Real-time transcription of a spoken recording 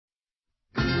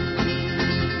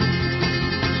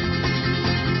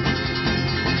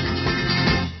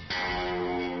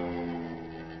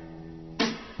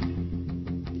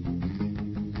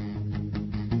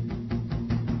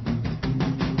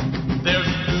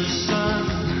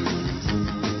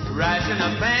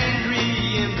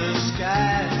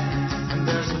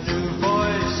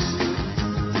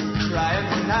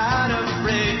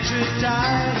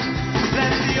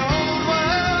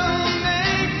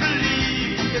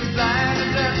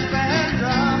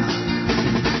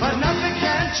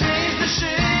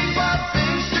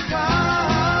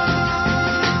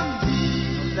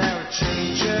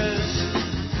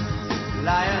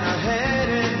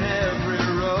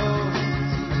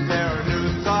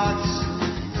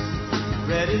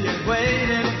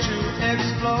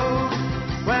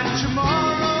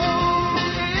tomorrow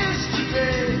is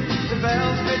today. The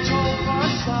bells may toll for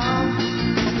some,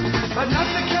 but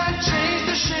nothing can change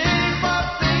the shape of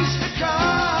things to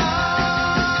come.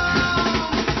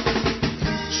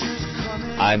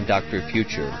 I'm Dr.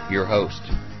 Future, your host.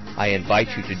 I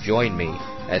invite you to join me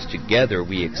as together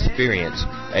we experience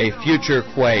a future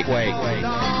quake. There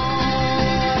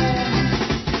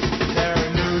are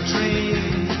new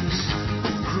dreams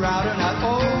crowding out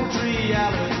old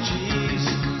realities.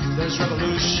 There's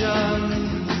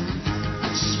revolution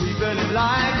sweeping it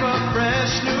like a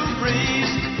fresh new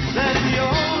breeze. Let the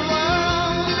old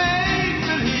world make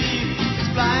believe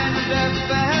it's blind and deaf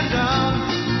and dumb,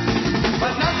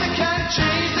 but nothing can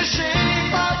change the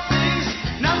shape of things.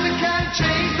 Nothing can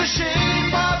change the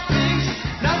shape of things.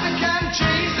 Nothing can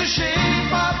change the shape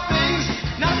of things.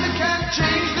 Nothing can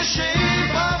change the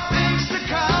shape of things to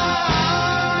come.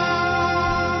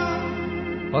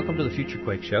 Welcome to the Future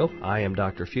Quake Show. I am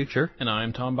Dr. Future. And I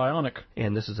am Tom Bionic.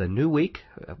 And this is a new week,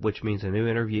 which means a new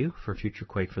interview for Future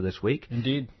Quake for this week.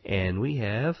 Indeed. And we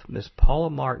have Miss Paula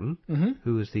Martin,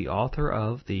 who is the author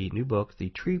of the new book,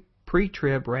 The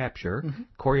Pre-Trib Rapture,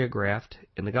 Choreographed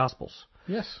in the Gospels.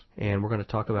 Yes. And we're going to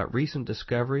talk about recent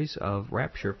discoveries of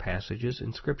rapture passages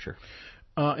in Scripture.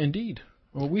 Indeed.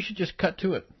 Well, we should just cut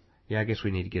to it. Yeah, I guess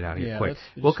we need to get out of here Yeah, quick.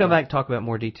 We'll come back and talk about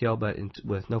more detail, but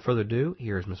with no further ado,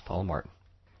 here is Miss Paula Martin.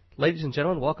 Ladies and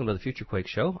gentlemen, welcome to the Future Quake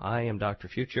Show. I am Dr.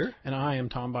 Future. And I am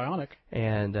Tom Bionic.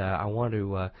 And I want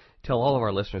to tell all of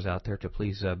our listeners out there to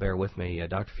please bear with me.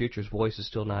 Dr. Future's voice has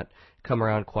still not come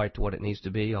around quite to what it needs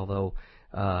to be, although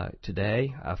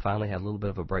today I finally had a little bit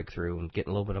of a breakthrough and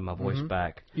getting a little bit of my voice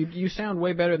back. You sound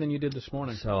way better than you did this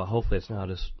morning. So hopefully it's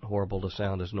not as horrible to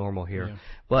sound as normal here. Yeah.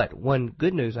 But one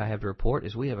good news I have to report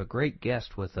is we have a great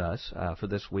guest with us for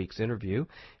this week's interview.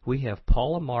 We have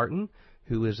Paula Martin,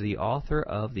 who is the author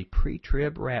of the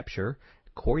Pre-Trib Rapture,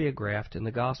 Choreographed in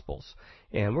the Gospels.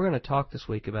 And we're going to talk this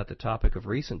week about the topic of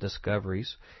recent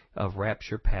discoveries of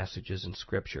rapture passages in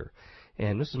Scripture.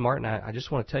 And Mrs. Martin, I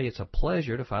just want to tell you it's a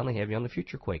pleasure to finally have you on the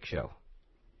Future Quake Show.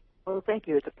 Well, thank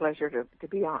you. It's a pleasure to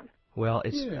be on. Well,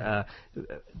 it's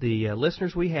the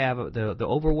listeners we have, the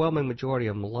overwhelming majority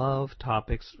of them love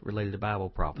topics related to Bible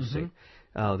prophecy.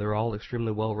 They're all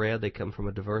extremely well read. They come from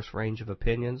a diverse range of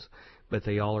opinions, but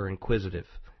they all are inquisitive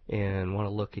and want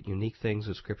to look at unique things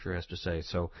that Scripture has to say.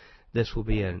 So this will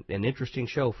be an interesting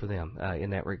show for them in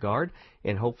that regard,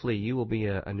 and hopefully you will be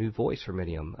a new voice for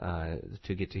many of them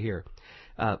to get to hear.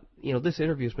 This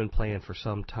interview has been planned for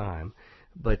some time,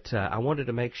 but I wanted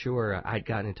to make sure I'd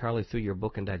gotten entirely through your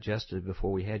book and digested it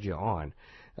before we had you on,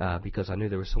 because I knew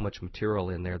there was so much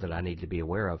material in there that I needed to be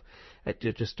aware of.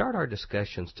 To start our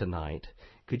discussions tonight,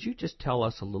 could you just tell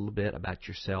us a little bit about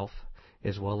yourself,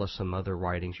 as well as some other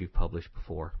writings you've published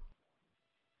before?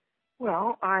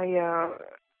 Well, I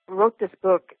wrote this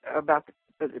book about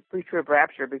the Pre-Trib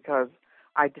Rapture because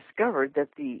I discovered that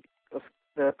the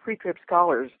Pre-Trib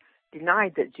scholars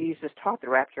denied that Jesus taught the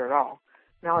rapture at all.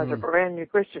 Now, as a brand new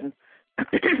Christian,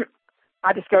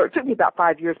 I discovered, it took me about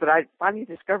 5 years, but I finally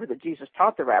discovered that Jesus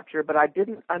taught the rapture, but I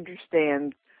didn't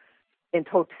understand in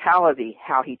totality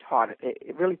how he taught it.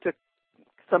 It really took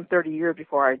some 30 years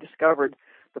before I discovered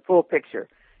the full picture.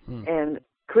 And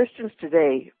Christians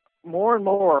today, more and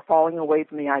more, are falling away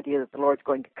from the idea that the Lord's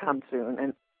going to come soon,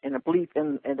 and a belief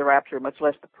in the rapture, much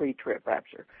less the pre-trib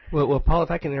rapture. Well, Paul,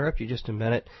 if I can interrupt you just a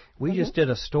minute, we just did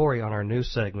a story on our news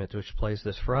segment, which plays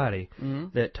this Friday,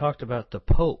 that talked about the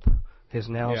Pope has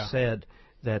now said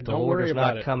that the Lord is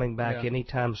not coming back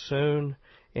anytime soon,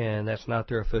 and that's not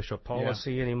their official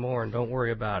policy anymore, and don't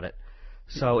worry about it.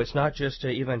 So it's not just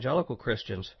evangelical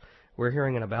Christians. We're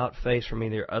hearing an about-face from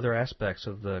other aspects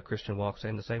of the Christian walk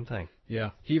saying the same thing. Yeah,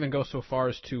 he even goes so far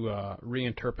as to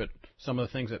reinterpret some of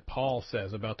the things that Paul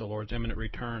says about the Lord's imminent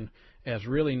return as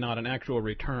really not an actual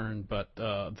return, but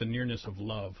the nearness of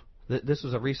love. This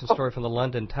is a recent story from the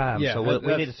London Times, so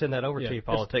we need to send that over to you,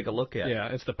 Paul, to take a look at. Yeah,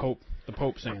 it's the Pope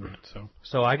saying that.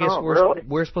 So I guess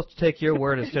we're supposed to take your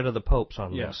word instead of the Pope's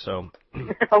on this. So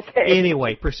okay.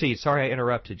 Anyway, proceed. Sorry I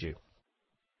interrupted you.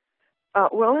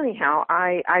 Well, anyhow,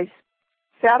 I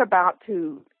sat about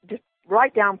to just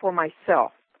write down for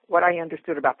myself what I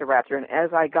understood about the rapture, and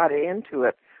as I got into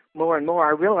it more and more,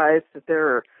 I realized that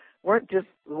there weren't just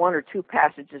one or two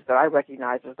passages that I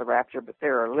recognized as the rapture, but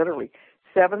there are literally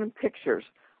 7 pictures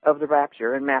of the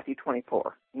rapture in Matthew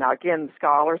 24. Now, again, the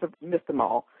scholars have missed them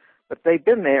all, but they've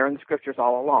been there in the Scriptures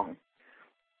all along.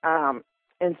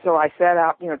 And so I set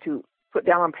out, to put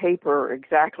down on paper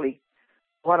exactly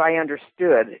what I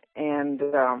understood, and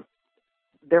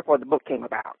therefore the book came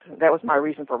about. That was my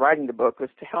reason for writing the book, was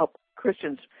to help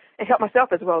Christians, and help myself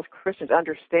as well as Christians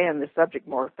understand this subject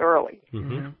more thoroughly.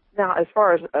 Now, as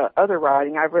far as other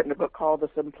writing, I've written a book called The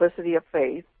Simplicity of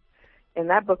Faith, and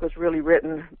that book was really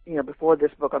written, before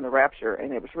this book on the Rapture,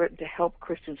 and it was written to help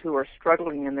Christians who are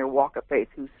struggling in their walk of faith,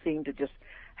 who seem to just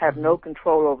have no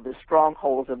control over the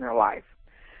strongholds in their life,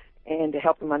 and to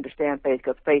help them understand faith,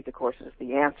 because faith, of course, is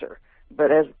the answer.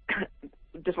 But as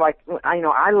just like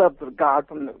I love God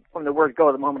from the word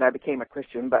go the moment I became a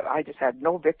Christian, but I just had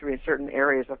no victory in certain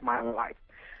areas of my life,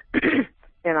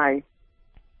 and I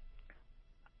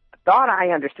thought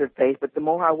I understood faith, but the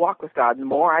more I walked with God, the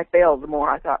more I failed, the more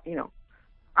I thought,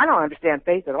 I don't understand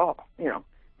faith at all,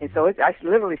 And so I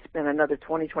literally spent another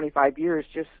 20, 25 years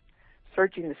just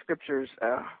searching the scriptures,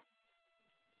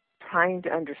 trying to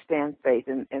understand faith,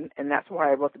 and that's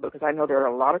why I wrote the book, because I know there are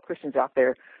a lot of Christians out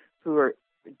there who are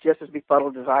just as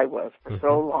befuddled as I was for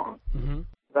so long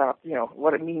about,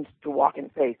 what it means to walk in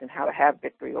faith and how to have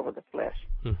victory over the flesh.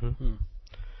 Mm-hmm.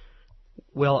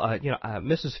 Well,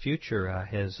 Mrs. Future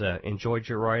has enjoyed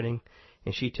your writing,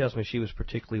 and she tells me she was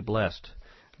particularly blessed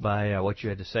by what you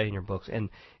had to say in your books. And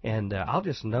I'll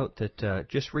just note that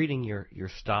just reading your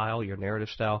style, your narrative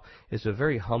style, is a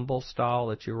very humble style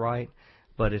that you write,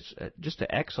 but it's just an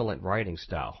excellent writing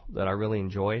style that I really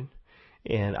enjoyed.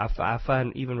 And I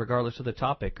find, even regardless of the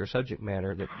topic or subject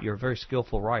matter, that you're a very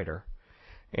skillful writer.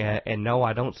 And no,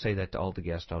 I don't say that to all the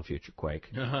guests on Future Quake.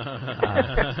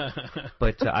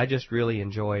 But I just really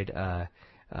enjoyed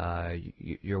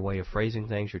your way of phrasing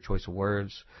things, your choice of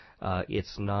words.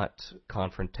 It's not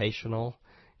confrontational.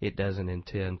 It doesn't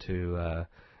intend to,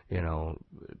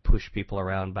 push people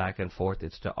around back and forth.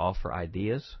 It's to offer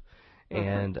ideas.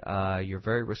 And you're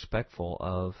very respectful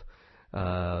of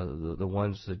the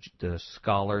ones, the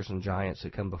scholars and giants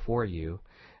that come before you,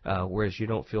 whereas you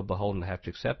don't feel beholden to have to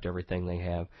accept everything they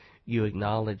have. You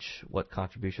acknowledge what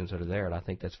contributions are there, and I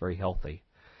think that's very healthy.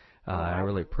 I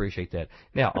really appreciate that.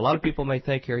 Now, a lot of people may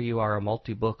think here you are a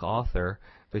multi-book author,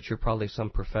 but you're probably some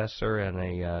professor in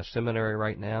a seminary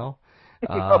right now,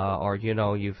 or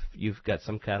you've got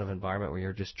some kind of environment where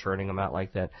you're just churning them out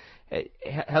like that.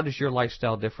 How does your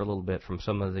lifestyle differ a little bit from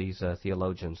some of these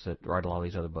theologians that write a lot of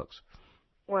these other books?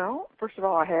 Well, first of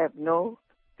all, I have no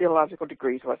theological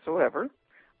degrees whatsoever.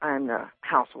 I'm a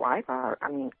housewife.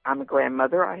 I'm a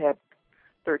grandmother. I have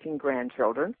 13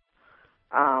 grandchildren.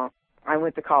 I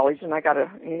went to college and I got a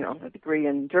degree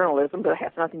in journalism, but it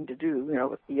has nothing to do,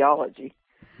 with theology.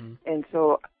 Mm-hmm. And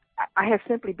so I have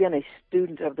simply been a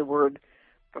student of the Word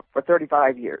for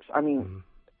 35 years. I mean,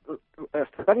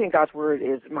 studying God's Word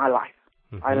is my life.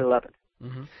 Mm-hmm. I love it.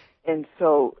 Mm-hmm. And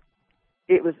so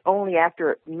it was only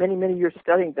after many, many years of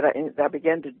studying that I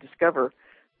began to discover,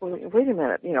 well, wait a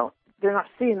minute, they're not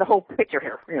seeing the whole picture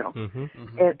here, Mm-hmm.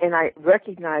 And I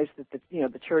recognized that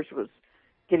the church was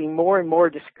getting more and more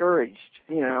discouraged,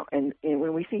 and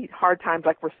when we see hard times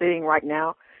like we're seeing right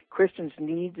now, Christians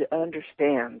need to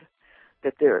understand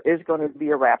that there is going to be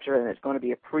a rapture, and it's going to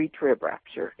be a pre-trib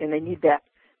rapture, and they need that.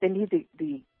 They need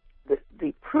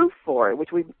the proof for it,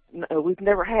 which we've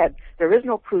never had. There is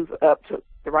no proof up to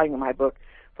the writing of my book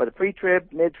for the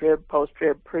pre-trib, mid-trib,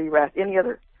 post-trib, pre-rapture, any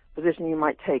other position you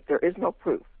might take. There is no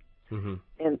proof. Mm-hmm.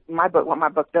 And what my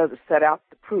book does is set out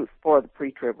the proof for the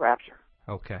pre-trib rapture.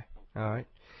 Okay. All right.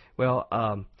 Well,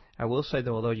 I will say,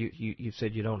 though, although you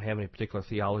said you don't have any particular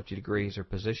theology degrees or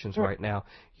positions right now,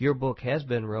 your book has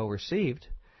been well received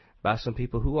by some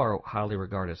people who are highly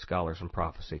regarded scholars in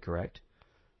prophecy, correct?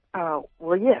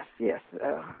 Well, yes.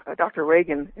 Dr.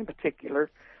 Reagan in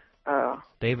particular.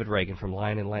 David Reagan from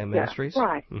Lion and Lamb Ministries?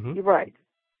 Right. Mm-hmm. You're right.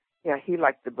 Yeah, he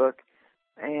liked the book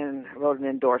and wrote an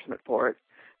endorsement for it.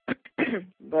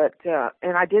 But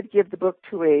and I did give the book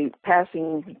to a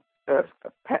passing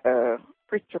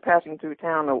preacher passing through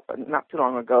town not too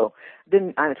long ago.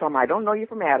 I told him, I don't know you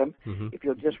from Adam. Mm-hmm. If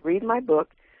you'll just read my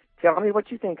book, tell me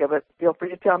what you think of it. Feel free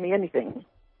to tell me anything.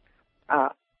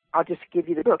 I'll just give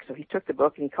you the book. So he took the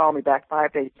book and he called me back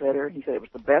 5 days later. He said it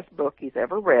was the best book he's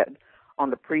ever read on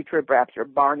the pre-trib rapture,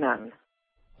 bar none.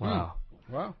 Wow.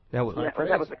 Wow. That was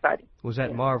exciting. Was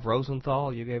that Marv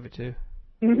Rosenthal you gave it to?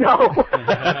 No.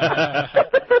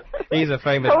 He's a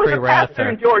famous pre-wrather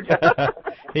in Georgia.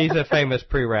 He's a famous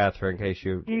pre-wrather, in case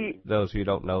those who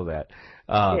don't know that.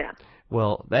 Yeah.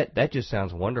 Well, that just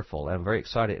sounds wonderful. I'm very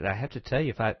excited. And I have to tell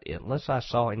you, unless I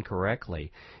saw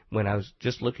incorrectly, when I was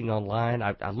just looking online,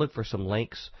 I looked for some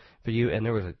links for you, and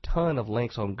there was a ton of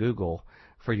links on Google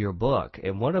for your book.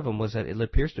 And one of them was that it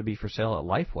appears to be for sale at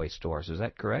Lifeway stores. Is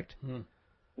that correct?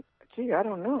 Gee, I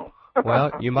don't know.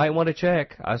 Well, you might want to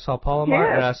check. I saw Paula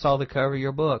Martin, and I saw the cover of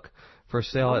your book for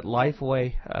sale at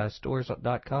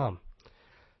LifewayStores.com.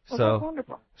 Well, that's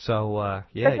wonderful. So,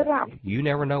 Check it out. You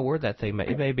never know where that thing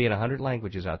it may be in 100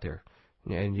 languages out there,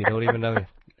 and you don't even know it.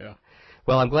 Yeah.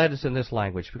 Well, I'm glad it's in this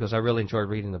language because I really enjoyed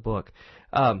reading the book.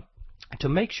 To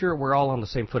make sure we're all on the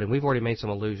same footing, we've already made some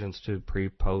allusions to pre,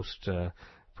 post,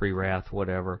 pre-wrath,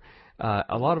 whatever.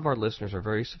 A lot of our listeners are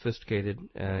very sophisticated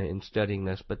in studying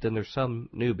this, but then there's some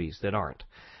newbies that aren't.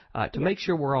 To make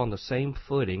sure we're on the same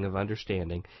footing of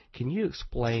understanding, can you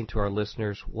explain to our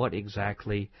listeners what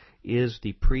exactly is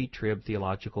the pre-trib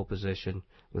theological position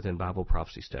within Bible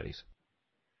prophecy studies?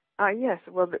 Yes.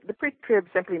 Well, the pre-trib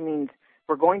simply means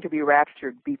we're going to be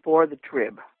raptured before the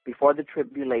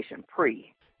tribulation,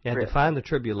 pre. Yeah, define the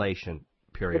tribulation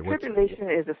period. The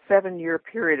tribulation is a 7-year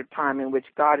period of time in which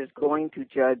God is going to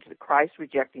judge the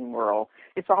Christ-rejecting world.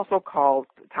 It's also called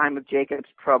the time of Jacob's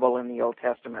trouble in the Old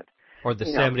Testament. Or the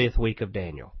 70th week of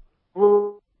Daniel.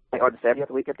 Or the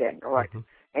 70th week of Daniel, right. Mm-hmm.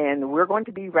 And we're going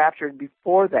to be raptured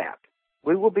before that.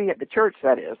 We will be at the church,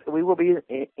 that is. We will be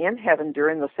in heaven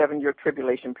during the 7-year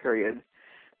tribulation period.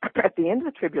 At the end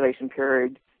of the tribulation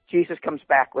period, Jesus comes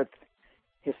back with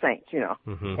his saints,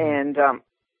 Mm-hmm. And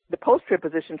the post-trib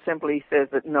position simply says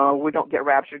that, no, we don't get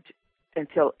raptured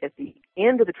until at the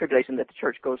end of the tribulation, that the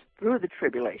church goes through the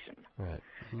tribulation. Right.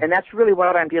 Mm-hmm. And that's really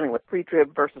what I'm dealing with,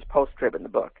 pre-trib versus post-trib in the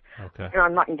book. Okay.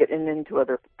 I'm not getting into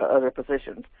other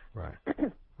positions. Right.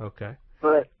 Okay.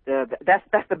 But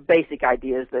that's the basic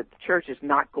idea, is that the church is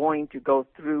not going to go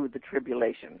through the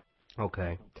tribulation.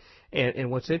 Okay. And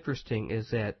what's interesting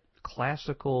is that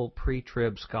classical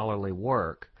pre-trib scholarly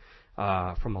work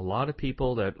from a lot of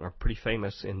people that are pretty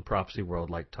famous in prophecy world,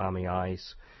 like Tommy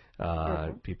Ice,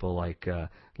 people like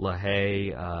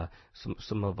LaHaye,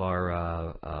 some of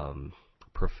our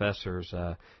professors.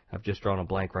 I've just drawn a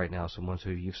blank right now, some ones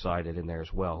who you've cited in there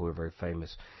as well, who are very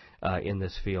famous in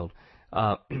this field.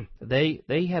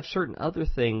 They have certain other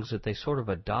things that they sort of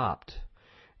adopt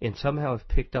and somehow have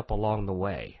picked up along the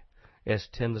way as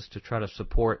tends to try to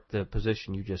support the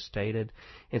position you just stated.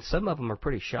 And some of them are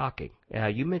pretty shocking.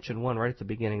 You mentioned one right at the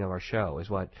beginning of our show is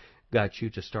what got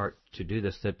you to start to do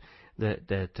this,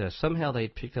 that somehow they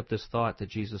picked up this thought that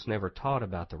Jesus never taught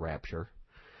about the rapture.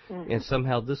 Mm-hmm. And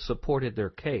somehow this supported their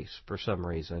case for some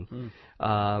reason.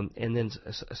 Mm. And then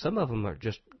some of them are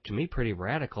just, to me, pretty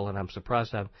radical, and I'm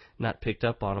surprised I've not picked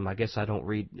up on them. I guess I don't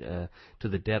read to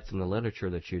the depth in the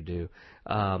literature that you do.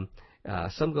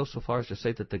 Some go so far as to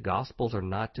say that the Gospels are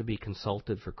not to be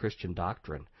consulted for Christian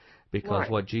doctrine because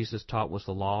what Jesus taught was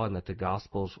the law and that the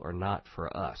Gospels are not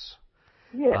for us.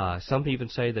 Yeah. Some even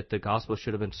say that the Gospels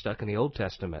should have been stuck in the Old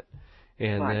Testament.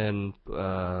 And then,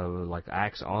 like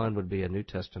Acts on would be a New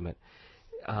Testament.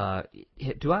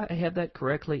 Do I have that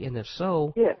correctly? And if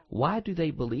so, why do they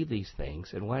believe these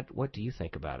things? And what do you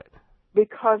think about it?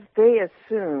 Because they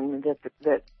assume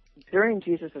that during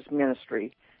Jesus'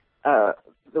 ministry,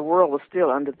 the world was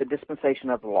still under the dispensation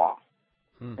of the law.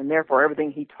 And therefore,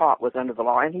 everything he taught was under the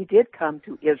law. And he did come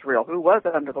to Israel, who was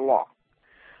under the law.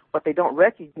 What they don't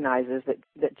recognize is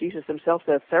that Jesus himself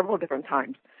says several different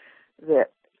times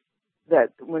that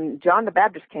when John the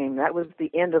Baptist came, that was the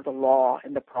end of the law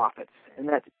and the prophets, and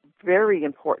that's very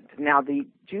important. Now, the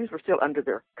Jews were still under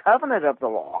their covenant of the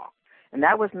law, and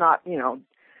that was not,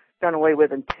 done away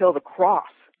with until the cross.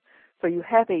 So you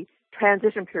have a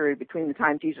transition period between the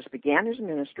time Jesus began his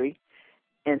ministry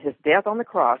and his death on the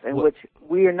cross, in which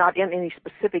we are not in any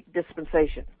specific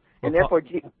dispensation. And therefore,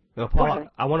 Paul,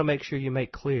 I want to make sure you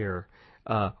make clear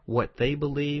what they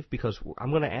believe, because I'm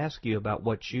going to ask you about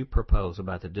what you propose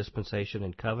about the dispensation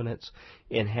and covenants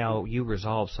and how you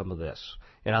resolve some of this.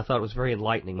 And I thought it was very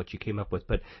enlightening what you came up with.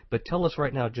 But tell us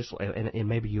right now, just and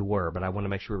maybe you were, but I want to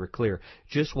make sure we're clear,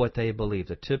 just what they believe,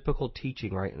 the typical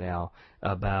teaching right now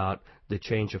about the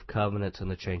change of covenants and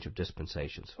the change of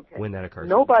dispensations, when that occurs.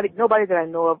 Nobody that I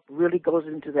know of really goes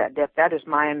into that depth. That is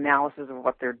my analysis of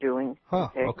what they're doing. Huh,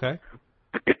 okay.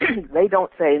 They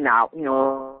don't say now,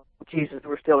 Jesus,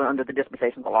 we're still under the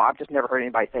dispensation of the law. I've just never heard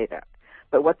anybody say that.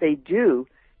 But what they do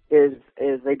is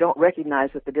they don't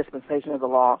recognize that the dispensation of the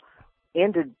law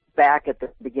ended back at the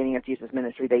beginning of Jesus'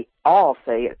 ministry. They all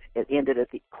say it ended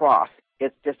at the cross.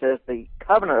 It's just as the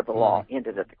covenant of the law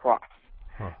ended at the cross.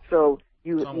 Huh. So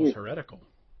it's almost heretical.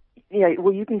 Yeah,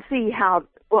 well, you can see how.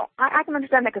 Well, I can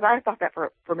understand that because I thought that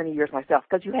for many years myself.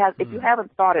 Because if you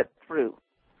haven't thought it through,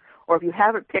 or if you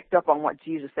haven't picked up on what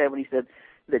Jesus said when he said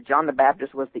that John the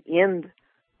Baptist was the end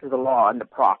to the law and the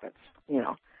prophets,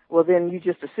 well, then you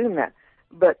just assume that.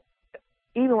 But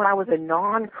even when I was a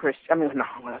non-Christian,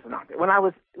 when I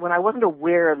wasn't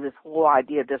aware of this whole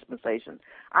idea of dispensation,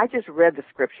 I just read the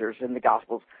scriptures and the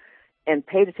Gospels and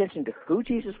paid attention to who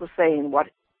Jesus was saying what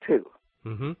to.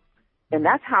 Mm-hmm. And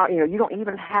that's how, you don't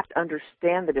even have to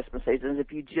understand the dispensations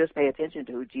if you just pay attention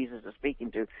to who Jesus is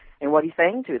speaking to and what he's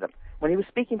saying to them. When he was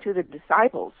speaking to the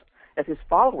disciples as his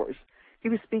followers, he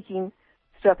was speaking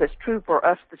stuff that's true for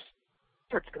us, the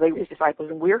church, because they were his disciples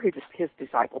and we're his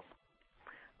disciples.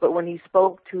 But when he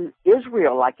spoke to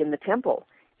Israel, like in the temple,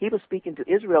 he was speaking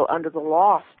to Israel under the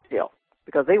law still,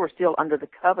 because they were still under the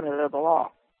covenant of the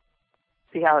law.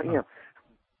 See how,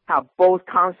 how both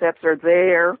concepts are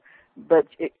there, but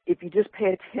if you just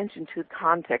pay attention to the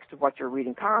context of what you're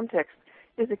reading, context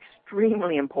is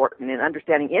extremely important in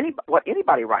understanding what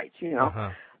anybody writes,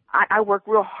 I work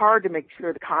real hard to make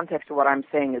sure the context of what I'm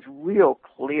saying is real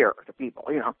clear to people,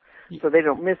 so they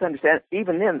don't misunderstand.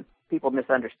 Even then, people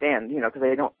misunderstand, because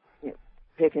they don't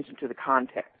pay attention to the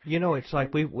context. It's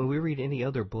like when we read any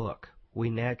other book, we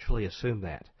naturally assume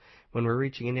that. When we're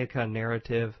reaching any kind of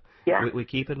narrative, we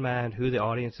keep in mind who the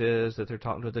audience is that they're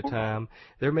talking to at the time.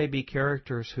 There may be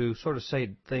characters who sort of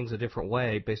say things a different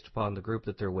way based upon the group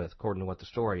that they're with, according to what the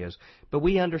story is. But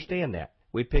we understand that.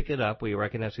 We pick it up. We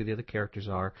recognize who the other characters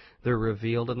are. They're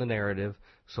revealed in the narrative,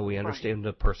 so we understand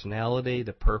the personality,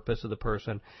 the purpose of the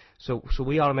person. So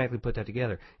we automatically put that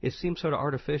together. It seems sort of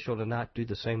artificial to not do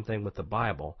the same thing with the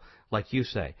Bible, like you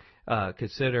say.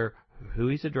 Consider who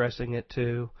he's addressing it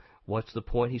to, what's the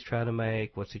point he's trying to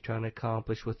make, what's he trying to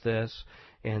accomplish with this,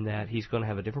 and that he's going to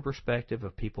have a different perspective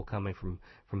of people coming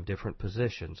from different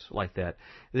positions like that.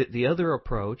 The other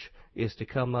approach is to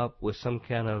come up with some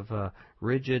kind of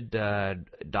rigid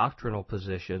doctrinal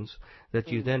positions that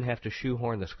you then have to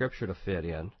shoehorn the Scripture to fit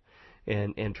in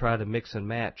and try to mix and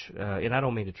match. And I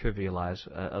don't mean to trivialize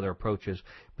other approaches,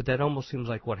 but that almost seems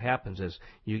like what happens is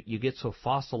you get so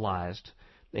fossilized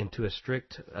into a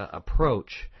strict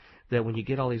approach that when you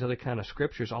get all these other kind of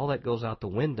scriptures, all that goes out the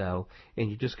window, and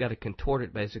you just got to contort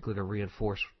it basically to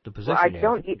reinforce the position.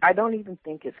 Well, I don't even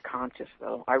think it's conscious,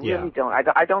 though. I really don't.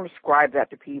 I don't ascribe that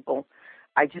to people.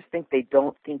 I just think they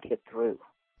don't think it through.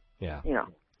 Yeah.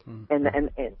 And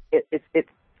it's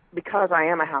because I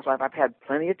am a housewife. I've had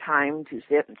plenty of time to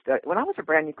sit and study. When I was a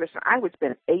brand new Christian, I would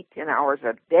spend 8-10 hours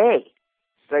a day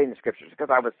studying the scriptures because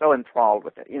I was so enthralled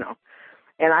with it.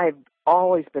 And I've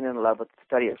always been in love with the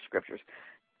study of scriptures.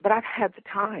 But I've had the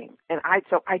time, and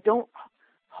so I don't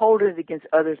hold it against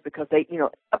others because they,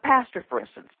 a pastor, for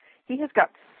instance, he has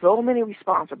got so many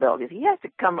responsibilities. He has to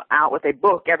come out with a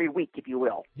book every week, if you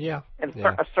will, and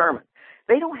a sermon.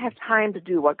 They don't have time to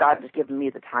do what God has given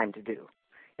me the time to do,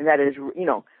 and that is,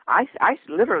 I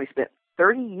literally spent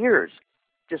 30 years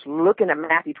just looking at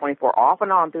Matthew 24 off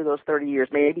and on through those 30 years,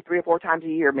 maybe 3 or 4 times a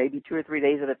year, maybe 2 or 3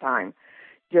 days at a time.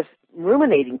 Just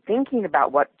ruminating, thinking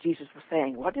about what Jesus was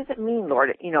saying. What does it mean,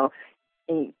 Lord?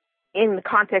 In the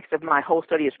context of my whole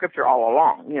study of Scripture all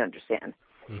along, you understand.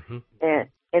 Mm-hmm.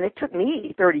 And it took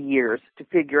me 30 years to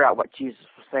figure out what Jesus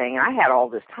was saying. And I had all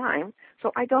this time,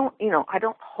 so I don't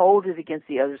hold it against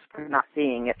the others for not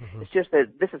seeing it. Mm-hmm. It's just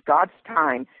that this is God's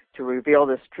time to reveal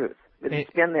this truth.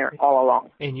 It's been there all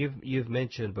along. And you've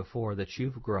mentioned before that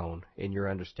you've grown in your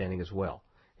understanding as well.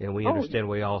 And we understand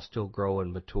we all still grow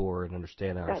and mature and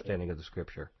understand our understanding of the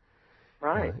Scripture.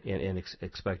 Right. And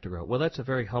expect to grow. Well, that's a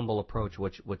very humble approach,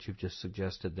 what you've just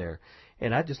suggested there.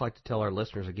 And I'd just like to tell our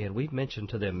listeners again, we've mentioned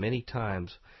to them many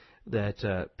times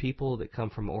that people that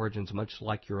come from origins much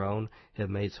like your own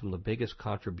have made some of the biggest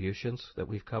contributions that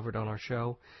we've covered on our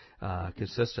show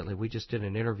consistently. We just did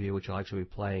an interview, which I'll actually be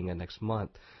playing next month,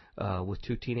 with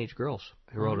 2 teenage girls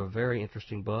who wrote a very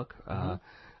interesting book,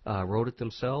 wrote it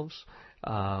themselves.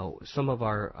 Some of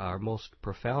our most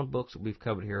profound books that we've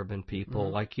covered here have been people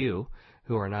like you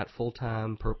who are not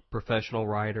full-time professional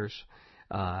writers.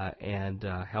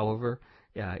 However,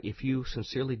 if you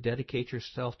sincerely dedicate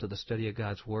yourself to the study of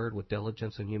God's Word with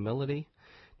diligence and humility,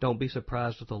 don't be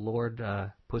surprised if the Lord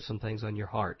puts some things on your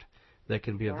heart that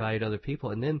can be of value to other people.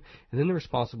 And then the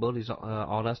responsibility is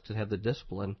on us to have the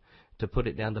discipline to put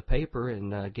it down to paper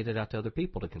and get it out to other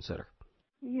people to consider.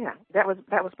 Yeah, that was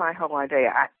my whole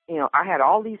idea. I had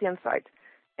all these insights,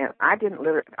 and I didn't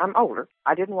live. I'm older.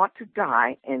 I didn't want to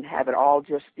die and have it all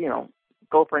just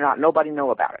go for naught. Nobody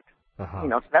know about it.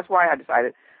 So that's why I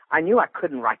decided. I knew I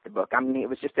couldn't write the book. I mean, it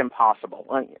was just impossible.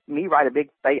 Me write a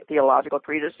big theological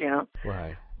treatise,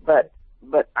 Right. But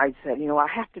I said, I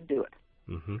have to do it.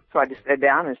 Mm-hmm. So I just sat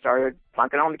down and started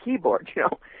plunking on the keyboard,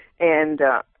 and.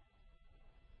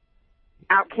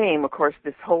 Out came, of course,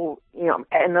 this whole, in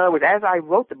other words, as I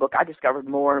wrote the book, I discovered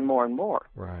more and more and more.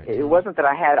 Right. It wasn't that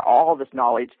I had all this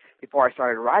knowledge before I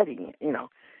started writing it,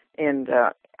 and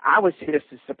I was just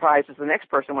as surprised as the next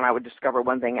person when I would discover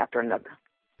one thing after another.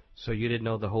 So you didn't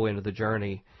know the whole end of the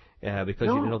journey because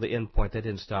you didn't know the end point. That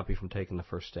didn't stop you from taking the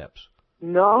first steps.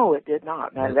 No, it did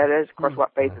not. That is, of course,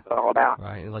 what faith is all about.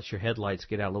 Right, unless your headlights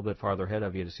get out a little bit farther ahead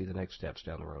of you to see the next steps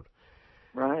down the road.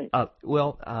 Right.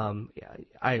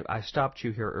 I stopped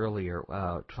you here earlier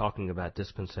talking about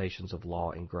dispensations of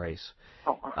law and grace,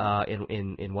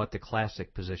 in what the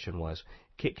classic position was.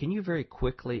 Can you very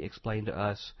quickly explain to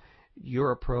us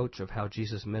your approach of how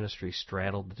Jesus' ministry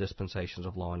straddled the dispensations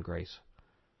of law and grace?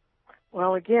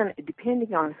 Well, again,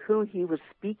 depending on who he was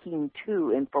speaking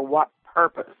to and for what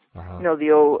purpose. You know,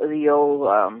 the old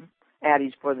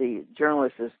adage for the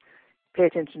journalist is pay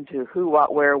attention to who,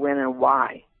 what, where, when, and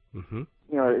why. Mm-hmm.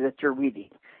 You know, that you're reading.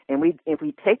 And if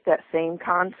we take that same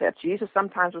concept, Jesus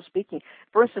sometimes was speaking.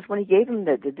 For instance, when he gave him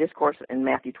the discourse in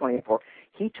Matthew 24,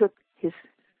 he took his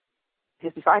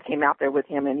disciples came out there with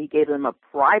him, and he gave them a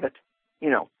private,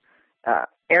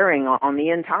 airing on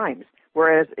the end times.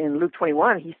 Whereas in Luke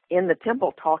 21, he's in the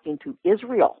temple talking to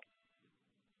Israel.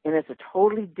 And it's a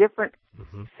totally different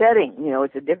setting. You know,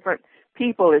 it's a different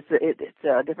people. It's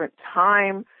a different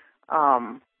time.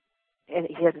 And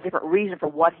he has a different reason for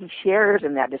what he shares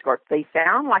in that discourse. They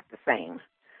sound like the same,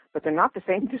 but they're not the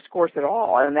same discourse at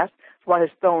all. And that's what has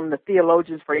thrown the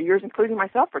theologians for years, including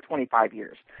myself for 25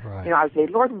 years. Right. You know, I would say,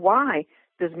 Lord, why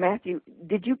does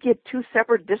did you give two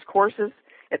separate discourses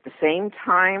at the same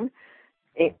time,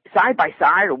 side by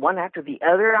side or one after the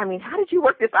other? I mean, how did you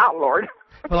work this out, Lord?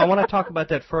 Well, I want to talk about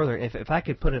that further. If I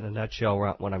could put it in a nutshell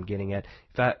what I'm getting at,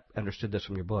 if I understood this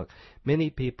from your book,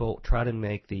 many people try to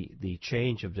make the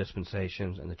change of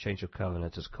dispensations and the change of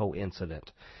covenants as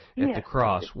coincident at the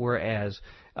cross, whereas,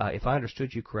 if I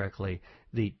understood you correctly,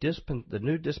 the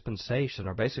new dispensation,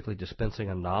 or basically dispensing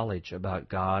of knowledge about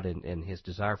God and His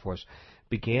desire for us,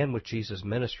 began with Jesus'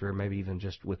 ministry, or maybe even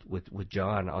just with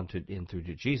John through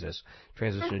to Jesus,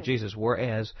 transition to Jesus,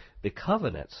 whereas the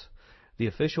covenants, the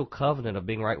official covenant of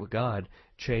being right with God,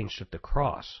 changed at the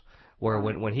cross, where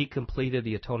when He completed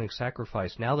the atoning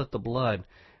sacrifice, now that the blood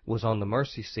was on the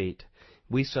mercy seat,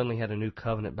 we suddenly had a new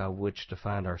covenant by which to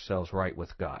find ourselves right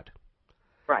with God.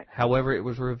 Right. However, it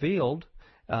was revealed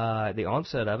at the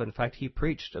onset of it. In fact, He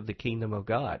preached of the kingdom of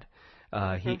God.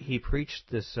 He preached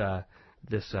this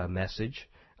message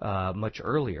much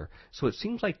earlier. So it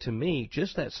seems like to me,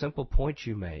 just that simple point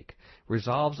you make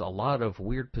resolves a lot of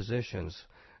weird positions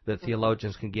that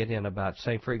theologians can get in about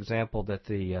saying, for example, that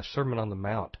the Sermon on the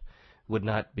Mount would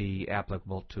not be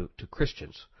applicable to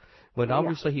Christians. When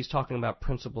obviously he's talking about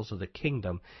principles of the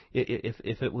kingdom.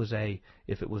 If it was a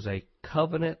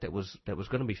covenant that was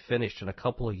going to be finished in a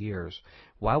couple of years,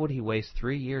 why would he waste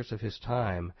 3 years of his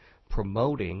time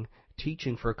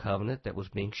teaching for a covenant that was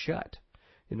being shut?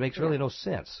 It makes really no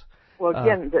sense. Well,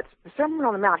 again, the Sermon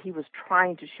on the Mount, he was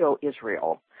trying to show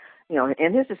Israel,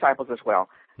 and his disciples as well,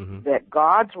 that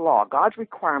God's law, God's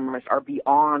requirements are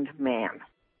beyond man.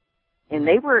 And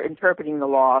they were interpreting the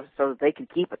law so that they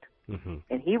could keep it.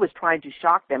 And he was trying to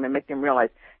shock them and make them realize,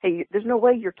 hey, there's no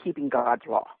way you're keeping God's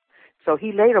law. So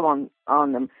he laid on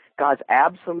them God's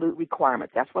absolute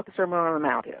requirements. That's what the Sermon on the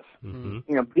Mount is.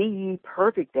 Be ye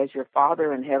perfect as your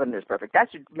Father in heaven is perfect. That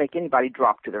should make anybody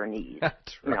drop to their knees.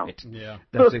 That's right. Yeah.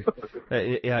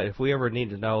 If we ever need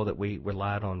to know that we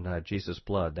relied on Jesus'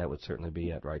 blood, that would certainly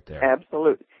be it right there.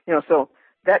 Absolutely. So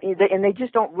that, and they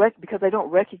just don't because they don't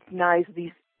recognize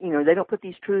these. They don't put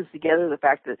these truths together. The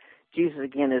fact that Jesus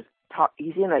again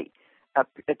he's in a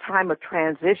time of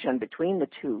transition between the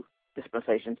two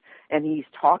dispensations, and he's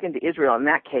talking to Israel in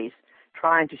that case,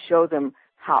 trying to show them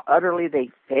how utterly they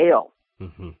fail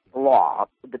the law,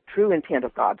 the true intent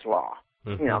of God's law.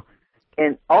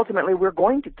 And ultimately we're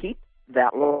going to keep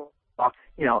that law,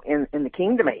 in the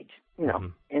kingdom age, in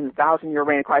the 1,000-year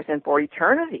reign of Christ, and for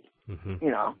eternity.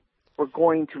 We're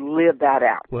going to live that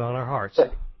out. Well, in our hearts.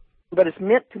 But it's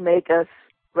meant to make us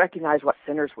recognize what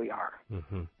sinners we are.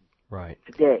 Right.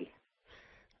 Today.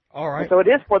 All right. And so it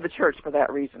is for the church for that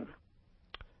reason.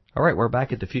 All right, we're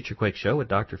back at the Future Quake Show with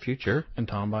Dr. Future. And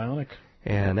Tom Bionic.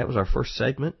 And that was our first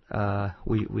segment.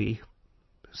 We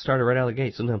started right out of the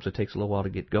gate. Sometimes it takes a little while to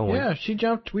get going. Yeah,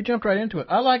 we jumped right into it.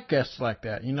 I like guests like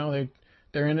that.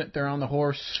 They're in it, they're on the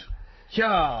horse.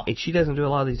 Yeah. And she doesn't do a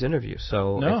lot of these interviews,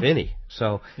 if any.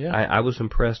 So yeah. I was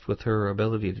impressed with her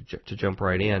ability to jump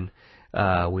right in.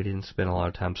 We didn't spend a lot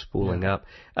of time spooling up.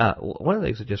 One of the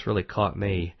things that just really caught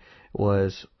me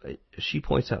was she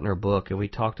points out in her book, and we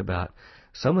talked about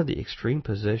some of the extreme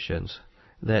positions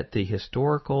that the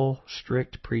historical,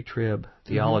 strict pre-trib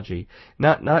theology,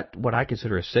 not what I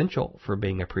consider essential for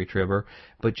being a pre-tribber,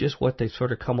 but just what they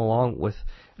sort of come along with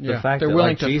the fact they're that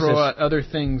willing to throw out other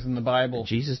things in the Bible.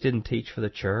 Jesus didn't teach for the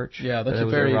church. Yeah, that's that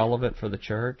was irrelevant for the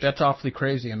church. That's awfully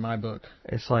crazy in my book.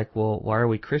 It's like, well, why are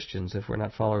we Christians if we're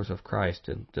not followers of Christ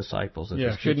and disciples of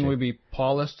His teaching? Shouldn't we be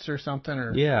Paulists or something?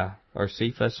 Or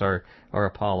Cephas or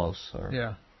Apollos. Or,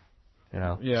 Yeah.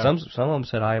 Some of them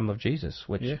said, I am of Jesus,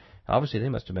 which Obviously, they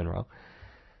must have been wrong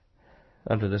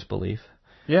under this belief.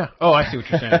 Yeah. Oh, I see what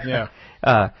you're saying. Yeah.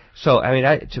 So, I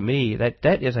mean, to me,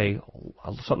 that is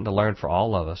something to learn for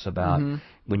all of us about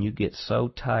when you get so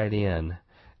tied in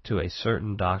to a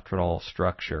certain doctrinal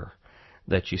structure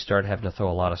that you start having to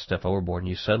throw a lot of stuff overboard, and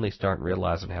you suddenly start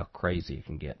realizing how crazy it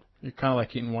can get. You're kind of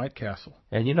like eating White Castle.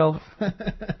 And you know, I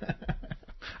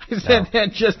said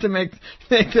that just to make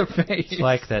the face. It's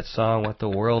like that song, "What the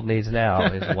World Needs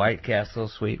Now is White Castle,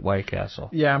 Sweet White Castle."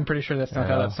 Yeah, I'm pretty sure that's not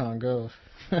how that song goes.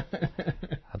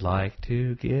 I'd like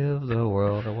to give the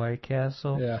world a White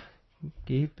Castle. Yeah.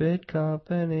 Keep it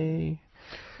company.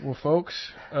 Well,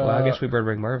 folks. Well, I guess we better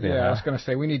bring Merv in. Yeah, I was going to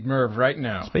say, we need Merv right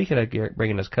now. Speaking of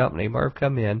bringing us company, Merv,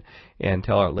 come in and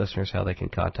tell our listeners how they can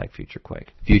contact Future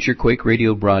Quake. Future Quake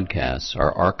radio broadcasts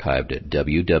are archived at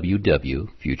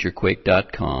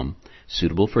www.futurequake.com,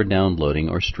 suitable for downloading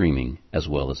or streaming, as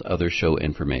well as other show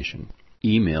information.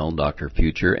 Email Dr.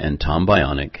 Future and Tom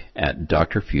Bionic at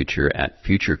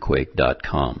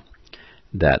drfuture@futurequake.com.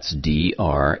 That's DRFUTURE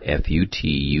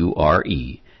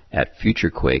at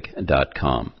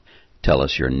futurequake.com. Tell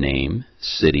us your name,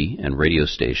 city, and radio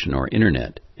station or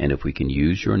internet, and if we can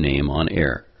use your name on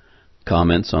air.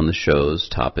 Comments on the show's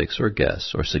topics or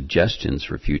guests, or suggestions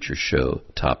for future show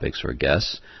topics or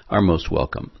guests are most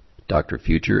welcome. Dr.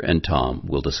 Future and Tom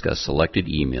will discuss selected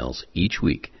emails each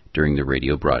week during the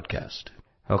radio broadcast.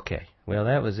 Okay. Well,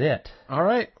 that was it. All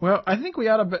right. Well, I think we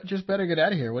ought to just better get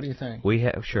out of here. What do you think? We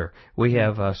have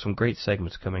some great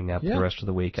segments coming up the rest of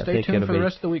the week. Stay I think tuned it'll for be the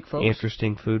rest of the week, folks.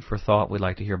 Interesting food for thought. We'd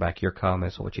like to hear back your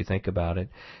comments on what you think about it.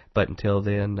 But until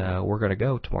then, we're going to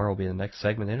go. Tomorrow will be the next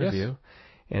segment interview. Yes.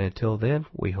 And until then,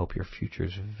 we hope your future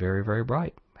is very, very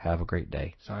bright. Have a great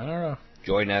day. Sayonara.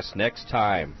 Join us next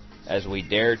time as we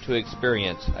dare to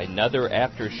experience another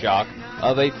aftershock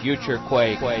of a future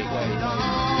quake.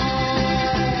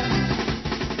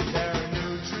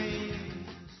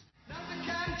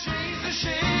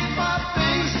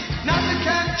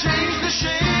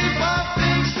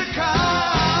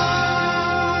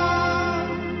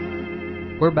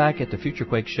 We're back at the Future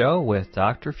Quake Show with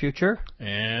Dr. Future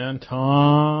and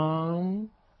Tom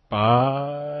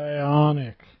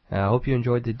Bionic. I hope you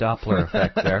enjoyed the Doppler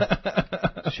effect there.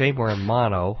 Shame we're in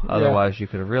mono, otherwise you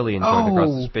could have really enjoyed it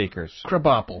across the speakers.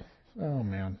 Crabapple. Oh,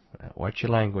 man. Watch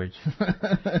your language.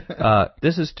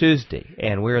 This is Tuesday,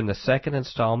 and we're in the second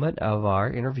installment of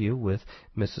our interview with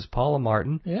Mrs. Paula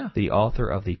Martin, the author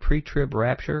of the Pre-Trib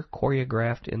Rapture,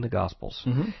 Choreographed in the Gospels.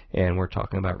 And we're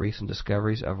talking about recent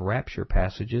discoveries of Rapture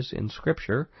passages in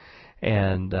Scripture.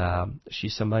 And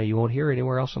she's somebody you won't hear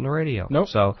anywhere else on the radio. Nope.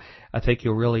 So I think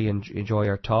you'll really enjoy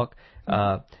our talk.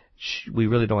 We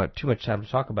really don't have too much time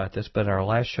to talk about this, but in our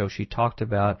last show she talked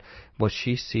about what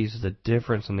she sees as the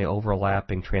difference in the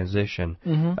overlapping transition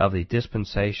of the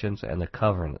dispensations and the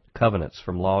covenants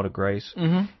from law to grace,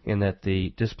 in that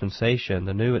the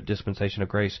new dispensation of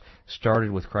grace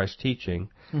started with Christ's teaching,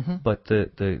 but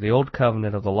the old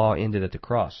covenant of the law ended at the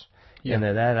cross. Yeah. And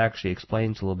that actually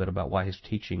explains a little bit about why his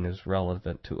teaching is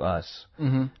relevant to us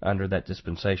under that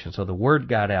dispensation. So the word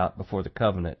got out before the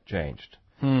covenant changed.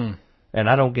 And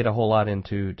I don't get a whole lot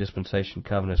into dispensation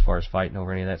covenant as far as fighting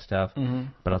over any of that stuff,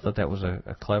 but I thought that was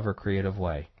a clever, creative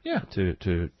way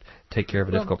to take care of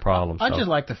a difficult problem. I just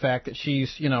like the fact that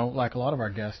she's, like a lot of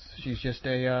our guests, she's just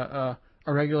a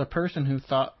regular person who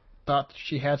thought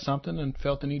she had something and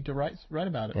felt the need to write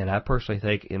about it. And I personally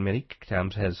think in many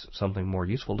times has something more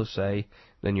useful to say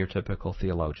than your typical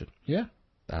theologian. Yeah.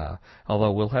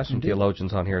 Although we'll have some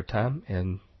theologians on here at time,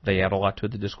 and they add a lot to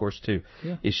the discourse too.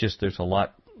 Yeah. It's just there's a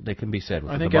lot that can be said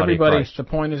within the body of Christ. The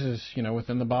point is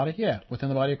within the body, within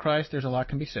the body of Christ, there's a lot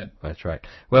can be said. That's right.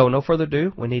 Well, no further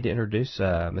ado, we need to introduce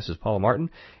Mrs. Paula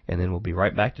Martin, and then we'll be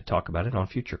right back to talk about it on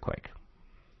Future Quake.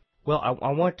 Well,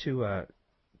 I want to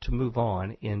move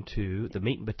on into the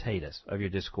meat and potatoes of your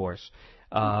discourse.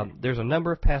 There's a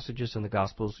number of passages in the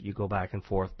Gospels you go back and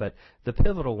forth, but the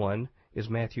pivotal one is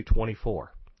Matthew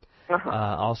 24.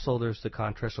 Also, there's the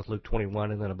contrast with Luke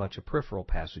 21 and then a bunch of peripheral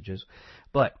passages.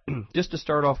 But just to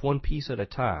start off one piece at a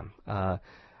time,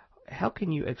 how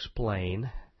can you explain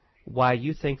why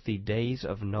you think the days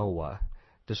of Noah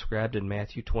described in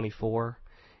Matthew 24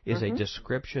 is a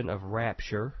description of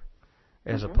rapture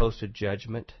as opposed to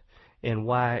judgment, and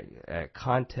why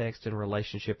context and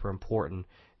relationship are important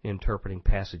in interpreting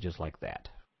passages like that?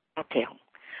 Okay.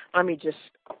 Let me just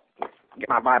get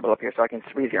my Bible up here so I can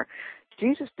read here.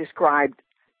 Jesus described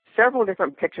several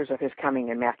different pictures of his coming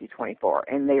in Matthew 24,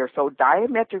 and they are so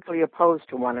diametrically opposed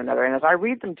to one another. And as I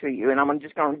read them to you, and I'm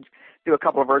just going to do a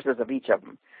couple of verses of each of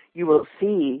them, you will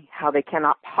see how they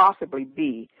cannot possibly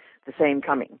be the same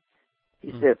coming.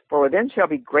 He says, "For then shall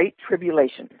be great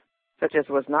tribulation, such as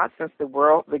was not since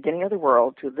the beginning of the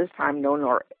world to this time no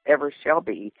nor ever shall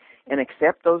be, and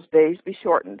except those days be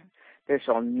shortened, there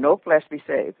shall no flesh be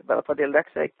saved, but for the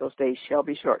elect's sake those days shall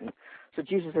be shortened. So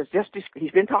Jesus has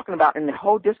he's been talking about, in the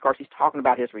whole discourse, he's talking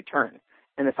about his return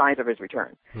and the signs of his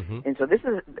return. Mm-hmm. And so this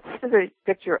is a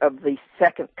picture of the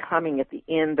second coming at the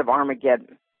end of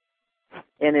Armageddon.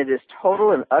 And it is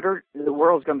total and utter, the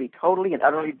world is going to be totally and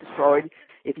utterly destroyed.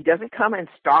 If he doesn't come and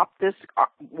stop this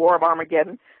war of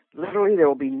Armageddon, literally there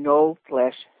will be no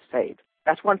flesh saved.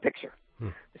 That's one picture.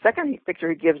 The second picture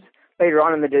he gives later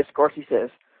on in the discourse, he says,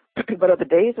 but as the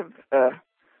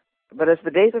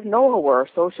days of Noah were,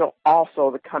 so shall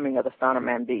also the coming of the Son of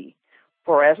Man be.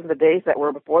 For as in the days that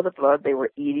were before the flood, they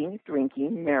were eating,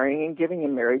 drinking, marrying, and giving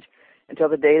in marriage, until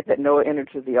the days that Noah entered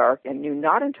into the ark, and knew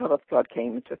not until the flood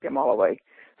came and took them all away,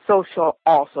 so shall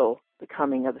also the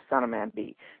coming of the Son of Man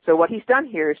be. So what he's done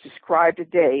here is described a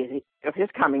day of his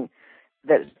coming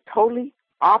that is totally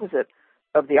opposite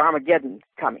of the Armageddon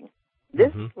coming.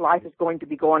 This life is going to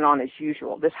be going on as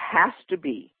usual. This has to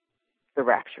be the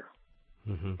rapture.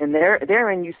 And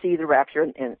therein you see the rapture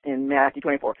in Matthew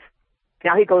 24.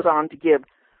 Now he goes on to give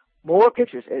more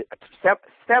pictures,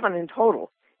 7 in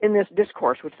total, in this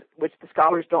discourse, which the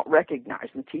scholars don't recognize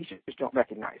and teachers don't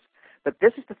recognize. But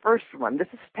this is the first one. This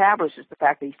establishes the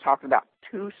fact that he's talking about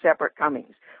 2 separate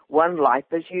comings. One, life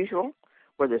as usual,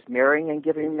 where there's marrying and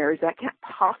giving marriage. That can't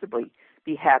possibly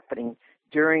be happening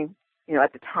during,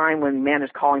 at the time when man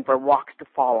is calling for rocks to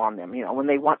fall on them, when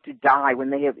they want to die, when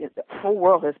the whole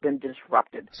world has been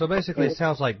disrupted. So basically it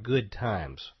sounds like good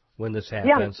times when this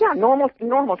happens. Yeah, normal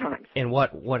times. And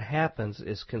what happens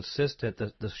is consistent.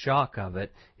 The shock of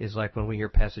it is like when we hear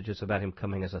passages about him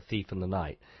coming as a thief in the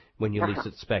night, when you least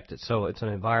expect it. So it's an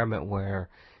environment where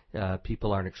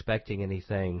people aren't expecting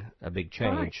anything, a big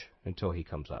change, until he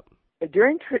comes up.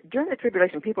 During the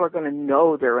tribulation, people are going to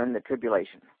know they're in the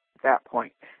tribulation at that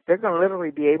point. They're going to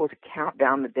literally be able to count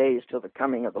down the days till the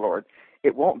coming of the Lord.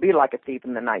 It won't be like a thief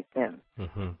in the night then.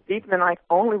 Thief in the night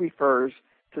only refers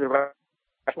to the rapture.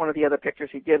 That's one of the other pictures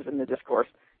he gives in the discourse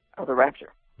of the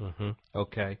rapture.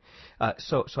 Okay.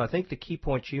 So I think the key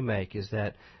point you make is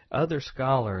that other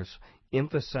scholars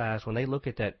emphasize, when they look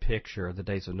at that picture of the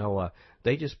days of Noah,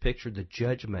 they just picture the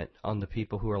judgment on the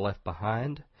people who are left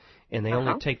behind, and they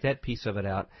only take that piece of it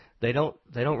out. They don't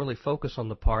really focus on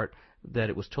the part that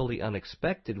it was totally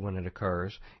unexpected when it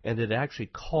occurs, and that it actually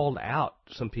called out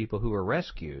some people who were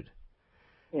rescued.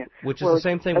 Yeah. Which is the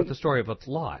same thing with the story of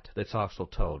Lot that's also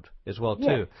told as well, too.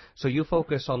 Yeah. So you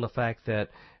focus on the fact that,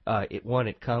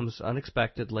 it comes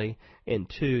unexpectedly, and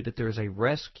 2, that there's a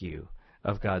rescue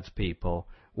of God's people,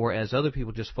 whereas other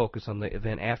people just focus on the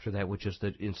event after that, which is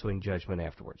the ensuing judgment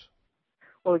afterwards.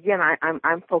 Well, again,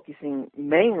 I'm focusing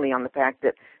mainly on the fact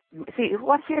that, here's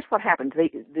what happens.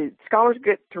 The scholars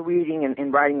get to reading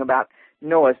and writing about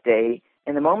Noah's day,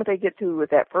 and the moment they get to with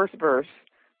that first verse,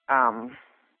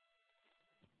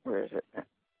 where is it?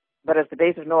 But as the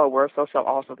days of Noah were, so shall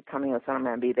also the coming of the Son of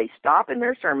Man be. They stop in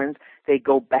their sermons. They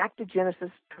go back to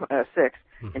Genesis 6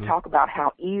 and talk about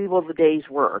how evil the days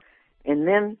were. And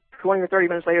then 20 or 30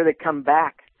 minutes later, they come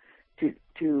back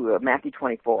to Matthew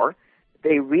 24.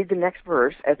 They read the next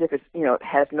verse as if it's, it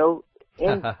has no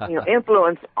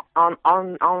influence on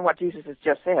what Jesus has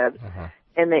just said,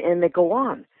 and they go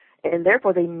on. And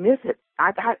therefore, they miss it.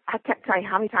 I can't tell you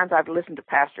how many times I've listened to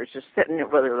pastors just sitting,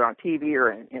 whether they're on TV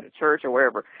or in a church or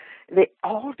wherever. They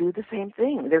all do the same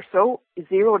thing. They're so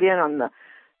zeroed in on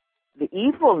the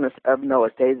evilness of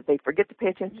Noah's day that they forget to pay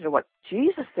attention to what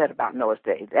Jesus said about Noah's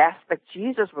day, the aspect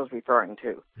Jesus was referring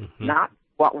to, not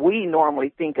what we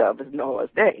normally think of as Noah's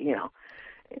day,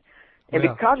 And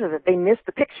because of it, they miss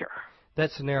the picture.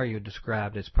 That scenario you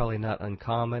described is probably not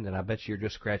uncommon, and I bet you're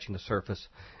just scratching the surface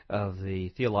of the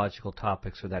theological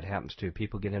topics where that happens to.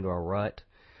 People get into a rut.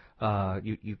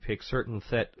 You pick certain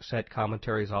set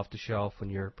commentaries off the shelf when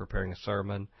you're preparing a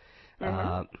sermon,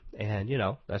 and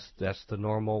that's the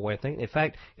normal way of thinking. In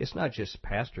fact, it's not just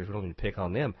pastors. We don't even pick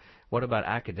on them. What about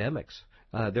academics?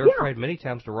 They're afraid many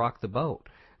times to rock the boat.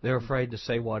 They're afraid to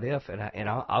say what if, and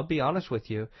I'll be honest with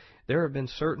you. There have been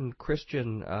certain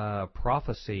Christian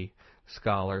prophecy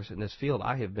scholars in this field.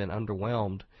 I have been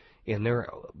underwhelmed in their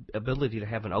ability to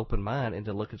have an open mind and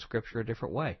to look at Scripture a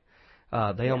different way.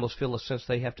 They almost feel a sense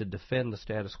they have to defend the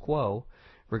status quo,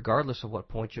 regardless of what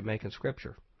point you make in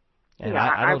Scripture. And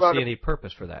I don't see any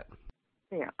purpose for that.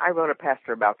 Yeah, I wrote a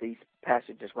pastor about these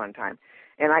passages one time,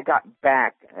 and I got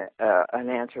back an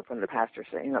answer from the pastor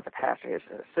saying, not the pastor, his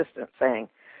assistant, saying,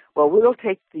 well, we'll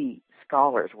take the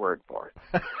scholar's word for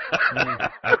it.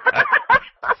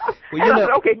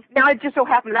 Well, okay, now it just so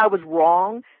happened I was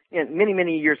wrong, many,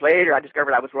 many years later, I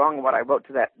discovered I was wrong in what I wrote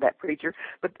to that preacher.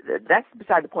 But that's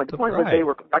beside the point. The point was they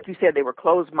were, like you said, they were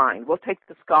closed-minded. We'll take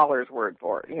the scholar's word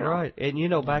for it. Right.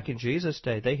 And, back in Jesus'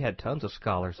 day, they had tons of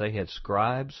scholars. They had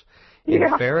scribes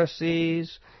and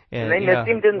Pharisees. And they missed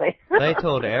him, didn't they? They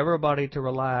told everybody to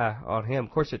rely on him.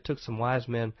 Of course, it took some wise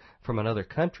men from another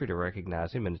country to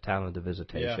recognize him in the time of the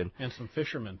visitation. Yeah, and some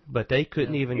fishermen. But they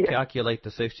couldn't even calculate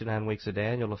the 69 weeks of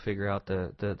Daniel to figure out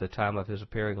the time of his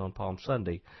appearing on Palm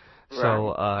Sunday. So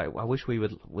I wish we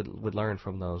would learn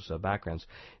from those backgrounds.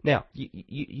 Now,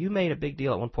 you made a big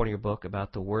deal at one point in your book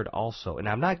about the word also. And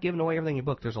I'm not giving away everything in your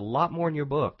book. There's a lot more in your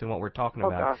book than what we're talking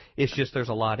about. Gosh. It's just there's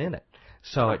a lot in it.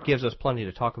 So it gives us plenty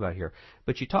to talk about here.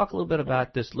 But you talk a little bit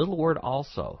about this little word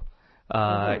also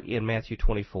in Matthew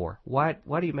 24. Why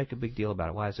do you make a big deal about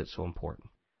it? Why is it so important?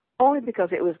 Only because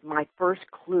it was my first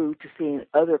clue to seeing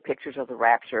other pictures of the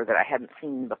rapture that I hadn't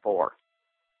seen before.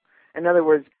 In other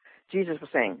words, Jesus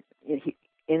was saying,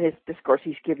 in his discourse,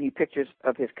 he's giving you pictures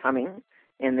of his coming,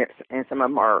 and some of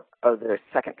them are of the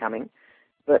second coming,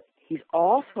 but he's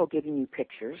also giving you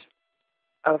pictures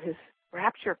of his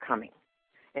rapture coming.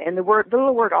 And the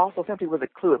little word also simply was a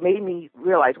clue. It made me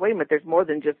realize, wait a minute, there's more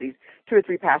than just these 2 or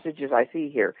 3 passages I see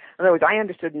here. In other words, I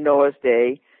understood Noah's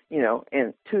day,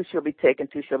 and 2 shall be taken,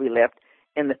 2 shall be left,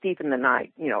 and the thief in the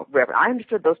night, I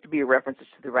understood those to be references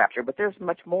to the rapture, but there's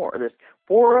much more. There's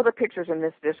 4 other pictures in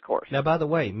this discourse. Now, by the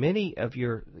way, many of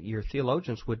your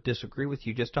theologians would disagree with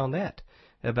you just on that,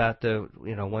 about the,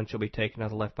 one shall be taken,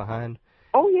 other left behind.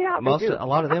 Oh, yeah, A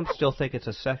lot of them still think it's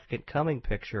a second coming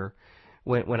picture.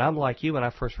 When I'm like you, when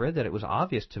I first read that, it was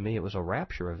obvious to me it was a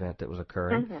rapture event that was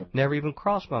occurring. Mm-hmm. Never even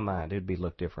crossed my mind it would be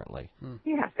looked differently.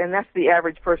 Yes, and that's the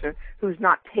average person who's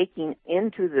not taking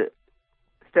into the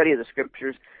study of the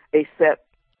Scriptures a set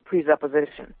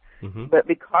presupposition. Mm-hmm. But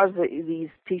because these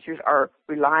teachers are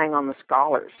relying on the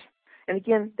scholars, and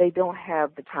again, they don't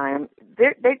have the time.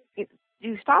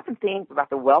 You stop and think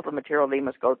about the wealth of material they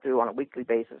must go through on a weekly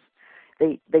basis.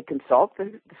 They consult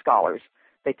the scholars.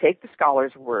 They take the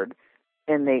scholar's word,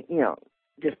 and they,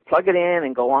 just plug it in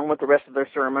and go on with the rest of their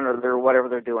sermon or their whatever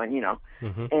they're doing,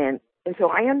 Mm-hmm. And so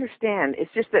I understand.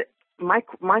 It's just that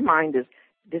my mind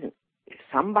didn't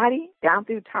somebody down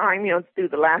through time, through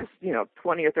the last,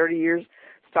 20 or 30 years,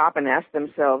 stop and ask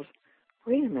themselves,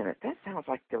 wait a minute, that sounds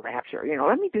like the rapture.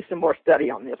 Let me do some more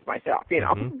study on this myself,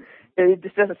 Mm-hmm. It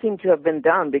just doesn't seem to have been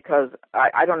done because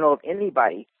I don't know of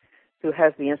anybody who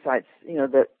has the insights,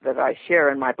 that I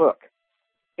share in my book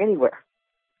anywhere.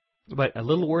 But a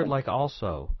little word like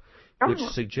also, which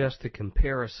suggests the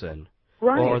comparison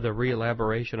or the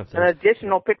re-elaboration of things. An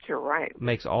additional picture, right.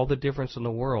 Makes all the difference in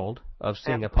the world of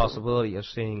seeing a possibility of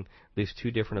seeing these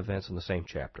 2 different events in the same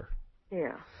chapter.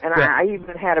 Yeah, and I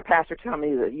even had a pastor tell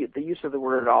me that the use of the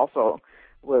word also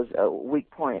was a weak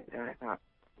point, and I thought,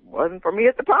 wasn't for me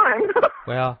at the time.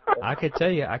 Well, I could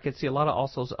tell you, I could see a lot of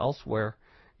alsos elsewhere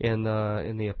in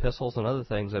the epistles and other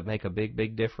things that make a big,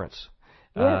 big difference.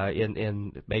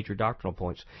 In major doctrinal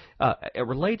points. A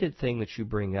related thing that you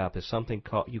bring up is something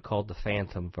you called the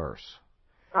phantom verse.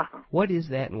 Uh-huh. What is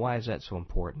that, and why is that so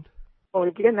important? Well,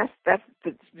 again, that's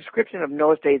the description of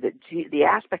Noah's day, the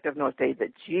aspect of Noah's day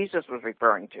that Jesus was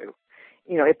referring to.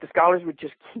 If the scholars would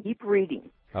just keep reading,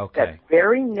 that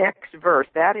very next verse,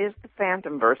 that is the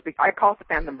phantom verse. I call it the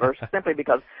phantom verse simply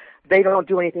because they don't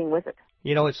do anything with it.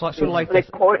 It's sort of like they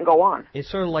quote it and go on. It's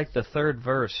sort of like the 3rd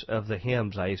verse of the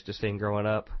hymns I used to sing growing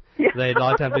up. Yeah. They'd a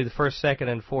lot of times do the 1st, 2nd,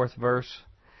 and 4th verse,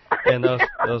 and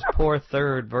those poor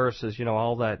 3rd verses,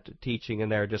 all that teaching in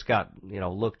there just got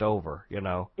looked over, Yeah,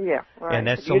 right. And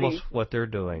that's almost what they're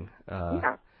doing.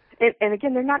 Yeah, and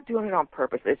again, they're not doing it on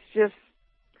purpose. It's just,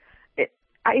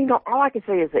 all I can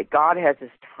say is that God has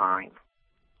His time.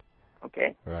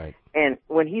 Okay. Right. And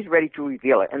when He's ready to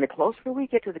reveal it, and the closer we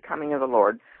get to the coming of the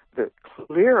Lord, the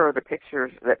clearer the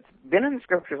pictures that's been in the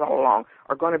Scriptures all along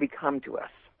are going to become to us.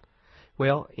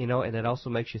 Well, and it also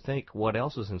makes you think, what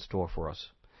else is in store for us?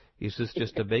 Is this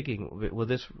just a biggie? Will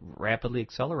this rapidly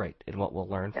accelerate in what we'll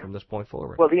learn from this point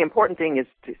forward? Well, the important thing is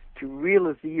to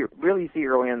really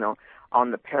zero in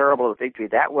on the parable of the fig tree.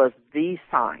 That was the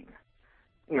sign,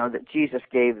 that Jesus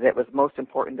gave that was most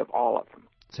important of all of them.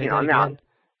 Say that again?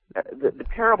 The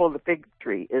parable of the fig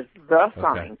tree is the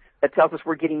sign that tells us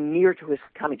we're getting near to His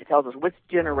coming. It tells us which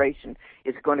generation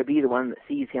is going to be the one that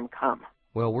sees Him come.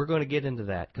 Well, we're going to get into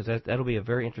that because that'll be a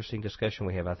very interesting discussion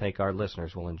we have. I think our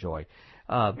listeners will enjoy.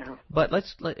 But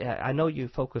I know you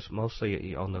focus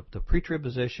mostly on the pre-trib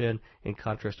position in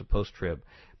contrast to post-trib,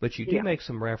 but you do make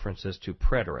some references to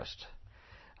preterist.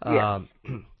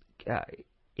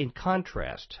 In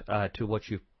contrast to what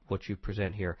you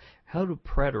present here, how do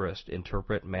preterists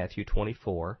interpret Matthew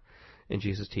 24 in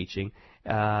Jesus' teaching.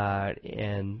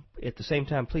 And at the same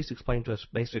time, please explain to us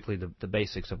basically the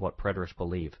basics of what preterists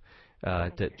believe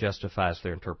that justifies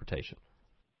their interpretation.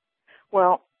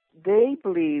 Well, they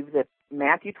believe that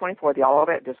Matthew 24, the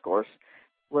Olivet Discourse,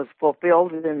 was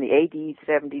fulfilled in the AD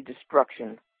 70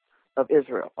 destruction of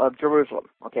Jerusalem.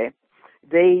 Okay,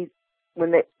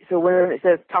 when it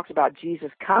talks about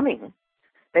Jesus coming,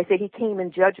 they say he came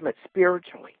in judgment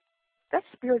spiritually. That's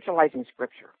spiritualizing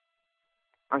Scripture.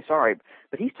 I'm sorry,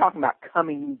 but he's talking about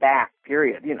coming back.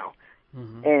 Period.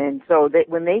 Mm-hmm. And so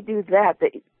when they do that,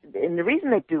 and the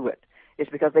reason they do it is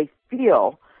because they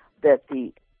feel that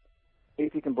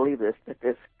if you can believe this, that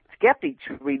the skeptics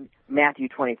read Matthew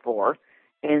 24,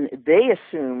 and they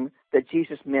assume that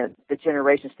Jesus meant the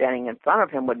generation standing in front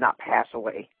of him would not pass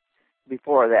away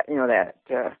before that,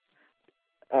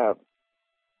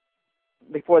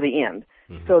 before the end.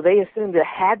 Mm-hmm. So they assumed it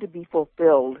had to be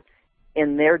fulfilled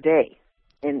in their day.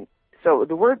 And so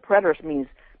the word preterist means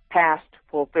past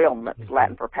fulfillment. It's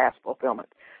Latin for past fulfillment.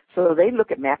 So they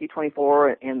look at Matthew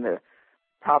 24 and the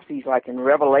prophecies like in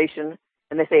Revelation,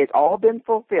 and they say it's all been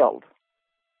fulfilled.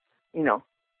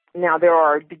 Now there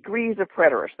are degrees of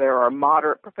preterists. There are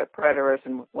moderate preterists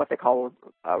and what they call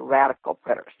radical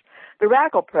preterists. The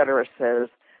radical preterist says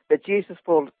that Jesus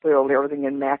fulfilled everything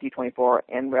in Matthew 24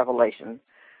 and Revelation,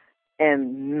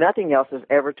 and nothing else is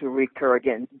ever to recur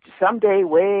again. Someday,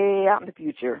 way out in the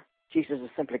future, Jesus is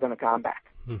simply going to come back.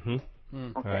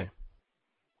 Mm-hmm. Okay. Right.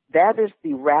 That is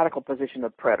the radical position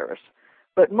of preterists.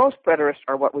 But most preterists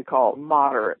are what we call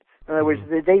moderate. In other words,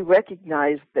 they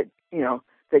recognize that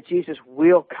that Jesus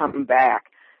will come back,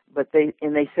 but they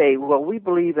say, well, we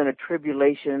believe in a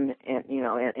tribulation and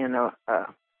in a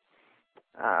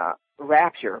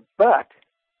rapture, but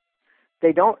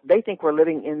they don't. They think we're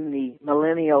living in the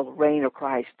millennial reign of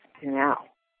Christ now.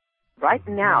 Right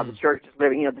now, the church is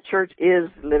living. The church is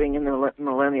living in the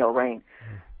millennial reign.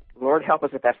 Lord help us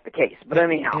if that's the case. But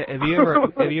anyhow, have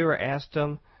you ever asked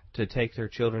them to take their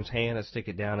children's hand and stick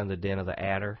it down in the den of the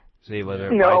adder, see whether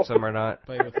it bites them or not?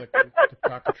 Play with the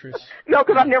cockatrice. No,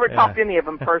 because I've never talked to any of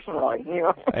them personally.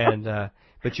 And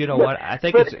but you know what? I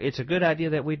think it's a good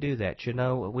idea that we do that.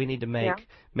 We need to make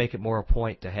it more a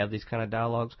point to have these kind of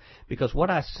dialogues, because what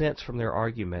I sense from their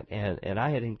argument, and I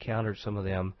had encountered some of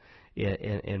them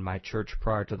in my church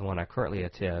prior to the one I currently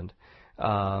attend,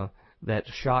 that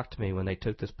shocked me when they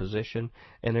took this position.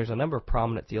 And there's a number of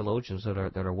prominent theologians that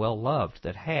are well loved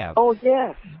that have. Oh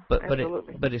yes,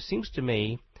 absolutely. But it seems to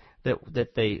me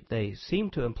that they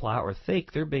seem to imply or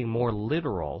think they're being more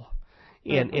literal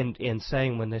in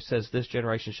saying, when it says this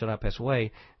generation shall not pass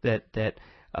away, that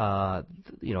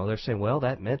they're saying, well,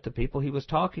 that meant the people he was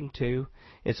talking to,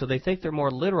 and so they think they're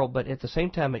more literal, but at the same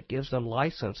time it gives them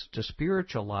license to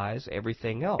spiritualize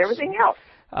everything else. Everything else.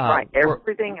 Right,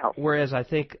 everything else. Whereas I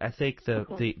think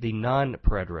the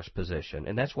non-preterist position,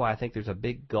 and that's why I think there's a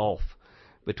big gulf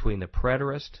between the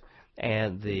preterist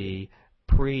and the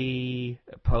pre,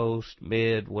 post,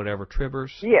 mid, whatever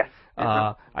tribbers. Yes.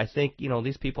 I think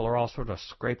these people are all sort of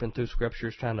scraping through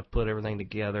scriptures, trying to put everything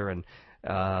together, and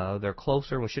they're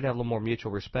closer. And we should have a little more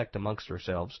mutual respect amongst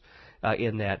ourselves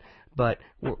in that. But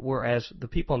whereas the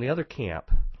people in the other camp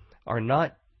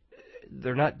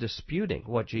they're not disputing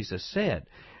what Jesus said.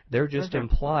 They're just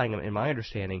implying, in my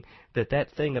understanding,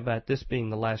 that thing about this being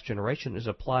the last generation is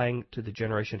applying to the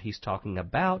generation he's talking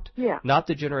about, not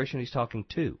the generation he's talking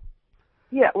to.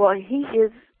 Yeah, well,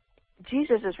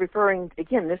 Jesus is referring,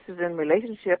 again, this is in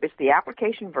relationship, it's the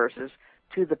application verses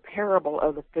to the parable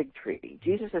of the fig tree.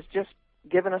 Jesus has just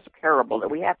given us a parable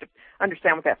that we have to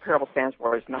understand what that parable stands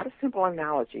for. It's not a simple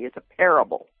analogy, it's a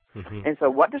parable. Mm-hmm. And so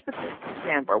what does the tree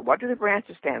stand for? What do the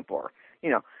branches stand for?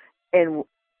 And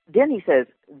then he says,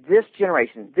 this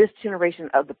generation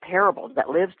of the parable that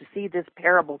lives to see this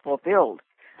parable fulfilled,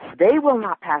 they will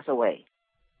not pass away.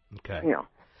 Okay.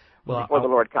 Before the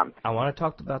Lord comes. I want to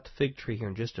talk about the fig tree here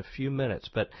in just a few minutes,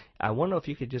 but I want to know if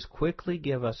you could just quickly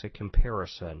give us a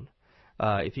comparison.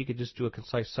 If you could just do a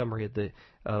concise summary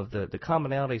of the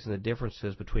commonalities and the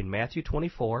differences between Matthew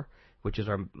 24, which is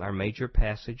our major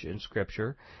passage in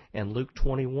Scripture, and Luke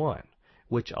 21,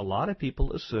 which a lot of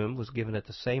people assume was given at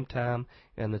the same time,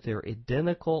 and that they're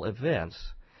identical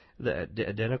events, the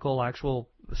identical actual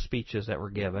speeches that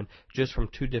were given, just from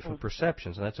two different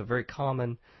perceptions, and that's a very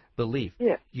common belief.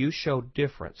 Yes. You show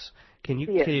difference. Can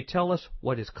you tell us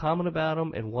what is common about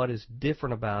them and what is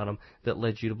different about them that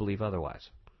led you to believe otherwise?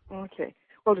 Okay.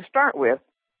 Well, to start with,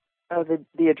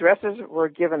 the addresses were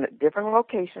given at different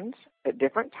locations, at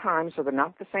different times, so they're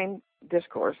not the same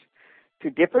discourse, to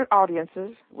different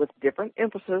audiences with different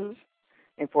emphasis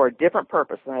and for a different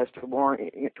purpose. That is to warn,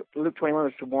 Luke 21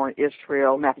 was to warn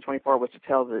Israel, Matthew 24 was to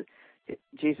tell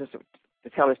Jesus to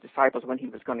tell his disciples when he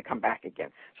was going to come back again.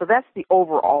 So that's the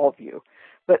overall view.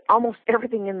 But almost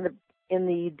everything in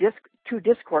the two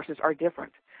discourses are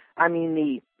different. I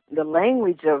mean, the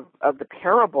language of the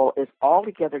parable is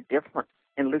altogether different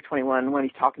in Luke 21 when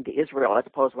he's talking to Israel as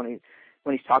opposed to when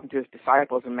he's talking to his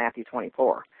disciples in Matthew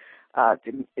 24. To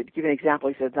give you an example,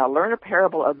 he says, "Now learn a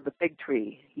parable of the fig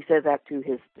tree." He says that to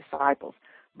his disciples.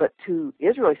 But to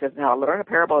Israel, he says, "Now learn a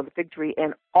parable of the fig tree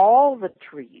and all the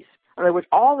trees." In other words,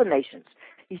 all the nations.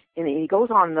 And he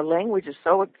goes on, the language is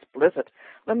so explicit.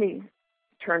 Let me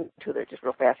turn to it just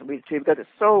real fast and read it to you because it's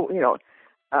so,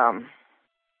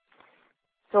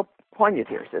 so poignant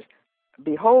here. It says,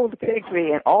 "Behold the fig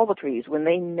tree and all the trees, when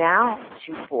they now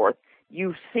shoot forth,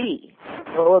 you see,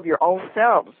 know of your own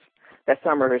selves, that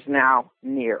summer is now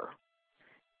near."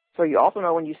 So you also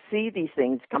know when you see these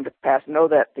things come to pass, know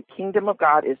that the kingdom of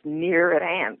God is near at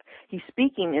hand. He's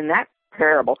speaking in that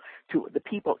parable to the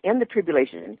people in the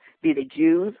tribulation, be they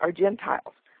Jews or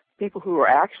Gentiles, people who are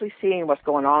actually seeing what's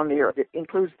going on in the earth. It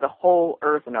includes the whole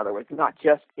earth, in other words, not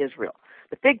just Israel.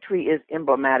 The fig tree is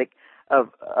emblematic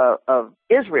of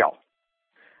Israel,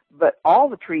 but all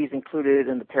the trees included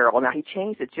in the parable. Now, he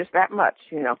changed it just that much,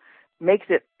 makes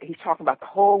it, he's talking about the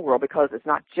whole world because it's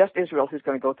not just Israel who's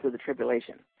going to go through the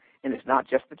tribulation, and it's not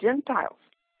just the Gentiles.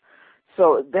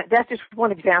 So that's just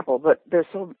one example, but there's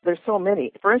so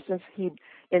many. For instance,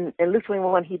 in Luke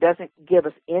 21, he doesn't give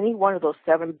us any one of those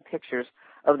 7 pictures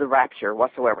of the rapture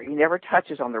whatsoever. He never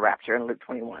touches on the rapture in Luke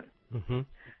 21.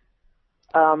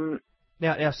 Mm-hmm.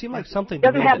 Now, it seemed like something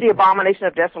doesn't have the abomination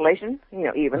of desolation,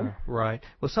 even. Right.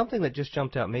 Well, something that just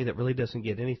jumped out at me that really doesn't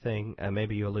get anything,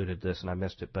 maybe you alluded to this and I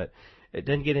missed it, but it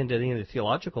doesn't get into any of the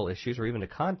theological issues or even the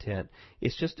content.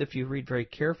 It's just if you read very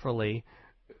carefully,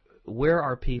 where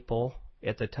are people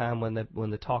at the time when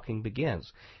the talking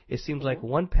begins? It seems like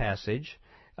one passage,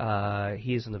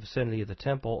 he's in the vicinity of the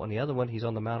temple, and the other one, he's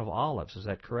on the Mount of Olives. Is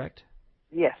that correct?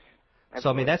 Yes. Absolutely. So,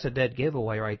 I mean, that's a dead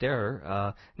giveaway right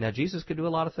there. Now, Jesus could do a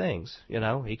lot of things,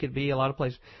 He could be a lot of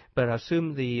places. But I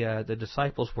assume the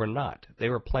disciples were not. They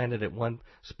were planted at one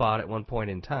spot at one point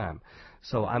in time.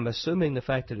 So I'm assuming the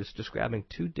fact that it's describing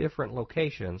 2 different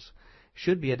locations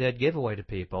should be a dead giveaway to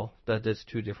people that it's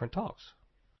 2 different talks.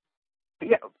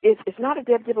 Yeah, it's not a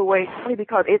dead giveaway only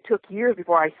because it took years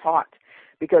before I saw it.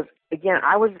 Because, again,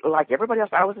 I was, like everybody else,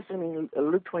 I was assuming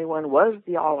Luke 21 was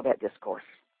the Olivet Discourse.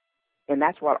 And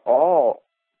that's what all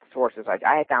sources,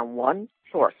 I had found one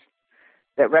source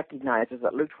that recognizes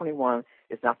that Luke 21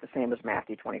 is not the same as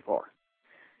Matthew 24.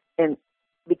 And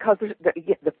because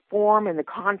the form and the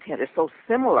content is so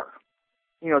similar,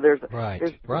 there's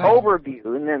overview,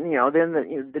 and then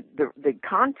the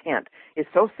content is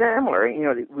so similar.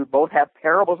 We both have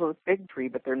parables of the fig tree,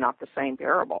 but they're not the same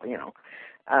parable.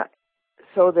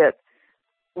 So that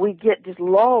we get just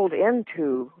lulled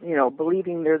into,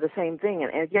 believing they're the same thing.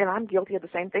 And again, I'm guilty of the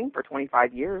same thing for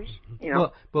 25 years.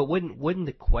 Well, but wouldn't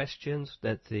the questions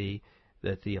that the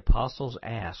apostles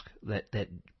ask that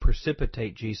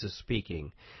precipitate Jesus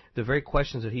speaking, the very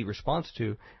questions that he responds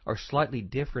to are slightly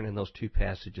different in those 2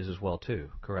 passages as well, too,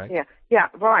 correct? Yeah,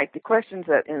 right. The questions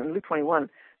that in Luke 21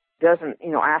 doesn't,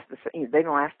 ask they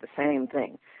don't ask the same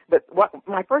thing. But what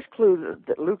my first clue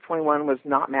that Luke 21 was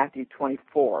not Matthew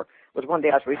 24 was one day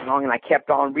I was reading along and I kept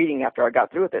on reading after I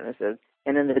got through with it, and it says,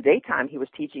 "And in the daytime he was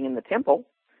teaching in the temple,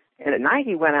 and at night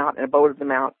he went out and abode at the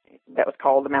mount that was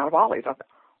called the Mount of Olives." I thought,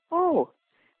 oh,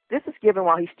 this is given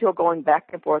while he's still going back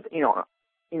and forth, in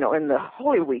the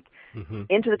Holy Week,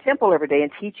 into the temple every day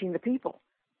and teaching the people.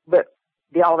 But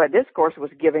the Olivet Discourse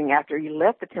was given after he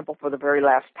left the temple for the very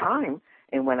last time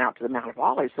and went out to the Mount of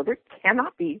Olives. So there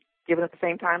cannot be given at the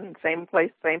same time, in the same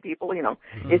place, same people.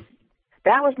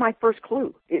 That was my first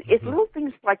clue. It's little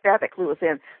things like that clue us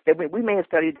in that we may have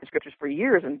studied the Scriptures for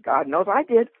years, and God knows I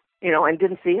did, and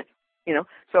didn't see it.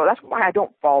 So that's why I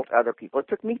don't fault other people. It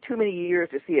took me too many years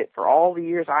to see it for all the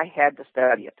years I had to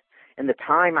study it. And the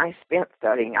time I spent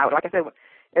studying, like I said,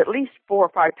 at least 4 or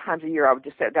 5 times a year I would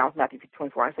just sit down with Matthew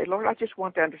 24 and say, "Lord, I just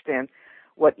want to understand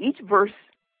what each verse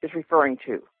is referring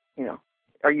to.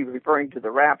 Are you referring to the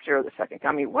rapture or the second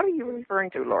coming? What are you referring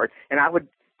to, Lord?" And I would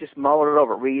just mull it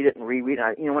over, read it and reread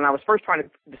it. When I was first trying to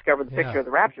discover the picture of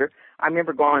the rapture, I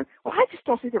remember going, "Well, I just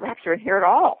don't see the rapture in here at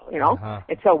all,"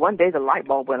 until one day the light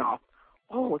bulb went off.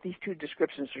 Oh, these 2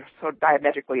 descriptions are so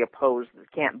diametrically opposed that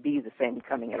it can't be the same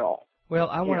coming at all. Well,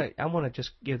 I want to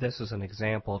just give this as an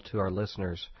example to our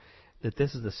listeners that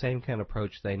this is the same kind of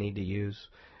approach they need to use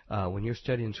when you're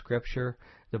studying Scripture.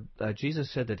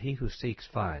 Jesus said that he who seeks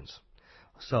finds.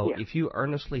 So if you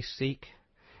earnestly seek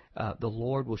the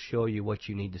Lord will show you what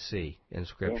you need to see in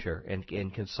Scripture and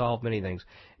can solve many things.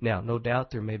 Now, no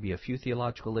doubt there may be a few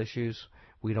theological issues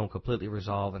we don't completely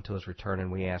resolve until His return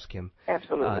and we ask Him.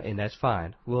 Absolutely. And that's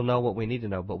fine. We'll know what we need to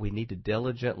know, but we need to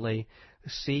diligently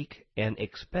seek and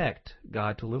expect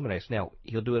God to illuminate us. Now,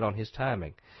 He'll do it on His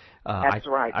timing. That's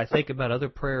right. I think about other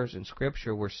prayers in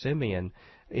Scripture where Simeon,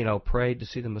 prayed to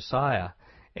see the Messiah,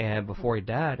 and before he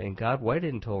died, and God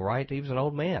waited until he was an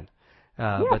old man.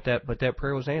 But that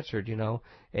prayer was answered.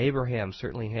 Abraham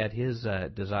certainly had his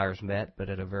desires met, but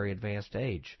at a very advanced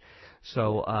age.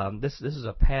 So this is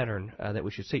a pattern that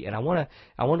we should see. And I want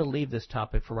to leave this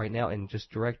topic for right now and just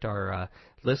direct our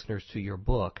listeners to your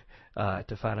book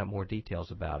to find out more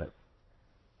details about it.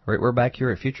 All right, we're back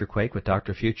here at Future Quake with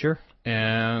Dr. Future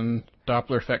and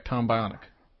Doppler effect Tom Bionic.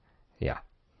 Yeah.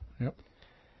 Yep.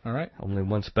 All right. Only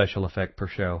one special effect per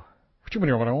show.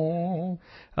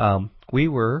 We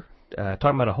were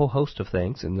talking about a whole host of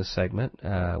things in this segment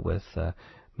with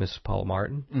Miss Paula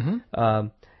Martin. Mm-hmm.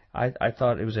 I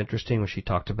thought it was interesting when she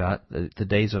talked about the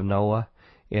days of Noah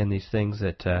and these things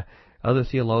that other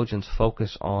theologians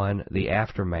focus on the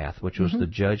aftermath, which was the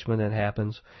judgment that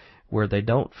happens, where they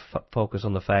don't focus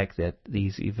on the fact that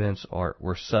these events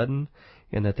were sudden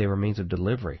and that they were means of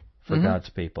delivery for God's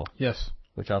people. Yes.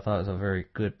 Which I thought was a very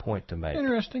good point to make.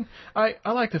 Interesting. I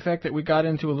like the fact that we got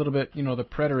into a little bit, the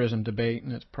preterism debate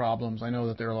and its problems. I know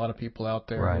that there are a lot of people out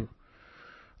there who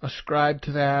ascribe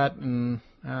to that, and,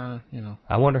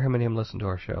 I wonder how many of them listen to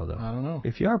our show, though. I don't know.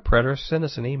 If you are a preterist, send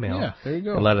us an email. Yeah, there you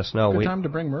go. And let us know. Good time to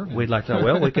bring Merv in. We'd like to know.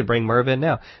 Well, we could bring Merv in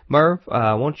now. Merv,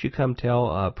 why don't you come tell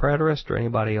a preterist or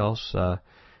anybody else,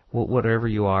 whatever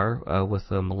you are with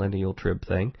the millennial trib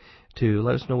thing, to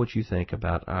let us know what you think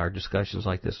about our discussions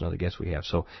like this and other guests we have.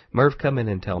 So, Merv, come in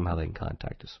and tell them how they can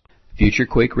contact us. Future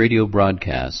Quake radio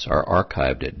broadcasts are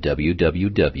archived at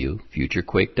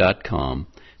www.futurequake.com,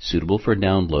 suitable for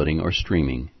downloading or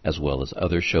streaming, as well as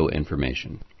other show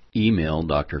information. Email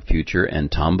Dr. Future and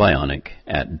Tom Bionic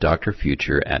at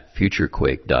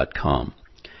drfuture@futurequake.com.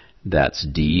 That's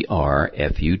DRFUTURE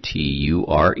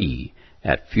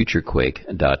at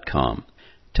futurequake.com.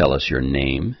 Tell us your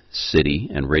name, city,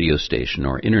 and radio station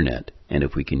or internet, and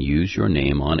if we can use your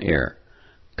name on air.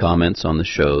 Comments on the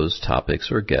show's topics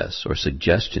or guests, or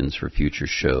suggestions for future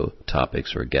show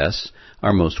topics or guests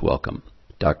are most welcome.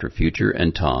 Dr. Future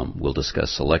and Tom will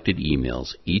discuss selected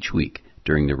emails each week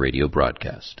during the radio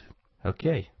broadcast.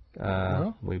 Okay.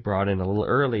 We brought in a little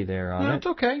early there on it. No, it's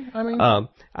okay. I mean,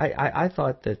 I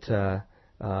thought that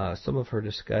some of her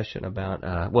discussion about,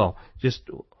 just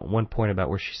one point about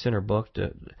where she sent her book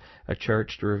to a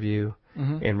church to review,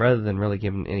 and rather than really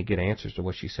giving any good answers to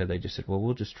what she said, they just said, well,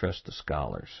 we'll just trust the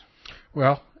scholars.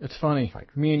 Well, it's funny.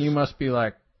 Me and you must be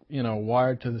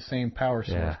wired to the same power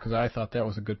source, because I thought that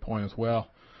was a good point as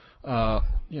well.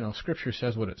 Scripture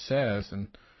says what it says, and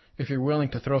if you're willing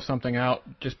to throw something out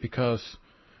just because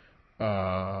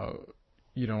the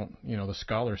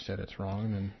scholar said it's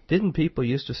wrong, then... Didn't people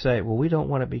used to say, well, we don't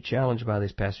want to be challenged by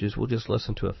these passages, we'll just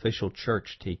listen to official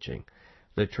church teaching,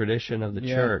 the tradition of the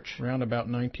church. Around about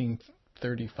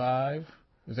 1935.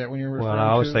 Is that when you were referring to?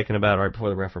 Well, I was thinking about right before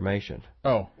the Reformation.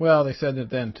 Oh, well, they said it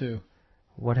then, too.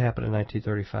 What happened in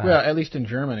 1935? Well, at least in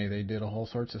Germany, they did all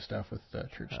sorts of stuff with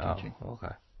church teaching. Oh,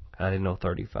 okay. I didn't know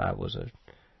 35 was a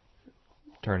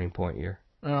turning point year.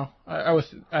 Well, I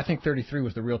think 33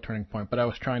 was the real turning point, but I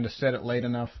was trying to set it late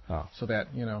enough so that,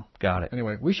 Got it.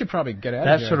 Anyway, we should probably get out of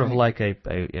here. That's sort of like I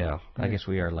guess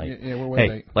we are late. Yeah, we're way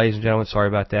late. Ladies and gentlemen, sorry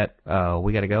about that.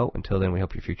 We got to go. Until then, we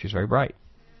hope your future is very bright.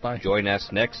 Bye. Join us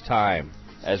next time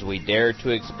as we dare to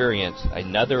experience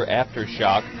another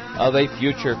aftershock of a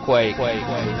future quake.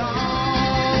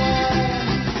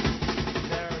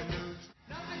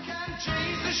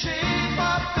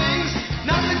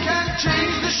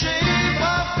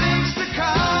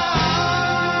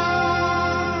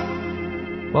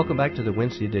 Welcome back to the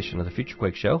Wednesday edition of the Future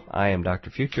Quake Show. I am Dr.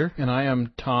 Future. And I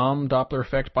am Tom Doppler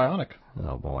Effect Bionic.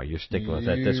 Oh boy, you're sticking with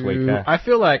that this week, huh? I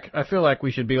feel like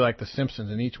we should be like the Simpsons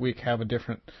and each week have a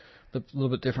little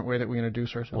bit different way that we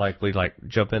introduce ourselves. Like we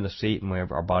jump in the seat and we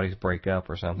have our bodies break up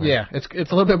or something. Yeah, it's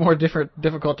a little bit more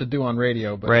difficult to do on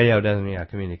radio, but radio doesn't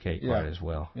communicate quite as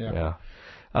well. Yeah.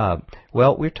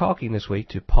 Well, we're talking this week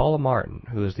to Paula Martin,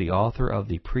 who is the author of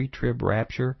the Pre-Trib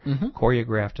Rapture,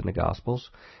 Choreographed in the Gospels,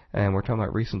 and we're talking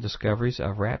about recent discoveries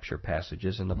of rapture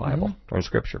passages in the Bible, or in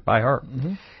Scripture, by her.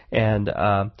 And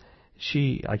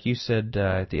she, like you said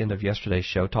at the end of yesterday's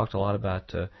show, talked a lot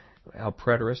about how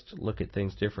preterists look at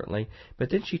things differently, but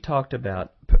then she talked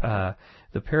about the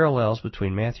parallels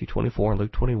between Matthew 24 and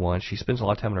Luke 21. She spends a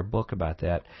lot of time in her book about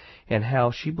that, and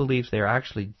how she believes they're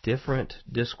actually different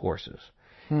discourses.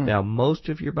 Now, most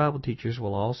of your Bible teachers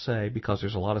will all say, because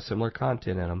there's a lot of similar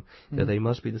content in them, that they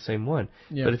must be the same one.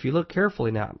 Yeah. But if you look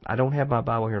carefully, now, I don't have my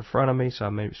Bible here in front of me, so I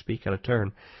may speak out of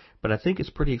turn, but I think it's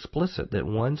pretty explicit that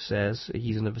one says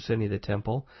he's in the vicinity of the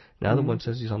temple, and the other one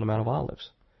says he's on the Mount of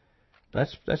Olives.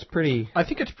 That's pretty... I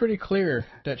think it's pretty clear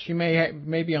that she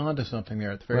may be onto something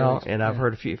there at the very least. And I've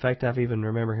heard a few... In fact, I've even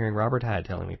remember hearing Robert Hyde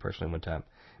telling me personally one time,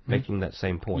 making that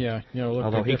same point. Yeah,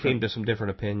 although he came to some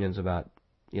different opinions about,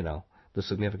 the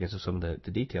significance of some of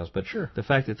the details. But the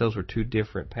fact that those were two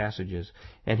different passages,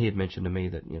 and he had mentioned to me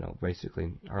that,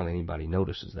 basically hardly anybody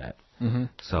notices that. Mm-hmm.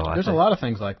 So there's a lot of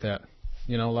things like that.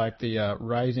 Like the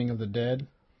rising of the dead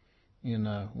in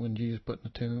when Jesus put in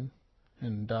the tomb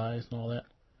and dies and all that.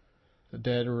 The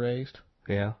dead are raised.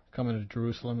 Yeah. Come into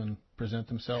Jerusalem and present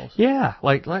themselves. Yeah,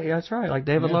 like that's right. Like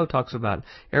David Lowe talks about.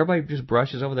 Everybody just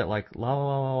brushes over that like la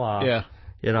la la la. Yeah.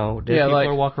 Dead people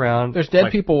are walking around. There's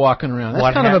dead people walking around.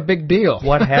 That's kind of a big deal.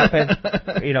 What happened?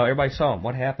 Everybody saw them.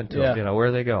 What happened to them? Where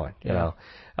are they going?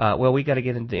 Well, we got to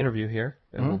get into the interview here,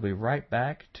 and we'll be right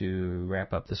back to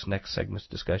wrap up this next segment's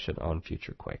discussion on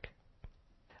Future Quake.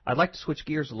 I'd like to switch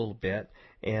gears a little bit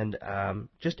and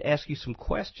just ask you some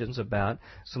questions about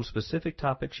some specific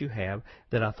topics you have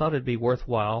that I thought it'd be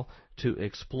worthwhile to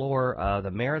explore the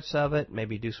merits of it,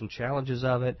 maybe do some challenges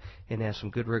of it, and have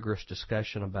some good rigorous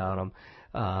discussion about them,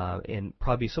 and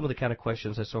probably some of the kind of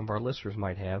questions that some of our listeners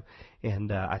might have,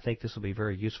 and I think this will be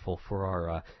very useful for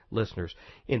our listeners.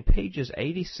 In pages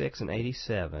 86 and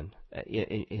 87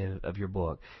 of your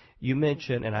book, you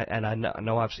mention, and I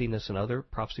know I've seen this in other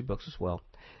prophecy books as well,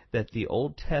 that the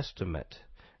Old Testament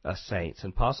saints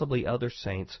and possibly other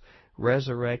saints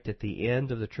resurrect at the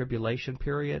end of the tribulation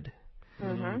period.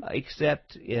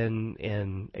 Except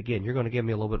in again, you're going to give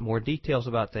me a little bit more details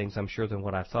about things, I'm sure, than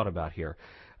what I've thought about here.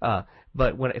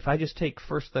 But if I just take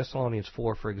 1 Thessalonians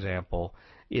 4, for example,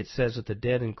 it says that the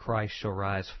dead in Christ shall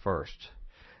rise first,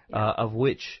 of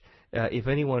which, if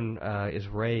anyone is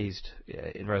raised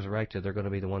and resurrected, they're going to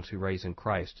be the ones who raise in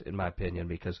Christ, in my opinion,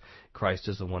 because Christ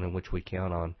is the one in which we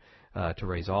count on to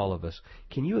raise all of us.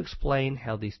 Can you explain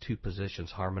how these two positions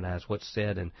harmonize, what's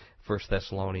said in 1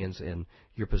 Thessalonians and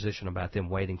your position about them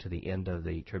waiting to the end of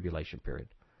the tribulation period?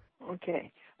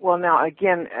 Okay. Well, now,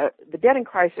 again, the dead in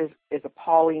Christ is a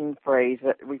Pauline phrase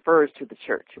that refers to the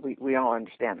church. We all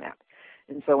understand that.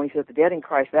 And so when he says the dead in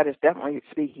Christ, that is definitely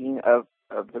speaking of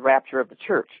the rapture of the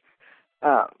church.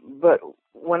 But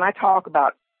when I talk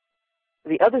about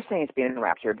the other saints being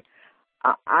raptured,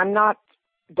 I'm not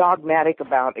dogmatic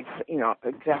about,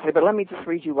 exactly, but let me just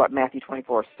read you what Matthew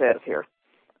 24 says here.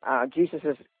 Jesus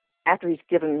is, after he's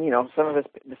given, some of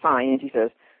the signs, he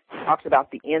talks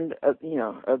about the end of,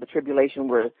 of the tribulation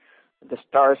where the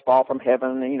stars fall from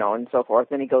heaven, and so forth.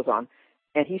 Then he goes on,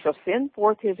 and he shall send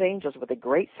forth his angels with a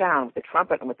great sound, with a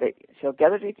trumpet, and shall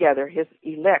gather together his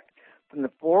elect from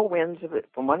the four winds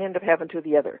from one end of heaven to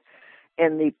the other.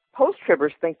 And the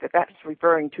post-tribbers think that that's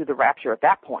referring to the rapture at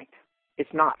that point.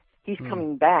 It's not. He's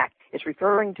coming back. It's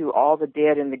referring to all the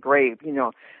dead in the grave.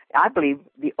 I believe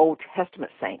the Old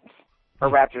Testament saints are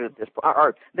raptured at this point.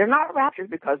 Or they're not raptured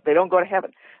because they don't go to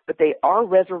heaven, but they are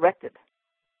resurrected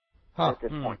at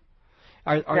this point.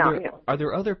 Are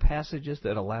there other passages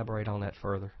that elaborate on that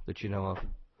further that you know of?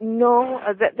 No,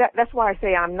 that's why I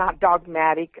say I'm not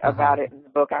dogmatic about it in the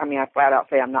book. I mean, I flat out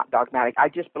say I'm not dogmatic. I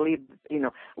just believe,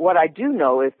 what I do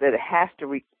know is that it has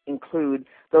to include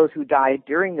those who died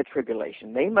during the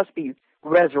tribulation. They must be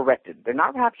resurrected. They're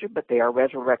not raptured, but they are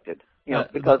resurrected.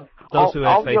 Because those who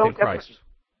have faith in Christ.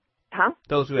 Huh?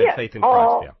 Those who have faith in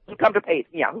Christ, who come to faith,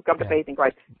 who come to faith in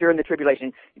Christ during the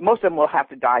tribulation. Most of them will have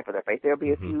to die for their faith. There'll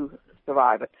be a few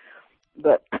survive it.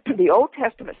 But the Old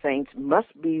Testament saints must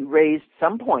be raised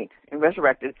some point and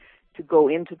resurrected to go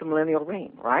into the millennial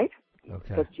reign, right? Okay.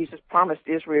 Because Jesus promised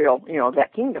Israel,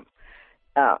 that kingdom,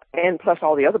 and plus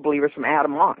all the other believers from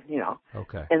Adam on,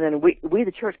 Okay. And then we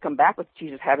the church come back with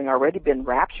Jesus having already been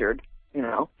raptured,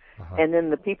 and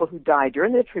then the people who died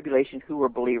during the tribulation who were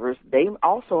believers, they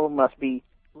also must be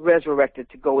resurrected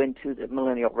to go into the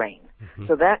millennial reign.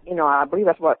 So that, I believe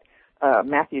that's what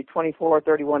Matthew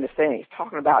 24:31 is saying. He's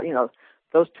talking about,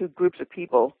 those two groups of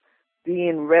people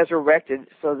being resurrected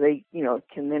so they,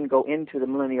 can then go into the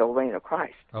millennial reign of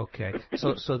Christ. Okay.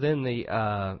 So then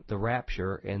the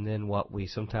rapture, and then what we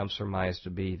sometimes surmise to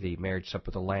be the marriage supper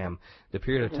of the Lamb, the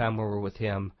period of time where we're with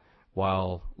Him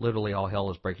while literally all hell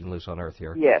is breaking loose on earth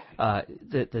here. Yes.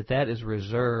 That is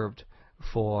reserved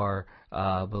for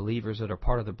believers that are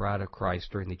part of the bride of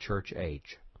Christ during the church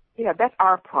age. Yeah, that's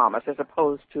our promise as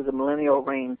opposed to the millennial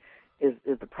reign is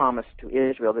the promise to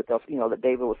Israel that that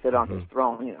David will sit on his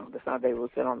throne. The son of David will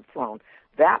sit on the throne.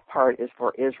 That part is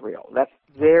for Israel. That's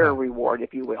their reward,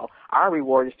 if you will. Our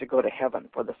reward is to go to heaven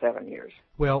for the 7 years.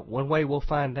 Well, one way we'll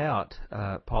find out,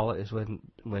 Paula, is when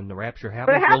the rapture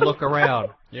happens, we'll look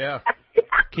around. Yeah.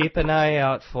 Keep an eye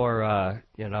out for, I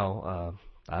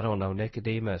don't know,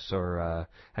 Nicodemus, or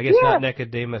I guess not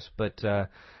Nicodemus, but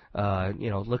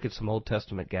look at some Old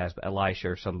Testament guys, Elisha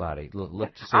or somebody.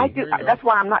 Look to see. I do. That's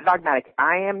why I'm not dogmatic.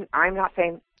 I'm not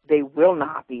saying they will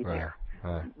not be there.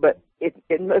 Right. But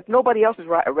if nobody else is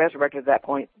resurrected at that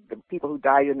point, the people who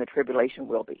died in the tribulation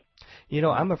will be.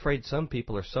 I'm afraid some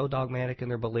people are so dogmatic in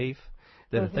their belief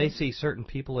that if they see certain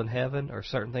people in heaven or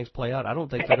certain things play out, I don't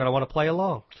think they're going to want to play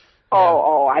along.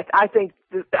 I think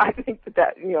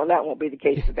that won't be the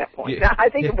case at that point. I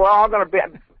think we're all going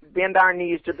to bend our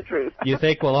knees to the truth. You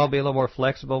think we'll all be a little more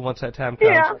flexible once that time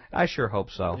comes? Yeah. I sure hope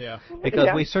so. Yeah. Because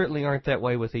we certainly aren't that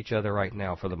way with each other right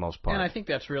now for the most part. And I think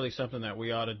that's really something that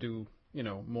we ought to do,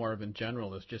 more of in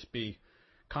general, is just be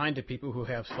kind to people who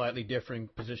have slightly differing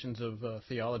positions of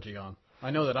theology on.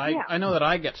 I know that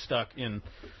I get stuck in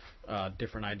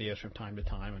different ideas from time to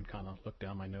time and kind of look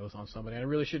down my nose on somebody. I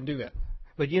really shouldn't do that.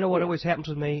 But you know what always happens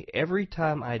with me? Every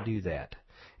time I do that,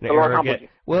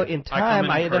 in time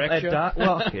I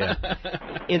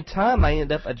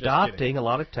end up adopting a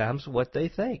lot of times what they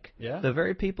think. Yeah. The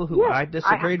very people who I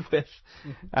disagreed with,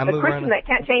 I move around. The Christian that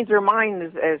can't change their mind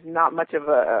is not much of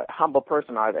a humble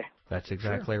person, are they? That's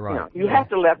exactly right. You have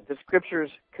to let the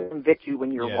Scriptures convict you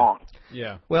when you're wrong.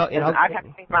 Yeah. Well, I've had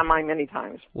to change my mind many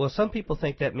times. Well, some people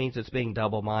think that means it's being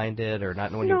double-minded or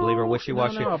not knowing you believe or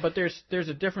wishy-washy. No, but there's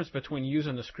a difference between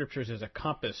using the Scriptures as a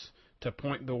compass to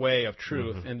point the way of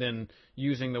truth, and then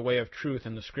using the way of truth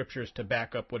and the Scriptures to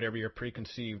back up whatever your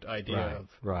preconceived idea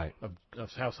of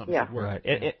how something should work.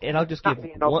 Right. And I'll just give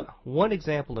one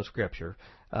example of Scripture.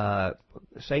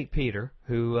 St. Peter,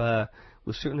 who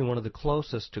was certainly one of the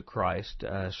closest to Christ,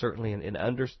 certainly in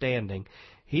understanding.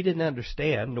 He didn't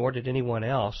understand, nor did anyone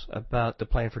else, about the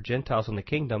plan for Gentiles in the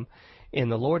kingdom,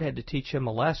 and the Lord had to teach him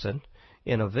a lesson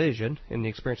in a vision, in the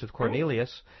experience with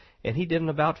Cornelius, and he did an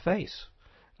about-face.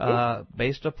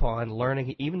 Based upon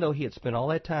learning, even though he had spent all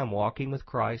that time walking with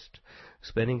Christ,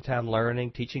 spending time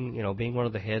learning, teaching, being one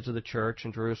of the heads of the church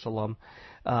in Jerusalem,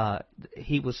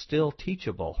 he was still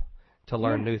teachable to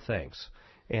learn new things.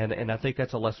 And I think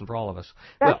that's a lesson for all of us.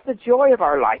 That's the joy of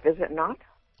our life, is it not?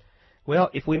 Well,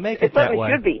 if we make it that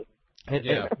way, should be.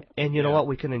 And you know what,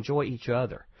 we can enjoy each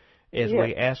other as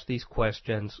we ask these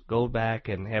questions, go back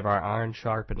and have our iron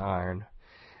sharpen iron.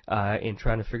 In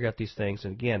trying to figure out these things,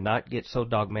 and again, not get so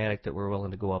dogmatic that we're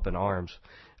willing to go up in arms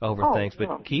over things,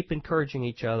 but keep encouraging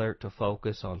each other to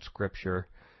focus on Scripture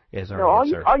as our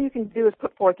answer. All you can do is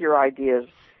put forth your ideas,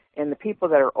 and the people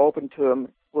that are open to them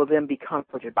will then be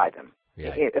comforted by them.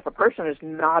 Yeah. If a person is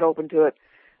not open to it,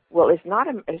 well, it's not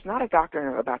a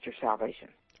doctrine about your salvation.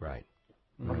 Right.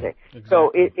 Okay. Exactly.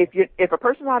 So if a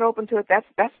person's not open to it,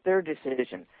 that's their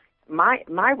decision.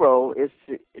 My role is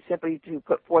simply to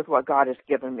put forth what God has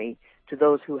given me to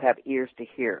those who have ears to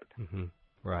hear it. Mm-hmm.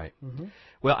 Right. Mm-hmm.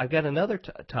 Well, I've got another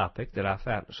topic that I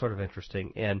found sort of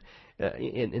interesting, and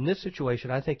in this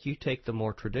situation, I think you take the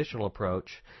more traditional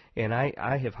approach, and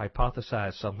I have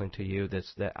hypothesized something to you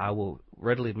that I will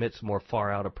readily admit is a more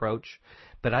far-out approach,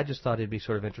 but I just thought it'd be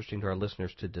sort of interesting to our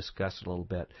listeners to discuss it a little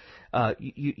bit.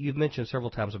 You've mentioned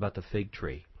several times about the fig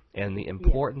tree and the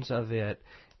importance of it.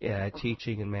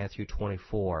 Teaching in Matthew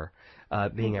 24,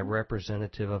 being a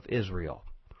representative of Israel.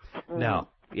 Now,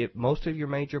 most of your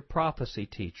major prophecy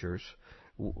teachers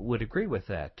would agree with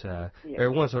that.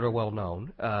 Or ones that are well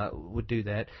known would do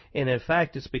that. And in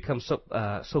fact, it's become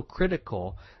so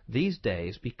critical these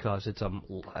days because it's a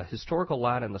historical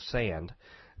line in the sand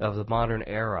of the modern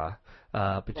era,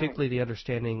 particularly the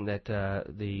understanding that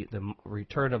the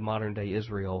return of modern-day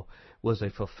Israel was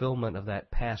a fulfillment of that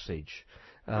passage.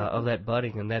 Of that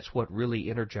budding, and that's what really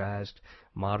energized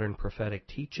modern prophetic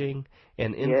teaching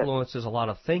and influences a lot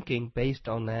of thinking based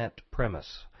on that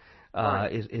premise.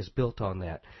 Is built on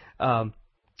that.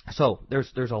 So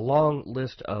there's a long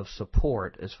list of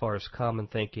support as far as common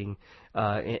thinking,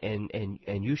 and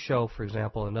you show, for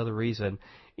example, another reason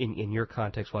in your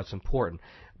context what's important.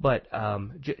 But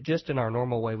just in our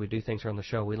normal way we do things here on the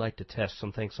show, we like to test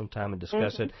some things sometime and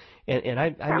discuss it. And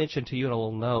I mentioned to you in a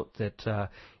little note that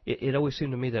it always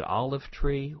seemed to me that olive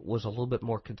tree was a little bit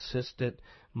more consistent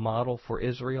model for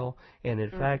Israel, and in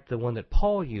fact the one that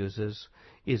Paul uses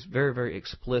is very, very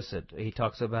explicit. He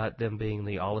talks about them being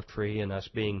the olive tree and us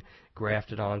being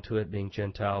grafted onto it, being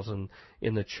Gentiles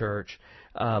in the church.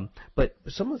 But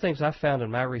some of the things I found in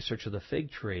my research of the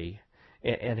fig tree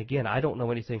And again, I don't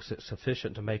know anything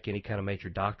sufficient to make any kind of major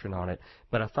doctrine on it,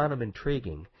 but I found them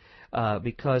intriguing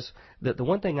because the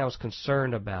one thing I was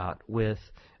concerned about with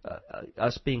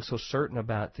us being so certain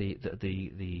about the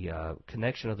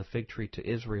connection of the fig tree to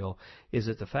Israel is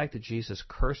that the fact that Jesus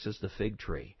curses the fig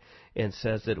tree and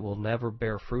says that it will never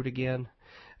bear fruit again,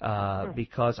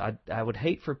 because I would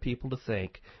hate for people to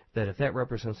think that if that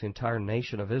represents the entire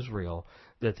nation of Israel,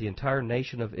 that the entire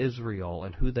nation of Israel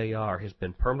and who they are has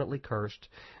been permanently cursed,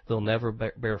 they'll never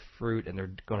bear fruit, and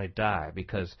they're going to die,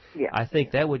 because I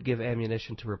think that would give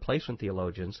ammunition to replacement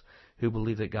theologians who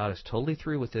believe that God is totally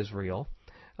through with Israel.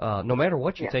 No matter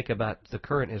what you think about the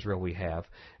current Israel we have,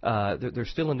 there's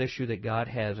still an issue that God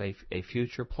has a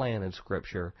future plan in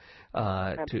Scripture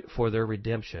for their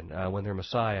redemption when their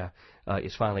Messiah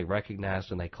is finally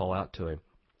recognized and they call out to Him.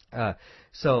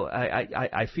 So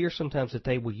I fear sometimes that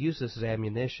they will use this as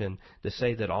ammunition to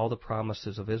say that all the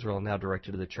promises of Israel are now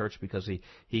directed to the church because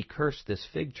he cursed this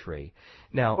fig tree.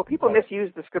 Now, well, people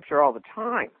misuse the Scripture all the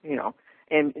time,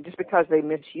 and just because they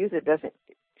misuse it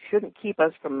shouldn't keep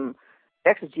us from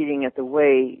exegeting it the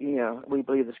way we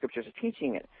believe the Scriptures are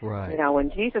teaching it. Right. Now, when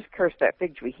Jesus cursed that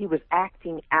fig tree, he was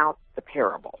acting out the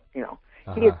parable. He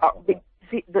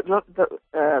see,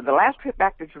 the last trip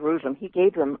back to Jerusalem, he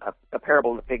gave them a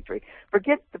parable of the fig tree.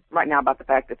 Forget right now about the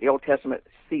fact that the Old Testament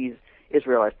sees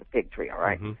Israel as the fig tree, all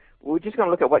right? Mm-hmm. We're just going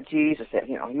to look at what Jesus said.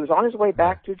 He was on his way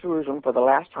back to Jerusalem for the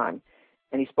last time,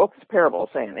 and he spoke this parable,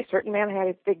 saying, a certain man had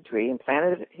a fig tree and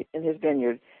planted it in his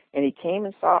vineyard, and he came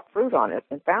and sought fruit on it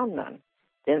and found none.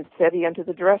 Then said he unto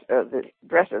the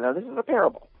dresser, now this is a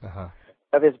parable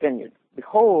of his vineyard.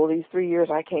 Behold, these 3 years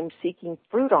I came seeking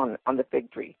fruit on the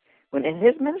fig tree. When in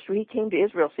his ministry he came to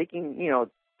Israel seeking,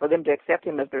 for them to accept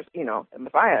him as their,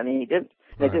 Messiah, and he didn't.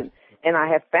 They didn't. And I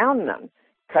have found none.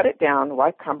 Cut it down,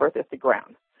 why cumbereth it the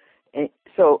ground? And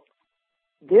so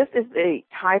this is a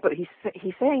type of,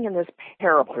 he's saying in this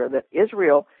parable here that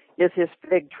Israel is his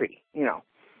fig tree,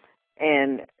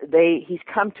 and he's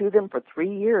come to them for 3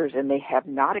 years, and they have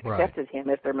not accepted him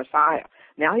as their Messiah.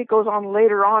 Now he goes on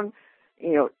later on,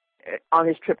 on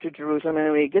his trip to Jerusalem,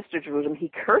 and when he gets to Jerusalem, he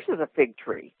curses a fig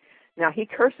tree. Now he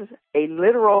curses a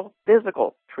literal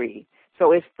physical tree,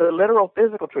 so it's the literal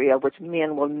physical tree of which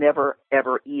men will never,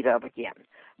 ever eat of again.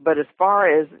 But as far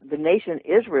as the nation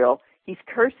Israel, he's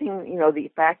cursing, the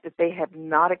fact that they have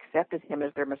not accepted him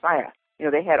as their Messiah.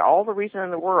 They had all the reason in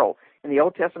the world in the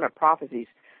Old Testament prophecies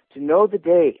to know the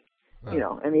day,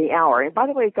 and the hour. And by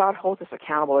the way, God holds us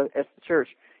accountable as the church,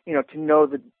 to know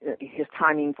his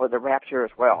timing for the rapture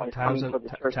as well. His times timing for the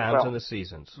church times as well. and the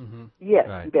seasons. Mm-hmm.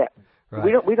 Yes, you bet.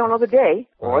 Right. We don't know the day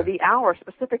or the hour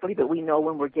specifically, but we know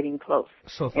when we're getting close.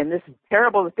 And this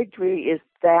parable of the fig tree is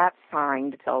that sign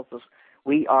that tells us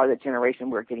we are the generation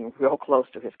we're getting real close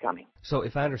to his coming. So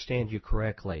if I understand you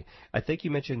correctly, I think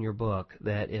you mentioned in your book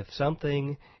that if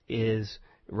something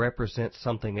represents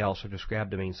something else or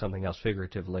described to mean something else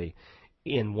figuratively,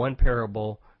 in one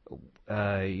parable,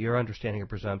 your understanding or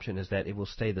presumption is that it will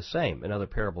stay the same in other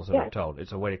parables that are told.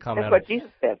 It's a way to come out of it. That's what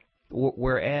Jesus said.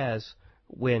 Whereas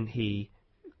when he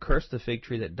cursed the fig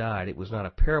tree that died, it was not a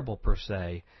parable per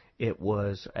se. It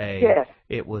was a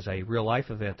real life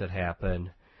event that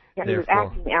happened. Yeah, he was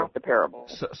acting out the parable.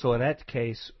 So in that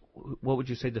case, what would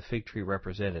you say the fig tree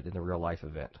represented in the real life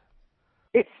event?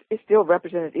 It still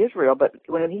represented Israel, but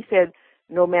when he said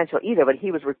no man shall eat of it,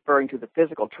 he was referring to the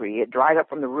physical tree. It dried up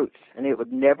from the roots, and it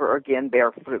would never again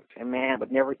bear fruit, and man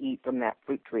would never eat from that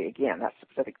fruit tree again, that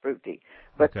specific fruit tree.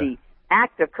 But the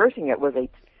act of cursing it was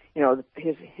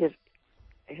his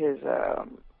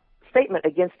statement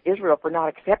against Israel for not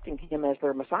accepting him as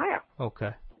their Messiah.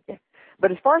 Okay. Yeah.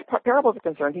 But as far as parables are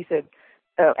concerned, he said,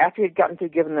 after he had gotten through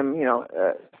giving them,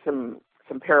 some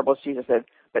parables, Jesus said,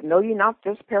 but know ye not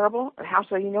this parable? And how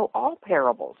shall you know all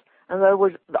parables? In other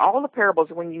words, all the parables,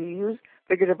 when you use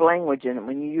figurative language in them,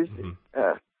 when you use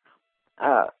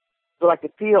like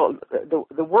the field,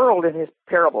 the world in his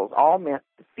parables all meant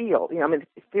the field.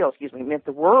 Meant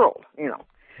the world.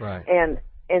 Right.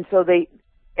 And so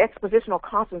expositional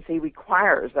constancy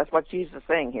requires. That's what Jesus is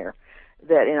saying here,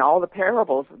 that in all the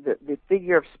parables, the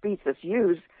figure of speech that's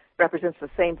used represents the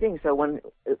same thing. So when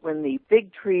the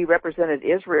fig tree represented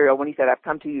Israel, when he said, "I've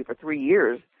come to you for 3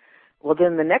 years," well,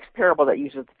 then the next parable that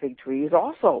uses the fig tree is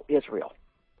also Israel.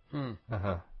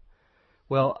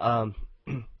 Well,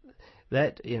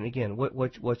 that, and again,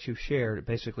 what you've shared,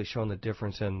 basically showing the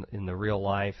difference in the real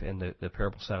life and the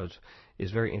parable side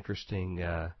very interesting,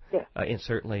 and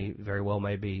certainly very well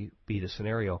may be the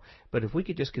scenario. But if we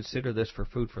could just consider this for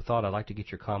food for thought, I'd like to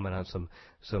get your comment on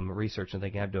some research and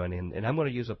thinking I'm doing. And I'm going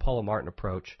to use a Paula Martin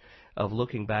approach of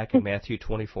looking back in Matthew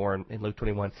 24 and Luke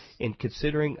 21 and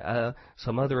considering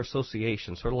some other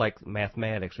associations, sort of like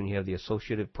mathematics when you have the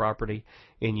associative property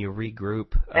and you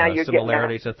regroup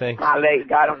similarities of things.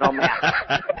 I don't know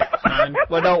math.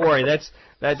 Well, don't worry. That's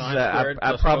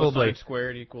I probably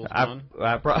squared equals 1.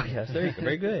 Yes,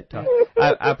 very good, Tom.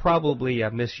 I probably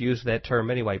misused that term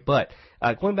anyway. But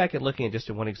going back and looking at just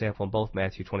one example in both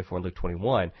Matthew 24 and Luke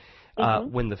 21,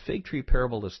 when the fig tree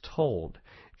parable is told,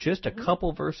 just a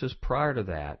couple verses prior to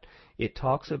that, it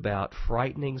talks about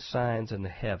frightening signs in the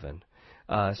heaven,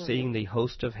 seeing the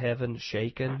host of heaven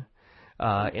shaken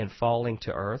and falling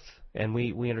to earth. And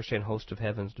we understand host of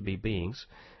heavens to be beings,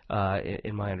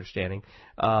 in my understanding.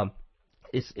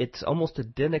 It's almost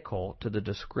identical to the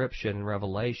description in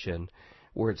Revelation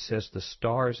where it says the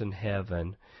stars in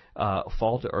heaven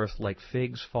fall to earth like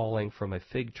figs falling from a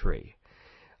fig tree.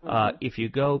 If you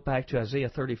go back to Isaiah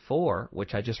 34,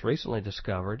 which I just recently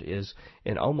discovered is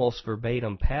an almost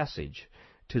verbatim passage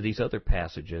to these other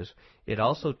passages, it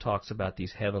also talks about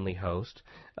these heavenly hosts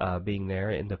being there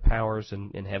and the powers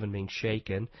in heaven being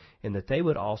shaken, and that they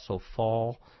would also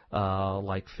fall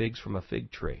like figs from a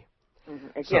fig tree.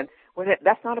 Again,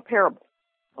 that's not a parable.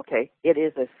 Okay, it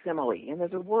is a simile, and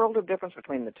there's a world of difference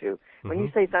between the two. When you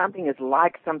say something is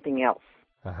like something else,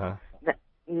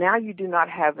 now you do not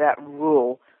have that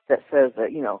rule that says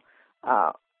that,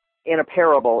 in a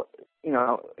parable, in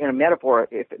a metaphor,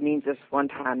 if it means this one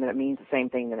time, then it means the same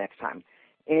thing the next time.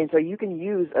 And so you can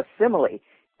use a simile.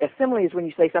 A simile is when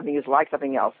you say something is like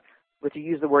something else, but you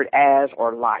use the word as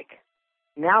or like.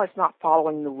 Now it's not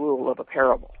following the rule of a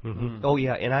parable. Oh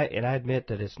yeah, and I admit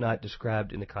that it's not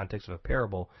described in the context of a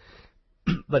parable,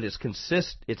 but it's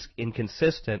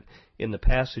inconsistent in the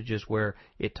passages where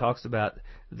it talks about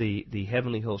the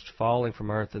heavenly host falling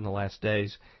from earth in the last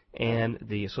days and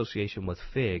the association with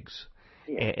figs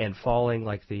and falling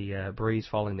like the breeze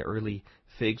falling the early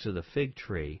figs of the fig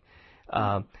tree.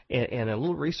 And a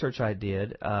little research I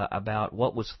did about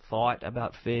what was thought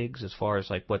about figs as far as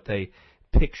like what they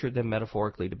pictured them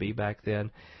metaphorically to be back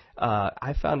then.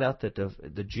 I found out that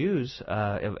the Jews,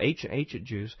 ancient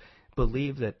Jews,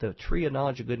 believed that the tree of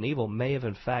knowledge of good and evil may have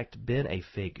in fact been a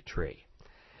fig tree.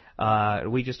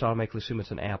 We just automatically assume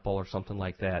it's an apple or something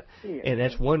like that. And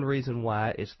that's one reason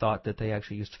why it's thought that they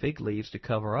actually used fig leaves to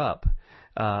cover up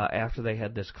after they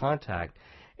had this contact.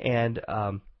 And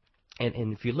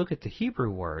if you look at the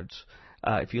Hebrew words,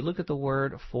 if you look at the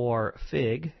word for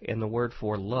fig and the word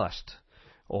for lust,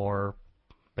 or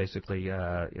basically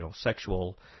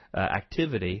sexual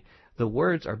activity, the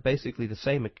words are basically the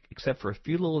same except for a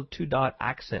few little 2-dot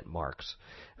accent marks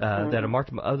that are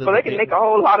marked other. Well, they can make a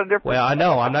whole lot of difference. Well, I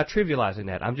know. I'm not trivializing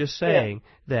that. I'm just saying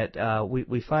that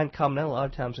we find commonality a lot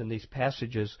of times in these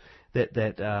passages that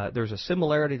there's a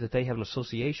similarity, that they have an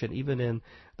association even in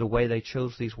the way they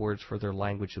chose these words for their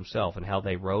language themselves and how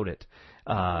they wrote it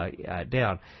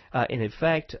down. And in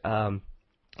fact,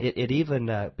 it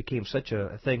even became such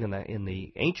a thing in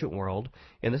the ancient world,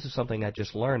 and this is something I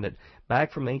just learned, that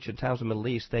back from ancient times in the Middle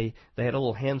East, they had a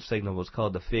little hand signal that was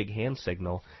called the fig hand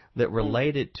signal that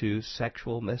related to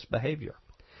sexual misbehavior.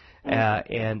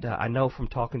 And I know from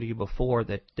talking to you before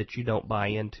that you don't buy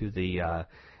into the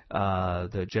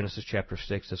Genesis chapter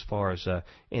 6 as far as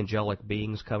angelic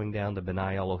beings coming down, the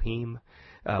B'nai Elohim.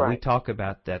 We talk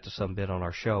about that to some bit on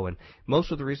our show, and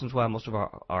most of the reasons why most of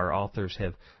our authors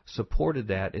have supported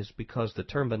that is because the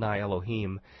term B'nai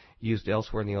Elohim used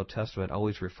elsewhere in the Old Testament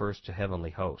always refers to heavenly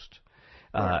host.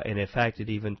 And in fact, it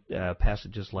even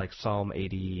passages like Psalm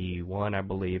 81, I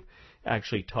believe,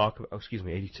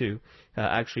 82,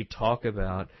 actually talk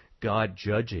about God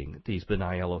judging these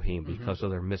B'nai Elohim because of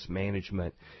their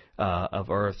mismanagement of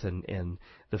earth and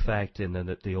the fact in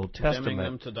the Old Testament. Condemning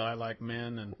them to die like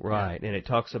men. And it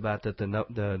talks about that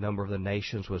the number of the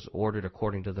nations was ordered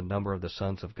according to the number of the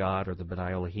sons of God, or the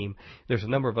B'nai Elohim. There's a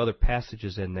number of other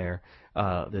passages in there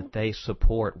that they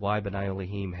support why B'nai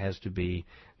Elohim has to be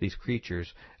these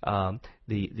creatures.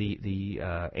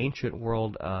 The ancient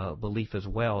world belief as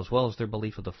well as their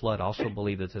belief of the flood, also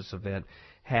believe that this event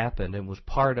happened and was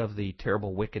part of the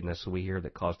terrible wickedness that we hear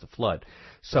that caused the flood.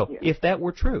 So if that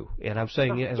were true, and I'm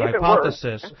saying as a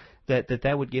hypothesis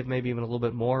that would give maybe even a little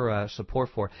bit more support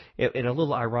for it. And a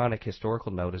little ironic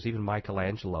historical note is even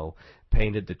Michelangelo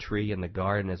painted the tree in the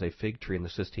garden as a fig tree in the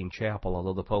Sistine Chapel,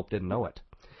 although the Pope didn't know it.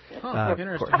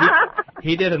 Interesting.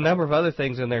 He did a number of other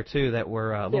things in there too that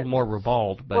were a little more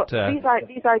ribald, but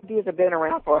these ideas have been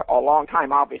around for a long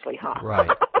time, obviously, huh? Right.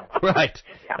 Right.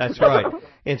 That's right.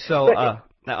 And so,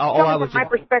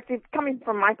 coming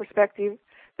from my perspective,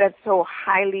 that's so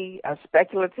highly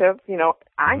speculative.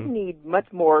 I need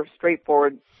much more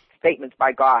straightforward statements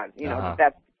by God. If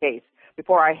that's the case,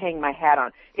 before I hang my hat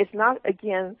on. It's not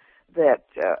again that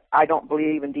I don't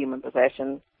believe in demon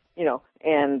possession,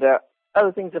 and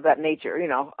other things of that nature.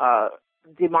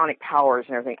 Demonic powers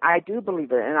and everything. I do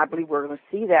believe it, and I believe we're going to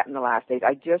see that in the last days.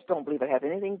 I just don't believe it has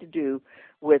anything to do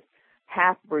with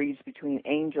half-breeds between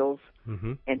angels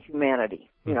and humanity.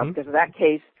 Because in that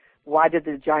case, why did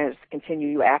the giants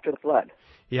continue after the flood?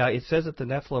 Yeah, it says that the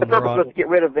Nephilim the purpose was to get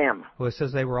rid of them. Well, it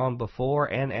says they were on before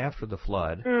and after the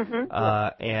flood.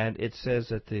 And it says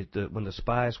that when the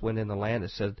spies went in the land,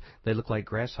 it said they looked like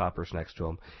grasshoppers next to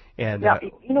them. And now,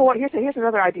 you know what? Here's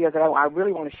another idea that I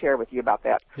really want to share with you about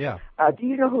that. Yeah. Do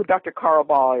you know who Dr. Carl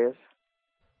Ball is?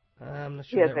 I'm not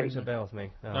sure that rings a bell with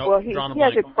me. No. Well, he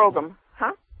has a program.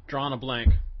 Huh? Drawing a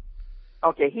blank.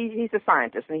 Okay, he's a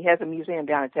scientist, and he has a museum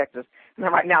down in Texas. And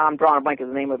right now I'm drawing a blank is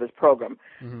the name of his program.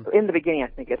 In the beginning, I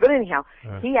think it is. But anyhow,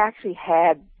 he actually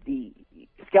had the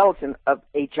skeleton of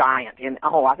a giant, and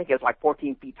I think it was like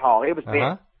 14 feet tall. It was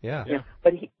big. Yeah.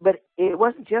 But it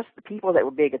wasn't just the people that were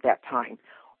big at that time.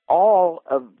 All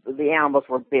of the animals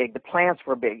were big. The plants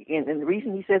were big. And the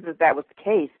reason he says that was the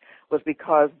case was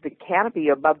because the canopy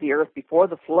above the earth before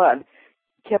the flood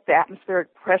kept the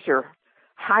atmospheric pressure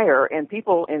higher, and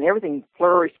people and everything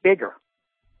flourished bigger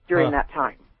during that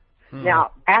time.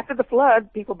 Now, after the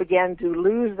flood, people began to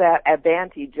lose that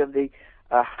advantage of the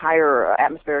higher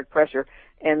atmospheric pressure,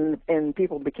 and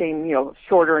people became,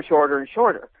 shorter and shorter and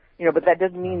shorter. But that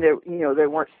doesn't mean that, there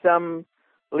weren't some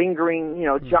lingering,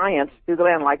 giants through the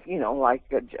land like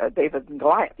David and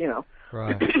Goliath,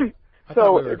 Right.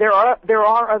 So there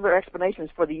are other explanations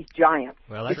for these giants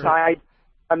besides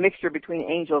a mixture between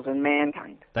angels and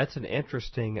mankind. That's an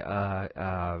interesting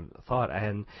thought,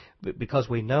 and because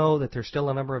we know that there's still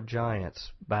a number of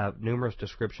giants by numerous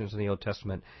descriptions in the Old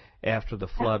Testament after the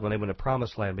flood when they went to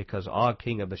Promised Land, because Og,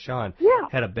 king of Bashan,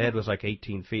 had a bed was like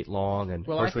 18 feet long, and of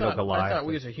course we know Goliath. I thought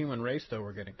we as a human race, though,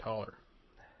 were getting taller.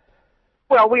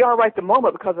 Well, we are right at the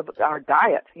moment because of our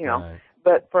diet, Right.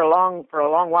 But for a long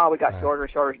while we got shorter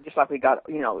and shorter, just like we got,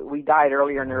 we died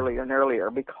earlier and earlier and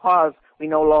earlier because we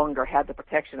no longer had the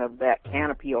protection of that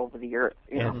canopy over the earth.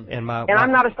 And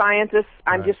I'm not a scientist.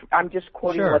 I'm just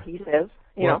quoting what he says.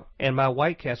 You know. And my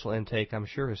White Castle intake, I'm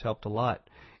sure, has helped a lot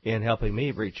in helping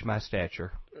me reach my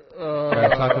stature.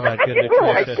 Talk about good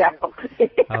nutrition.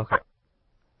 Okay.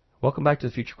 Welcome back to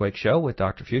the Future Quake Show with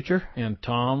Dr. Future and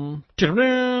Tom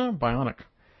Bionic.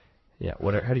 Yeah.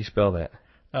 How do you spell that?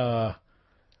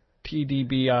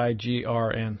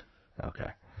 TDBIGRN. Okay.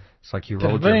 It's like you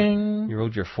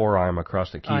rolled your forearm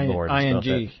across the keyboard.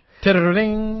 ING.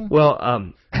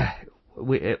 Well,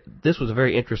 this was a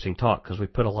very interesting talk because we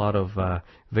put a lot of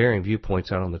varying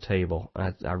viewpoints out on the table.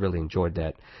 I really enjoyed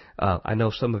that. I know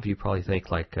some of you probably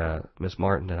think like Miss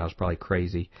Martin that I was probably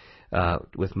crazy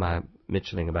with my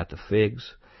mentioning about the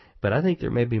figs, but I think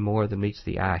there may be more than meets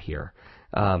the eye here.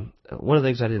 One of the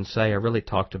things I didn't say, I really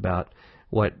talked about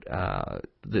what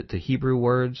the Hebrew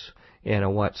words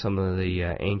and what some of the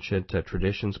ancient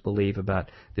traditions believe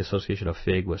about the association of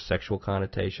fig with sexual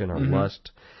connotation or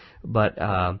lust. But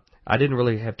I didn't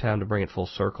really have time to bring it full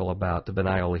circle about the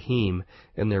B'nai Elohim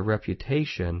and their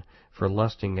reputation for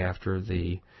lusting after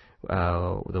the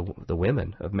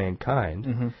women of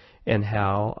mankind, and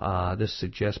how this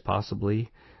suggests possibly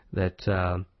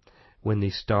that when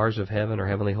these stars of heaven or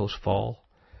heavenly hosts fall,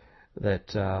 that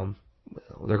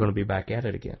they're going to be back at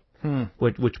it again.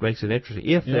 Which makes it interesting.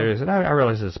 If there is, and I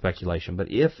realize it's speculation,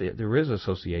 but if there is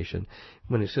association,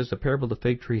 when it says the parable of the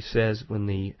fig tree says when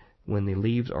the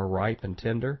leaves are ripe and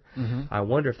tender, I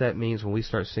wonder if that means when we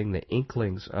start seeing the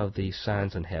inklings of these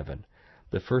signs in heaven,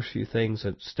 the first few things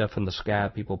that stuff in the sky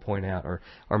people point out,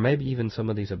 or maybe even some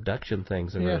of these abduction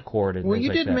things that are recorded. Well,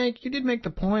 you did make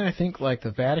the point. I think like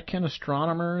the Vatican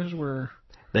astronomers were.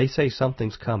 They say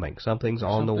something's coming, something's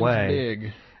on the way.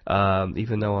 Big.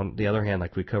 Even though on the other hand,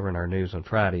 like we cover in our news on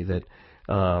Friday, that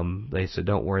they said,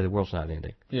 don't worry, the world's not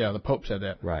ending. Yeah, the Pope said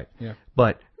that. Right. Yeah.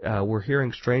 But we're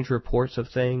hearing strange reports of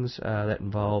things that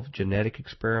involve genetic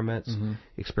experiments,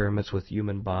 experiments with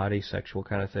human body, sexual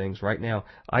kind of things, right now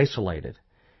isolated.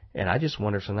 And I just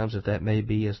wonder sometimes if that may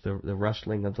be as the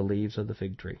rustling of the leaves of the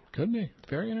fig tree. Could be.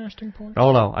 Very interesting point.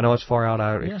 Oh, no. I know it's far out.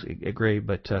 I agree.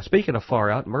 But speaking of far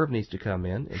out, Merv needs to come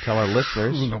in and tell our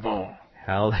listeners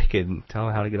how they can tell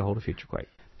them how to get a hold of FutureQuake.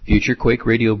 FutureQuake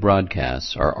radio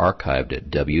broadcasts are archived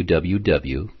at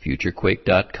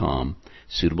www.futurequake.com,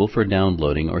 suitable for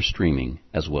downloading or streaming,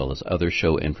 as well as other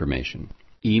show information.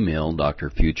 Email Dr.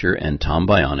 Future and Tom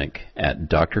Bionic at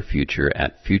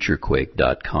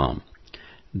drfuture@futurequake.com.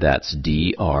 That's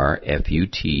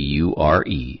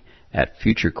DRFUTURE at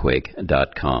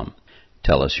futurequake.com.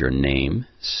 Tell us your name,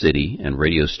 city, and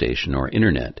radio station or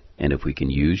internet, and if we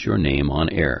can use your name on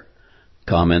air.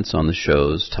 Comments on the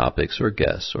shows, topics, or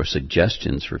guests, or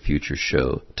suggestions for future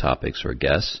show topics or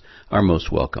guests are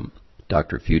most welcome.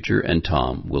 Dr. Future and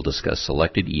Tom will discuss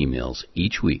selected emails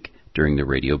each week during the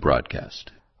radio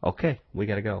broadcast. Okay, we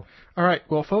got to go. All right.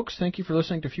 Well, folks, thank you for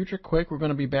listening to Future Quake. We're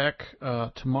going to be back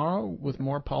tomorrow with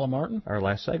more Paula Martin. Our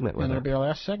last segment. And it'll be our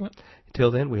last segment.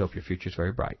 Until then, we hope your future's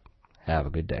very bright. Have a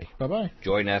good day. Bye-bye.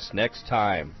 Join us next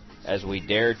time as we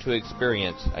dare to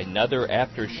experience another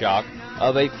aftershock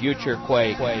of a future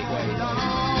quake.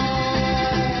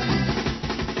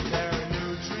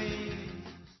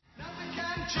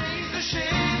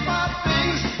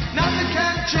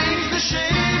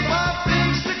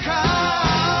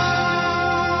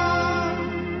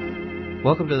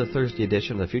 Welcome to the Thursday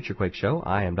edition of the Future Quake Show.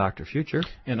 I am Dr. Future.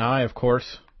 And I, of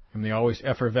course, am the always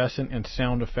effervescent and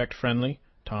sound effect friendly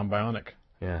Tom Bionic.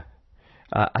 Yeah.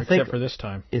 Except for this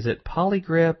time. Is it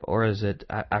polygrip or is it...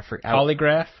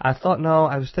 Polygraph?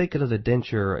 I was thinking of the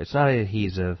denture. It's not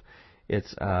adhesive.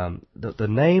 It's the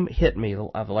name hit me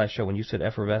of the last show when you said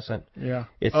effervescent. Yeah.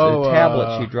 It's the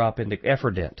tablets you drop into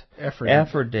Efferdent.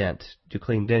 Efferdent to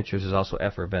clean dentures is also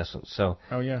effervescent. So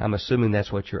I'm assuming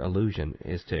that's what your allusion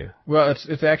is to. Well,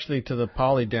 it's actually to the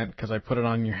polydent because I put it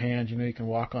on your hand. You know, you can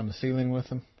walk on the ceiling with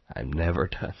them. I've never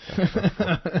done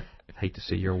that. I hate to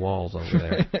see your walls over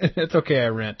there. It's okay, I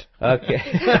rent. Okay.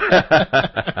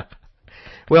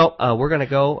 Well, we're going to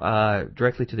go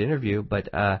directly to the interview, but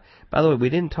by the way, we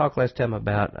didn't talk last time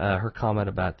about her comment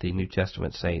about the New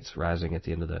Testament saints rising at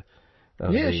the end of the...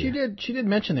 she did. She did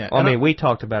mention that. Well, I mean, we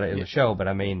talked about it in the show, but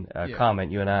I mean,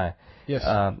 comment, you and I. Yes.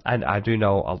 I do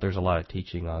know there's a lot of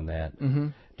teaching on that. Mm-hmm.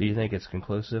 Do you think it's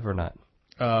conclusive or not?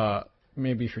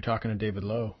 Maybe if you're talking to David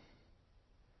Lowe.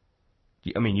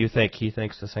 I mean, you think he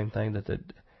thinks the same thing, that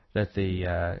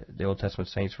the Old Testament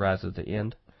saints rise at the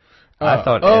end? I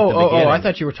thought. I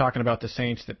thought you were talking about the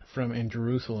saints that from in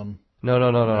Jerusalem. No.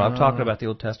 I'm talking about the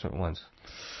Old Testament ones.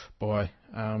 Boy,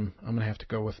 I'm gonna have to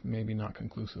go with maybe not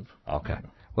conclusive. Okay.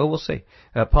 Well, we'll see.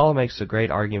 Paula makes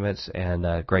great arguments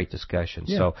and great discussions.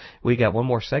 Yeah. So we got one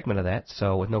more segment of that.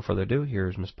 So with no further ado,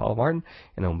 here's Miss Paula Martin,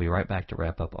 and then we'll be right back to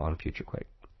wrap up on Future Quake.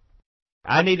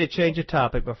 I need to change the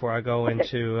topic before I go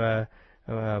into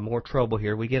more trouble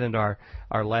here. We get into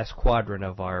our last quadrant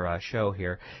of our show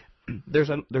here. There's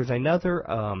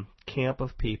another camp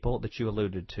of people that you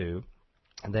alluded to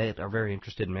that are very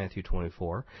interested in Matthew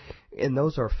 24, and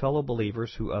those are fellow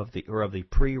believers who are of the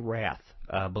pre-wrath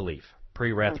belief,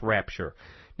 pre-wrath rapture.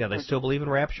 Now they still believe in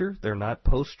rapture. They're not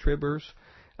post-tribbers.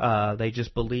 They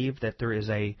just believe that there is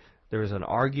an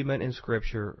argument in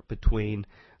Scripture between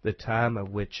the time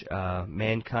of which all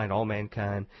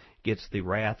mankind gets the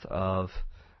wrath of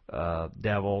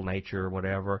devil, nature,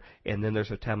 whatever, and then there's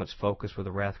a time it's focused where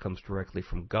the wrath comes directly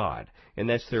from God. And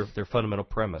that's their fundamental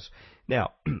premise.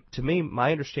 Now, to me,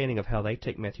 my understanding of how they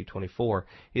take Matthew 24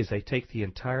 is they take the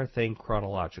entire thing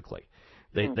chronologically.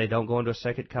 They don't go into a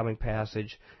second coming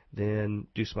passage, then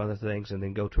do some other things, and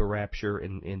then go to a rapture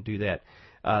and do that.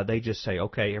 They just say,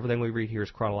 okay, everything we read here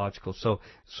is chronological. So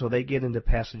they get into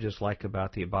passages like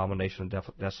about the abomination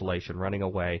of desolation, running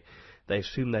away. They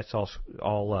assume that's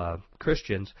all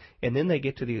Christians, and then they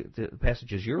get to the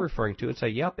passages you're referring to and say,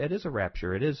 yep, it is a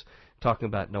rapture. It is talking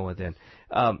about Noah then.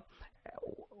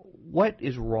 What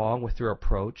is wrong with their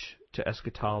approach to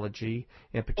eschatology,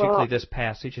 and particularly this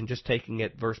passage, and just taking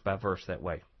it verse by verse that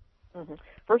way? Mm-hmm.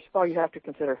 First of all, you have to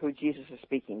consider who Jesus is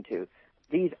speaking to.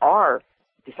 These are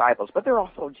disciples, but they're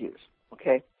also Jews,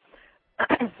 okay?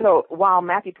 So while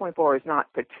Matthew 24 is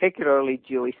not particularly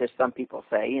Jewish, as some people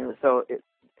say, and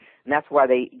that's why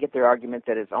they get their argument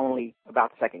that it's only about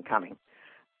the second coming.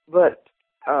 But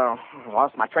I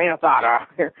lost my train of thought.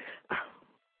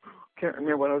 Can't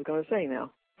remember what I was going to say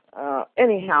now.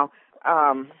 Anyhow,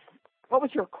 what was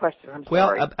your question? I'm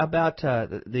sorry. Well, about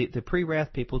the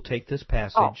pre-wrath people take this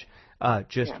passage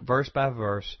verse by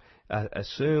verse,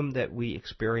 assume that we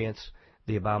experience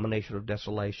the abomination of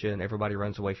desolation, everybody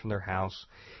runs away from their house,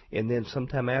 and then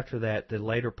sometime after that, the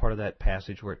later part of that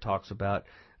passage where it talks about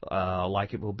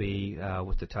like it will be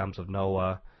with the times of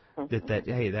Noah,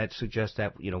 that suggests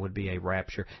that would be a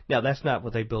rapture. Now that's not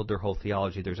what they build their whole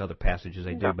theology. There's other passages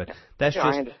they do, but that's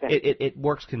just it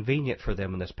works convenient for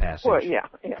them in this passage. Well, yeah.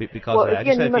 Because I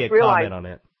just had to comment on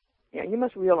it. Yeah, you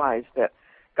must realize that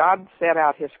God set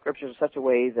out His scriptures in such a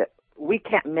way that we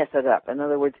can't mess it up. In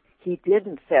other words, He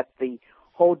didn't set the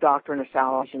whole doctrine of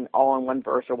salvation all in one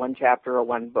verse or one chapter or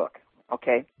one book.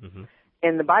 Okay? Mm-hmm.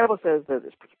 And the Bible says that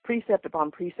it's precept upon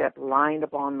precept, line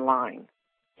upon line.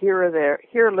 Here a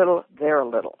little, there a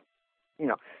little.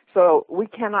 So we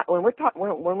cannot, when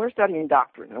we're studying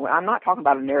doctrine, I'm not talking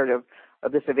about a narrative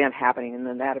of this event happening and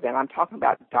then that event. I'm talking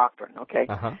about doctrine, okay?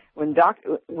 Uh-huh.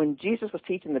 When Jesus was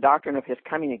teaching the doctrine of his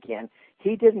coming again,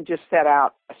 he didn't just set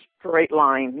out a straight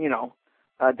line,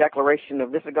 a declaration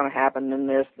of this is going to happen, then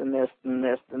this, then this, then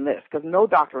this, then this, because no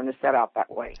doctrine is set out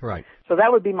that way. Right. So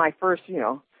that would be my first,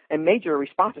 and major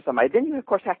response to somebody. Then you, of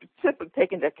course, have to simply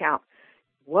take into account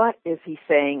what is he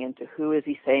saying and to who is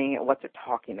he saying it, what's it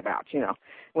talking about,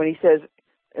 When he says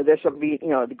there shall be,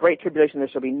 the great tribulation, there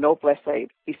shall be no flesh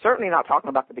saved, he's certainly not talking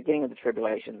about the beginning of the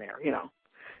tribulation there,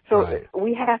 So right.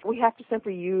 we have to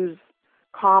simply use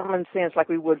common sense like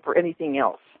we would for anything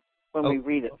else when we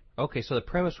read it. Okay, so the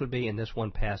premise would be in this one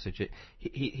passage,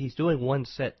 he's doing one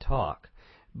set talk,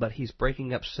 but he's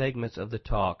breaking up segments of the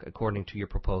talk, according to your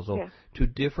proposal, to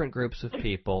different groups of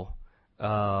people.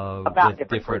 About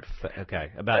different groups.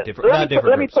 About different groups.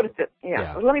 Let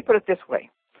me put it this way.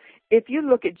 If you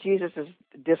look at Jesus'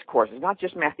 discourses, not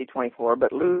just Matthew 24,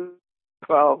 but Luke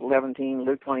 12, 11,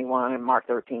 Luke 21, and Mark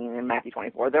 13, and Matthew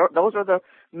 24, those are the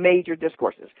major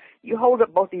discourses. You hold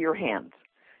up both of your hands,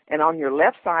 and on your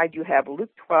left side you have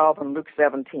Luke 12 and Luke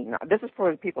 17. Now, this is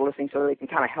for the people listening so they can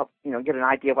kind of help, get an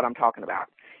idea of what I'm talking about.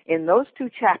 In those two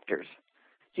chapters,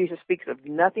 Jesus speaks of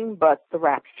nothing but the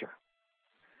rapture.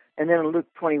 And then in Luke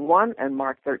 21 and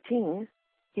Mark 13,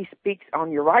 he speaks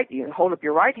on your right, you hold up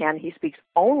your right hand, he speaks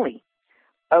only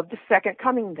of the second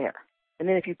coming there. And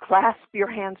then if you clasp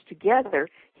your hands together,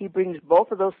 he brings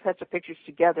both of those sets of pictures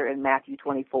together in Matthew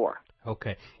 24.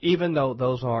 Okay. Even though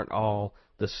those aren't all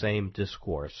the same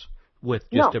discourse, with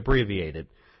just abbreviated,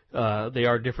 they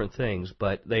are different things,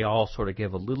 but they all sort of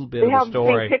give a little bit of the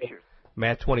story. The same pictures.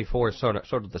 Matthew 24 is sort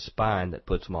of the spine that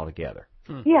puts them all together.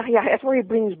 Yeah, that's where he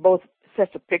brings both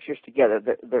sets of pictures together.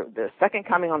 The second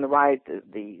coming on the right,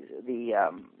 the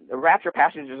rapture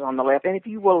passages on the left. And if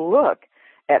you will look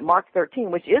at Mark 13,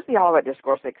 which is the Olivet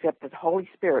Discourse, except that the Holy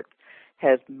Spirit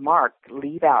has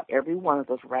leave out every one of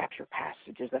those rapture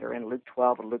passages that are in Luke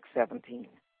 12 and Luke 17,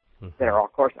 that are,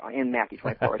 of course, in Matthew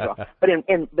 24 as well. But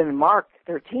in Mark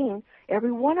 13,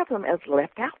 every one of them is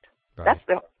left out. Right. That's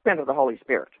the print of the Holy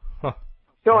Spirit,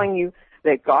 showing you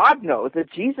that God knows,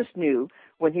 that Jesus knew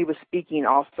when he was speaking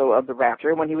also of the rapture,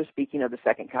 and when he was speaking of the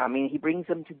second coming. He brings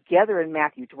them together in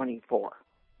Matthew 24.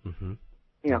 Mm-hmm.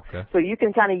 So you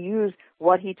can kind of use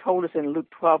what he told us in Luke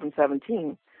 12 and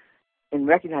 17 and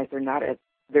recognize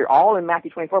they're all in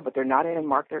Matthew 24, but they're not in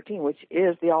Mark 13, which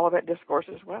is the Olivet Discourse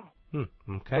as well.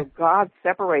 Okay. So God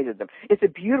separated them. It's a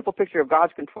beautiful picture of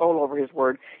God's control over his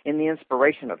word and the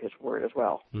inspiration of his word as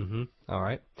well. Mm-hmm. All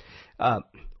right.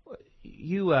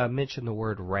 You mentioned the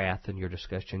word wrath in your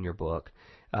discussion in your book.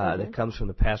 That comes from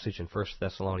the passage in 1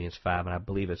 Thessalonians 5, and I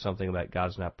believe it's something about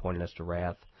God's not pointing us to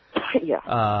wrath.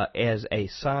 Yeah. As a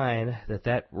sign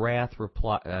that wrath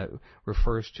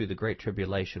refers to the Great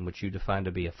Tribulation, which you define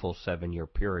to be a full 7-year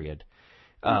period.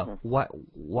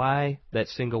 Why that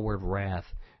single word wrath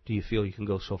do you feel you can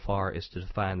go so far as to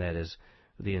define that as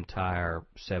the entire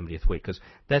 70th week? Because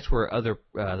that's where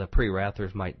the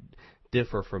pre-wrathers might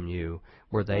differ from you,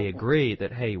 where they agree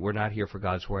that, hey, we're not here for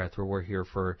God's wrath, we're here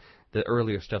for the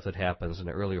earlier stuff that happens in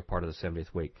the earlier part of the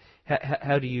 70th week.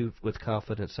 How do you, with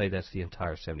confidence, say that's the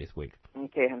entire 70th week?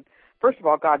 Okay, and first of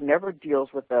all, God never deals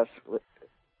with us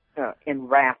in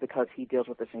wrath because he deals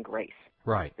with us in grace.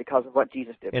 Right. Because of what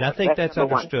Jesus did. And I think that's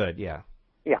understood, yeah.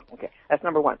 Yeah, okay. That's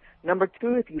number one. Number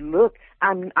two, if you look,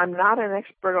 I'm not an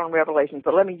expert on Revelation,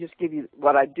 but let me just give you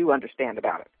what I do understand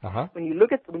about it. Uh-huh. When you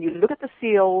look at the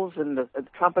seals and the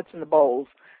trumpets and the bowls,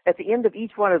 at the end of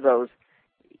each one of those,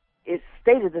 it's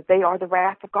stated that they are the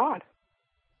wrath of God.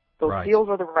 Those seals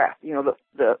are the wrath.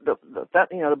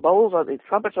 The bowls are the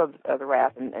trumpets are the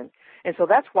wrath, and so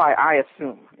that's why I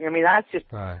assume. That's just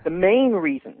the main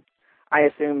reason I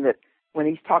assume that when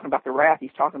he's talking about the wrath,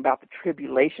 he's talking about the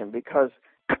tribulation, because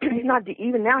he's not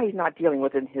even now he's not dealing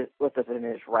with us in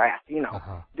his wrath,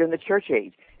 during the church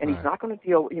age, and he's not going to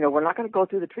deal. We're not going to go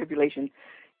through the tribulation,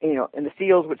 and the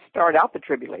seals would start out the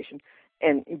tribulation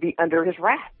and be under his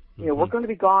wrath. We're going to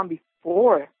be gone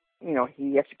before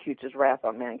he executes his wrath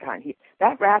on mankind.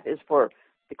 That wrath is for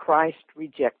the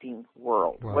Christ-rejecting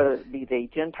world, whether it be the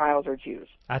Gentiles or Jews.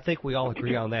 I think we all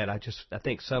agree on that. I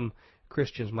think some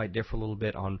Christians might differ a little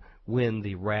bit on when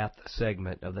the wrath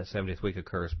segment of that 70th week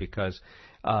occurs, because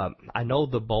I know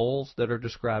the bowls that are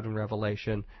described in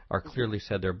Revelation are clearly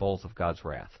said they're bowls of God's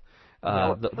wrath.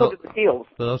 So do the seals.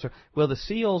 The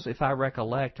seals, if I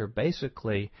recollect, are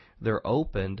basically they're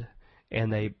opened,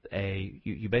 and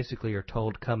you basically are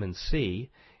told come and see,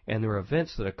 and there are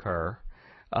events that occur.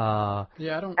 Yeah,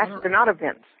 I don't. Actually, they're not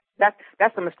events.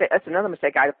 That's a mistake. That's another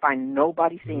mistake I find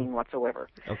nobody seeing whatsoever.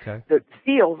 Okay. The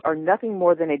seals are nothing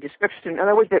more than a description. In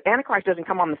other words, the Antichrist doesn't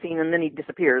come on the scene and then he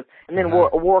disappears, and then a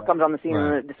war comes on the scene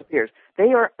and then it disappears.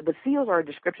 The seals are a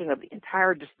description of the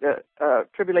entire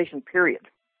tribulation period.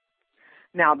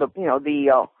 Now,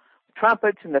 the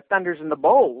trumpets and the thunders and the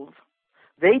bowls,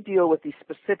 they deal with these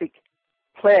specific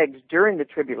plagues during the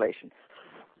tribulation.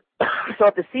 So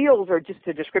if the seals are just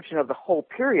a description of the whole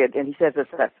period, and he says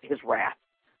that's his wrath,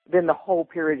 then the whole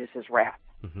period is his wrath.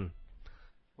 Mm-hmm.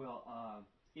 Well,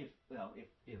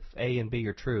 if A and B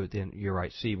are true, then you're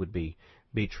right. C would be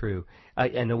true. I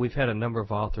know we've had a number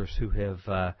of authors who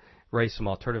have raised some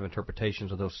alternative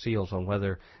interpretations of those seals on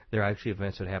whether they're actually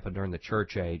events that happened during the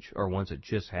church age or ones that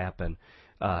just happened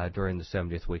during the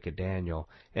 70th week of Daniel,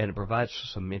 and it provides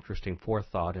some interesting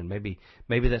forethought, and maybe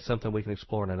that's something we can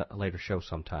explore in a later show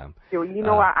sometime.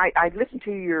 I listened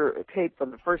to your tape for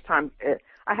the first time.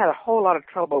 I had a whole lot of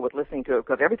trouble with listening to it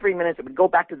because every 3 minutes it would go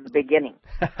back to the beginning,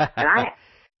 and I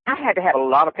had to have a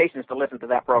lot of patience to listen to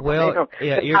that program. Well,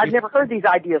 I'd never heard these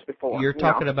ideas before. You're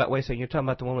talking about, wait a second, you're talking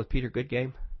about the one with Peter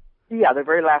Goodgame? Yeah, the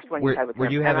very last one you had with were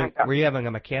him. Were you having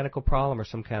a mechanical problem or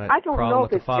some kind of problem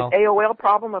with the file? I don't know if it's an AOL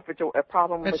problem, if it's a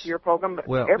problem with your program,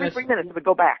 but every 3 minutes it would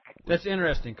go back. That's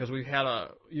interesting because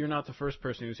you're not the first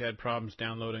person who's had problems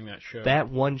downloading that show. That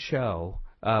one show,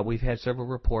 we've had several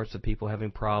reports of people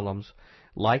having problems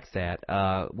like that.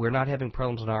 We're not having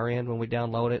problems on our end when we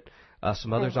download it.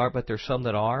 Some others are, but there's some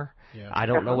that are. Yeah. I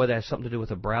don't know whether it has something to do with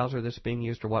the browser that's being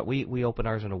used or what. We open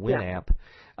ours in a WinApp.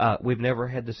 We've never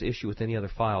had this issue with any other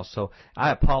files, so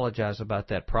I apologize about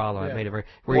that problem. Yeah. I made it very.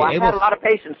 I had a lot of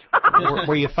patience.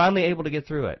 were you finally able to get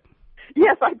through it?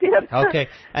 Yes, I did. Okay,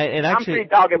 and actually, I'm pretty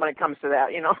dogged when it comes to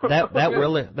that,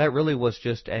 that really was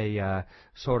just a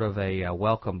sort of a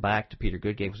welcome back to Peter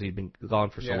Goodgame because he'd been gone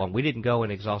for so long. We didn't go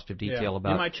in exhaustive detail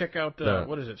about. You might check out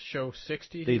what is it, show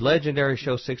 60? The legendary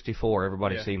show 64.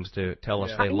 Everybody seems to tell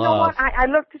us they love. You know what? I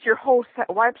looked at your whole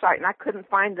website and I couldn't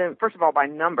find them. First of all, by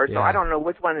number, so I don't know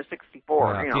which one is 64.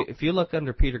 Well, if you look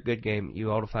under Peter Goodgame,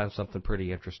 you ought to find something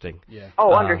pretty interesting. Yeah.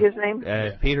 Oh, under his name?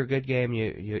 Peter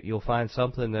Goodgame, you'll find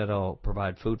something that'll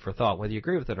provide food for thought, whether you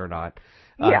agree with it or not.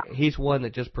 He's one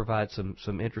that just provides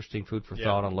some interesting food for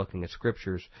thought on looking at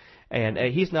scriptures. And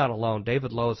he's not alone.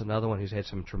 David Lowe is another one who's had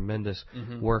some tremendous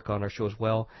work on our show as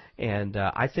well. And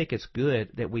I think it's good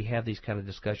that we have these kind of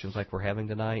discussions like we're having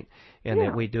tonight, and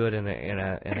that we do it in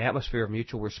an atmosphere of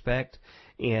mutual respect,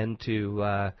 and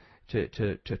to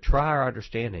try our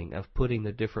understanding of putting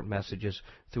the different messages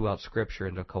throughout Scripture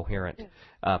into a coherent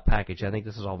package. I think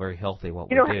this is all very healthy. You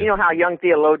know how young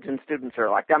theologian students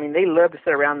are like. I mean, they love to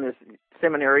sit around in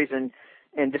seminaries and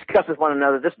discuss with one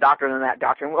another this doctrine and that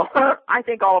doctrine. Well, I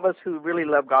think all of us who really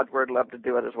love God's Word love to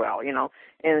do it as well.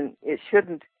 And it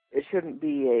shouldn't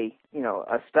be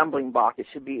a stumbling block. It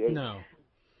should be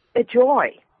a joy.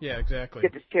 Yeah, exactly.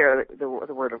 Get to share the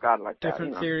Word of God like that.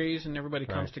 Different theories, and everybody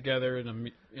comes together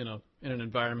in an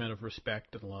environment of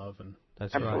respect and love, and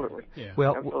that's absolutely. Right. Yeah.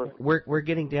 Well, absolutely. we're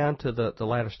getting down to the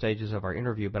latter stages of our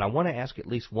interview, but I want to ask at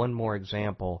least one more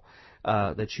example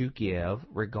that you give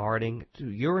regarding to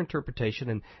your interpretation,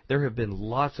 and there have been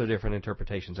lots of different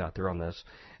interpretations out there on this,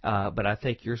 but I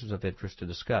think yours is of interest to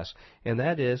discuss, and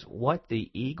that is what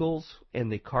the eagles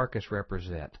and the carcass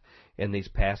represent in these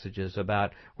passages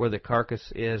about where the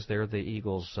carcass is, there the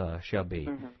eagles shall be.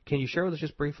 Mm-hmm. Can you share with us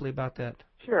just briefly about that?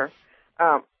 Sure.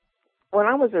 When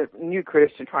I was a new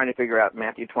Christian trying to figure out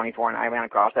Matthew 24, and I ran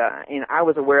across that, and I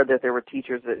was aware that there were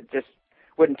teachers that just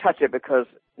wouldn't touch it because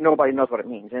nobody knows what it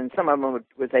means. And some of them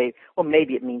would say, well,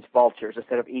 maybe it means vultures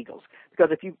instead of eagles.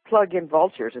 Because if you plug in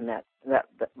vultures in that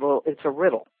well, it's a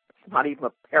riddle. It's not even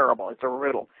a parable. It's a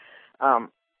riddle. Then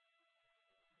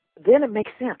it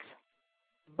makes sense.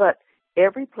 But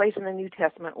every place in the New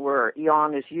Testament where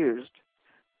eon is used,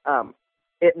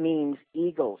 it means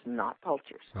eagles, not